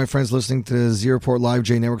album. You, my friends, listening to Z Report Live,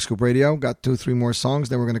 J Network Scoop Radio. Got 2-3 more songs,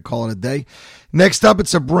 then we're going to call it a day. Next up,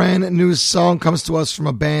 it's a brand new song. Comes to us from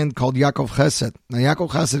a band called Yaakov Chesed. Now,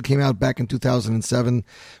 Yaakov Chesed came out back in 2007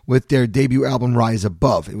 with their debut album, Rise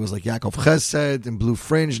Above. It was like Yaakov Chesed and Blue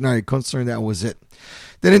Fringe, Nari Kunstler, and that was it.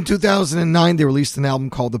 Then in 2009, they released an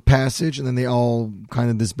album called The Passage, and then they all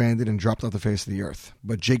kind of disbanded and dropped off the face of the earth.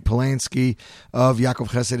 But Jake Polanski of Yaakov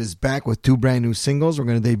Chesed is back with 2 brand new singles. We're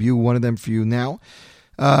going to debut one of them for you now.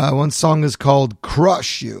 One song is called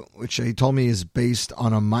Crush You, which he told me is based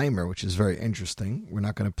on a mimer, which is very interesting. We're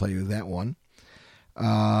not going to play you that one.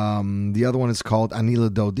 The other one is called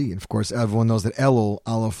Anila Dodi. And of course, everyone knows that Elul,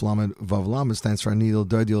 Aleph, Lamed, Vav, Lamed stands for Anila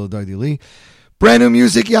Dodi Li. Brand new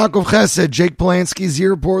music, Yaakov Chesed, Jake Polanski, Z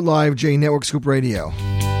Report Live, J Network Scoop Radio.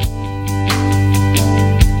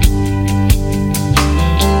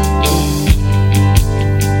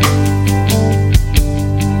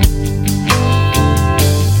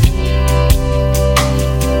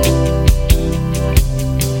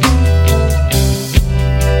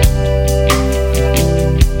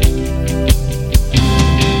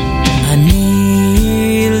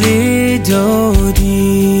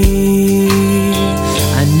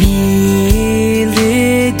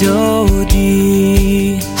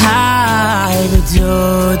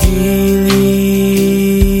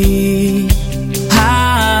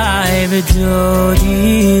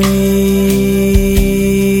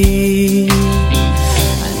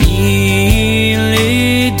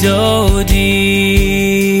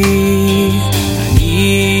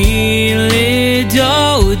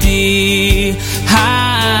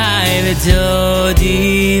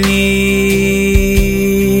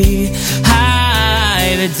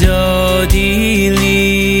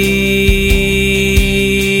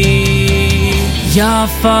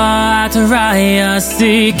 Raya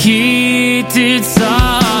Sikit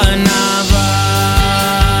Tzanava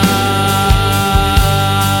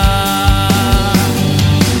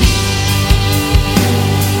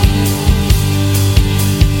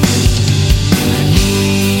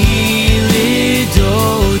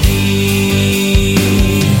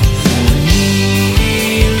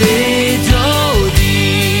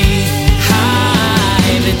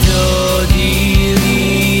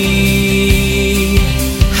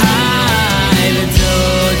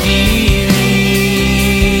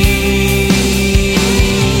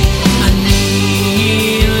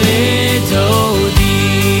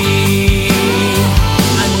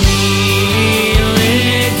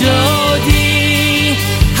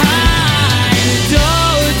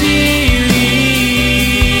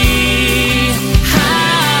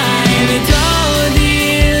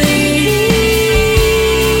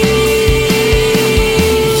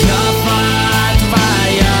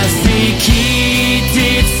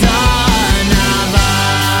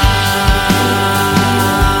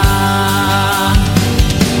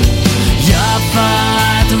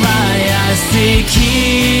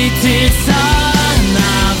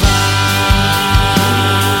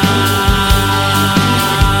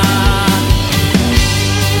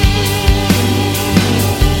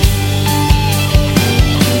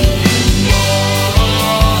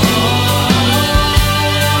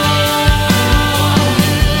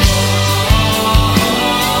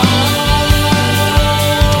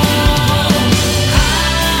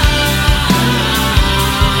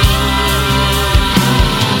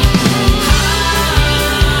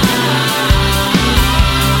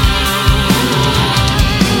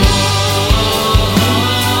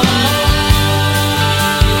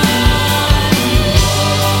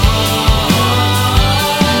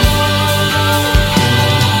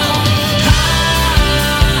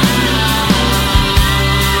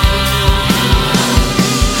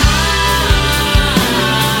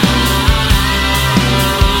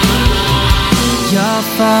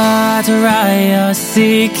Raya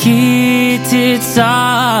Sikit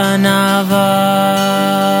Tzanava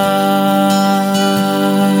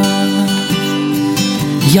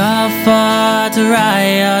Yafat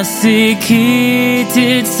Raya Sikit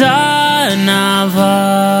Tzanava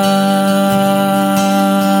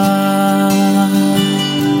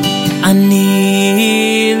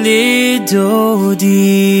Ani Lidodi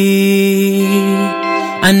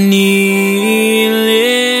Ani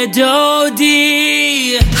Lidodi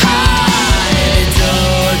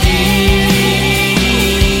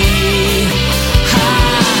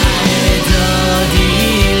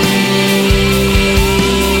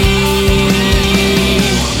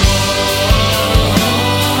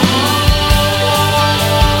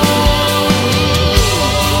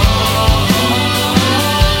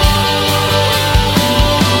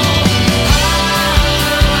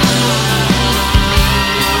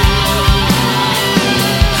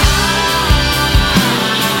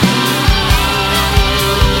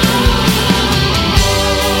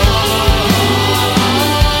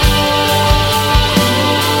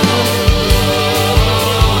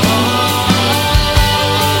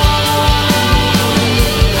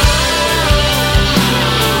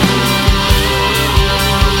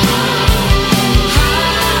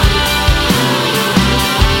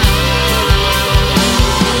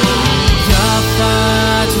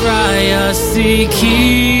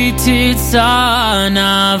sikiti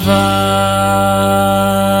tzanava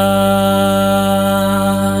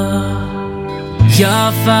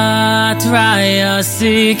Yafat raya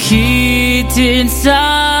sikiti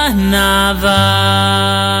tzanava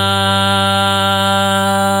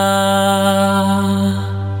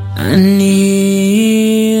Ani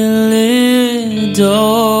lidodi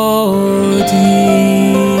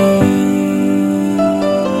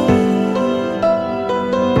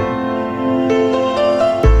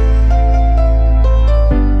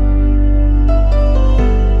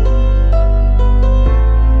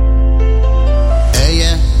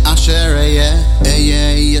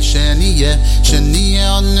Shani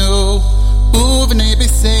anu benever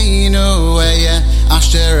say no Aya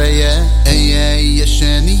asheraya aya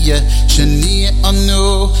shaniya shani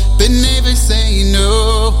anu benever say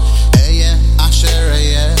no Aya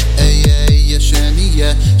asheraya aya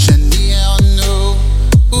shaniya shani anu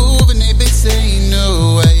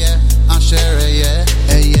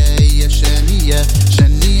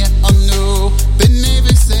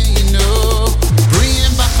benever say no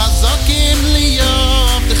Brian bachazakim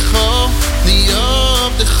liyob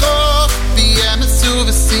decho bi'amasu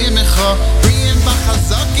v'simcha Brian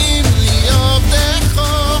bachazakim liyob decho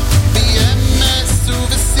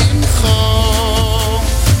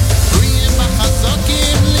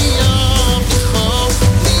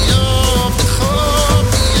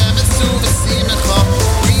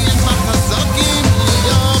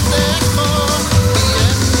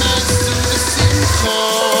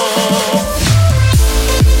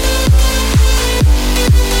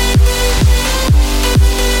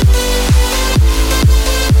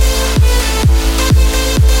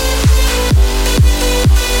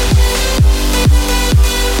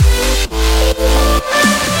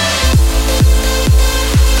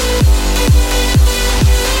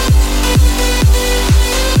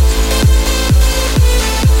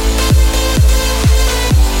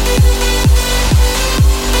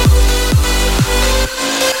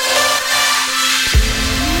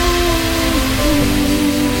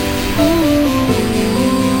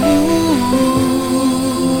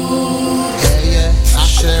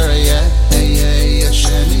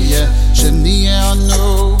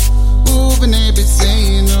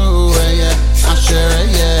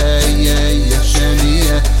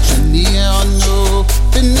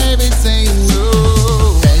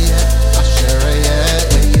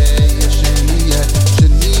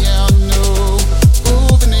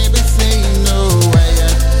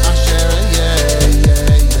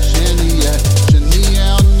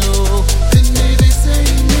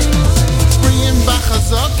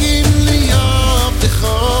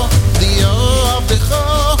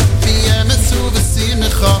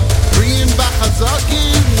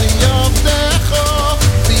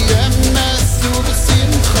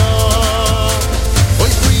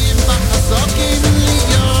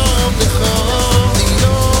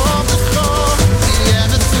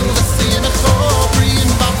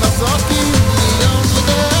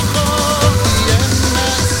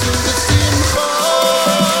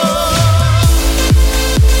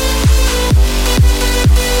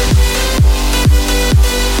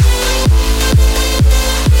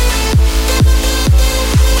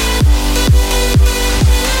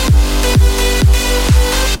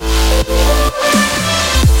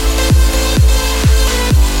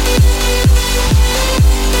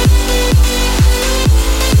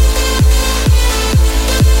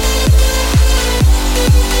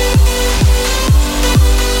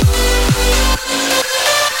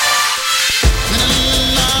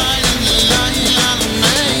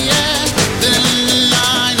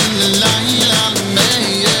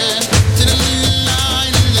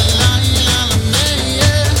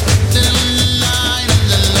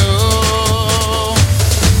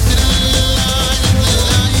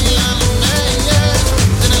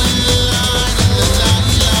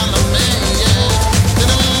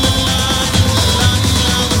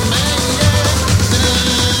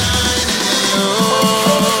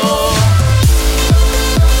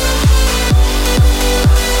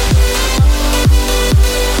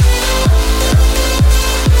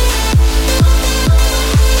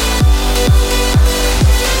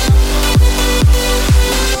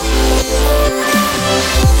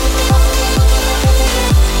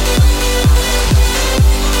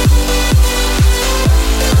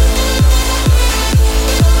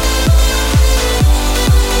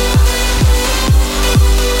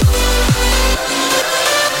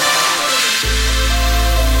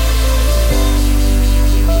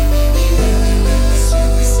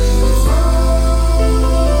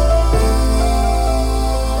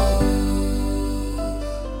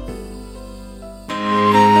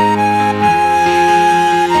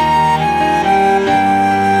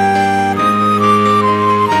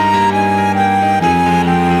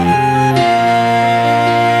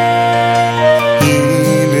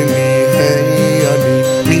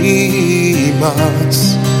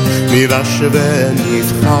נרעש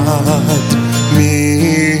ונפחד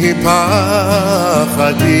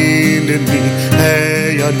מפחד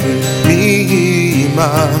הנני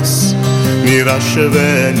ממס נרעש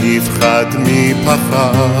ונפחד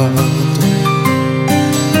מפחד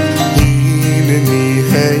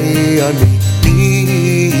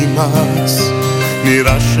הנני ממס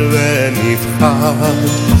נרעש ונפחד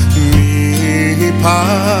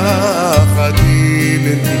מפחד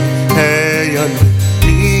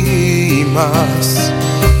הנני ממס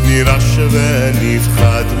נרעש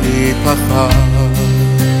ונפחד מפחד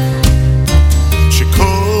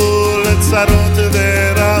שכל צרות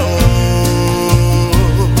ורעות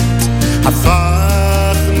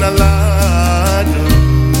הפכנה לנו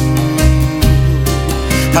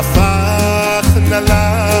הפכנה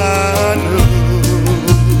לנו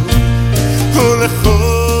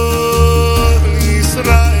ולכל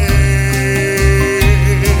ישראל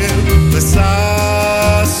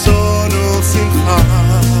וששון ושמחה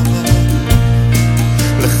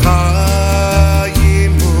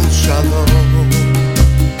לחיים ושלום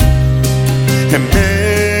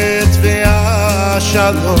אמת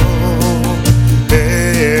והשלום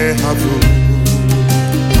אהבו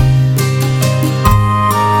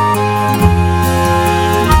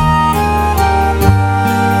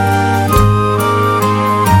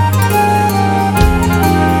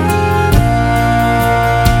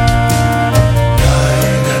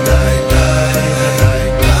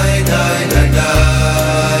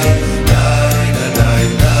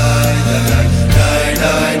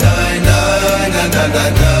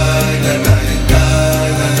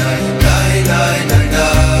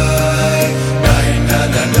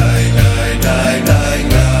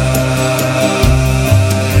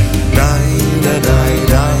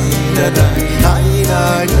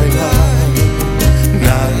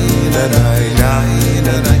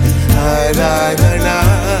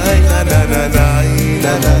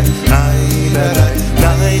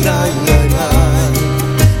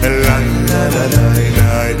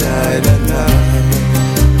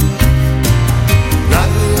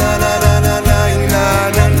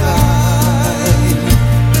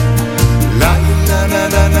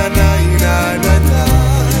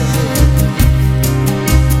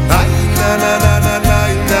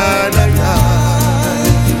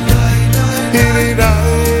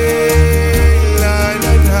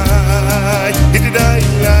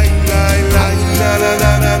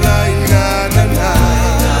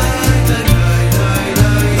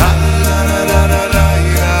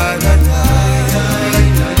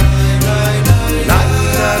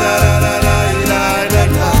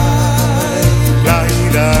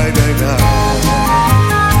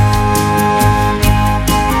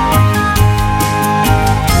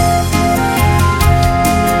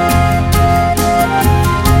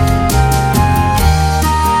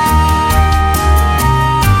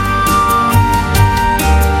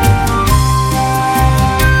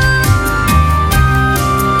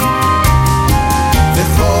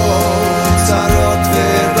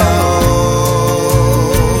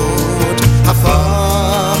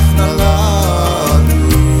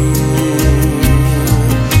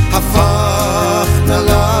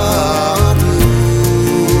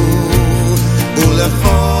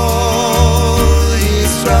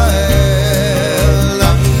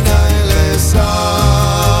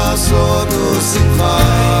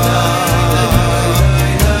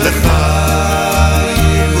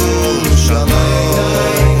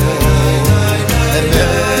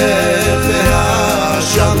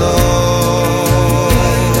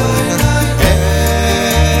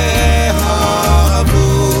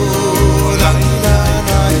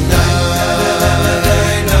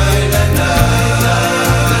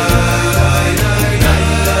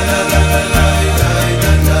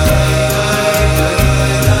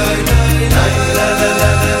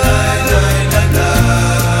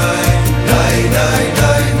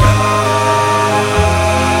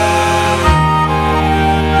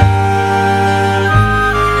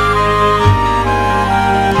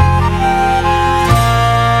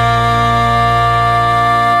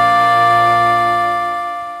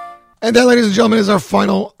And that, ladies and gentlemen, is our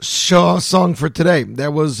final song for today.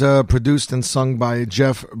 That was produced and sung by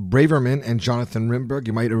Jeff Braverman and Jonathan Rimberg.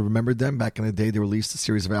 You might have remembered them. Back in the day, they released a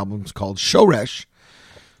series of albums called Shoresh.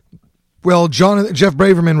 Well, Jeff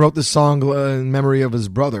Braverman wrote this song in memory of his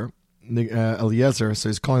brother, Eliezer. So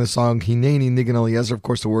he's calling the song Hineni Nigan Eliezer. Of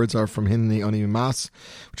course, the words are from Hineni Oni Mas,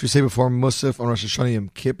 which we say before Musaf on Rosh Hashanah Yom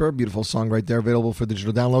Kippur. Beautiful song right there, available for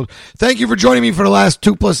digital download. Thank you for joining me for the last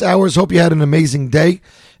 2+ hours. Hope you had an amazing day.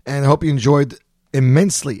 And I hope you enjoyed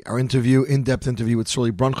immensely our in-depth interview with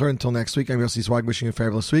Shirley Bruncher. Until next week, I'm Yossi Swag, wishing you a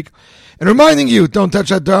fabulous week. And reminding you, don't touch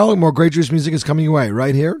that dial. More great Jewish music is coming your way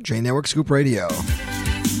right here, J Network Scoop Radio.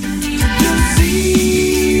 See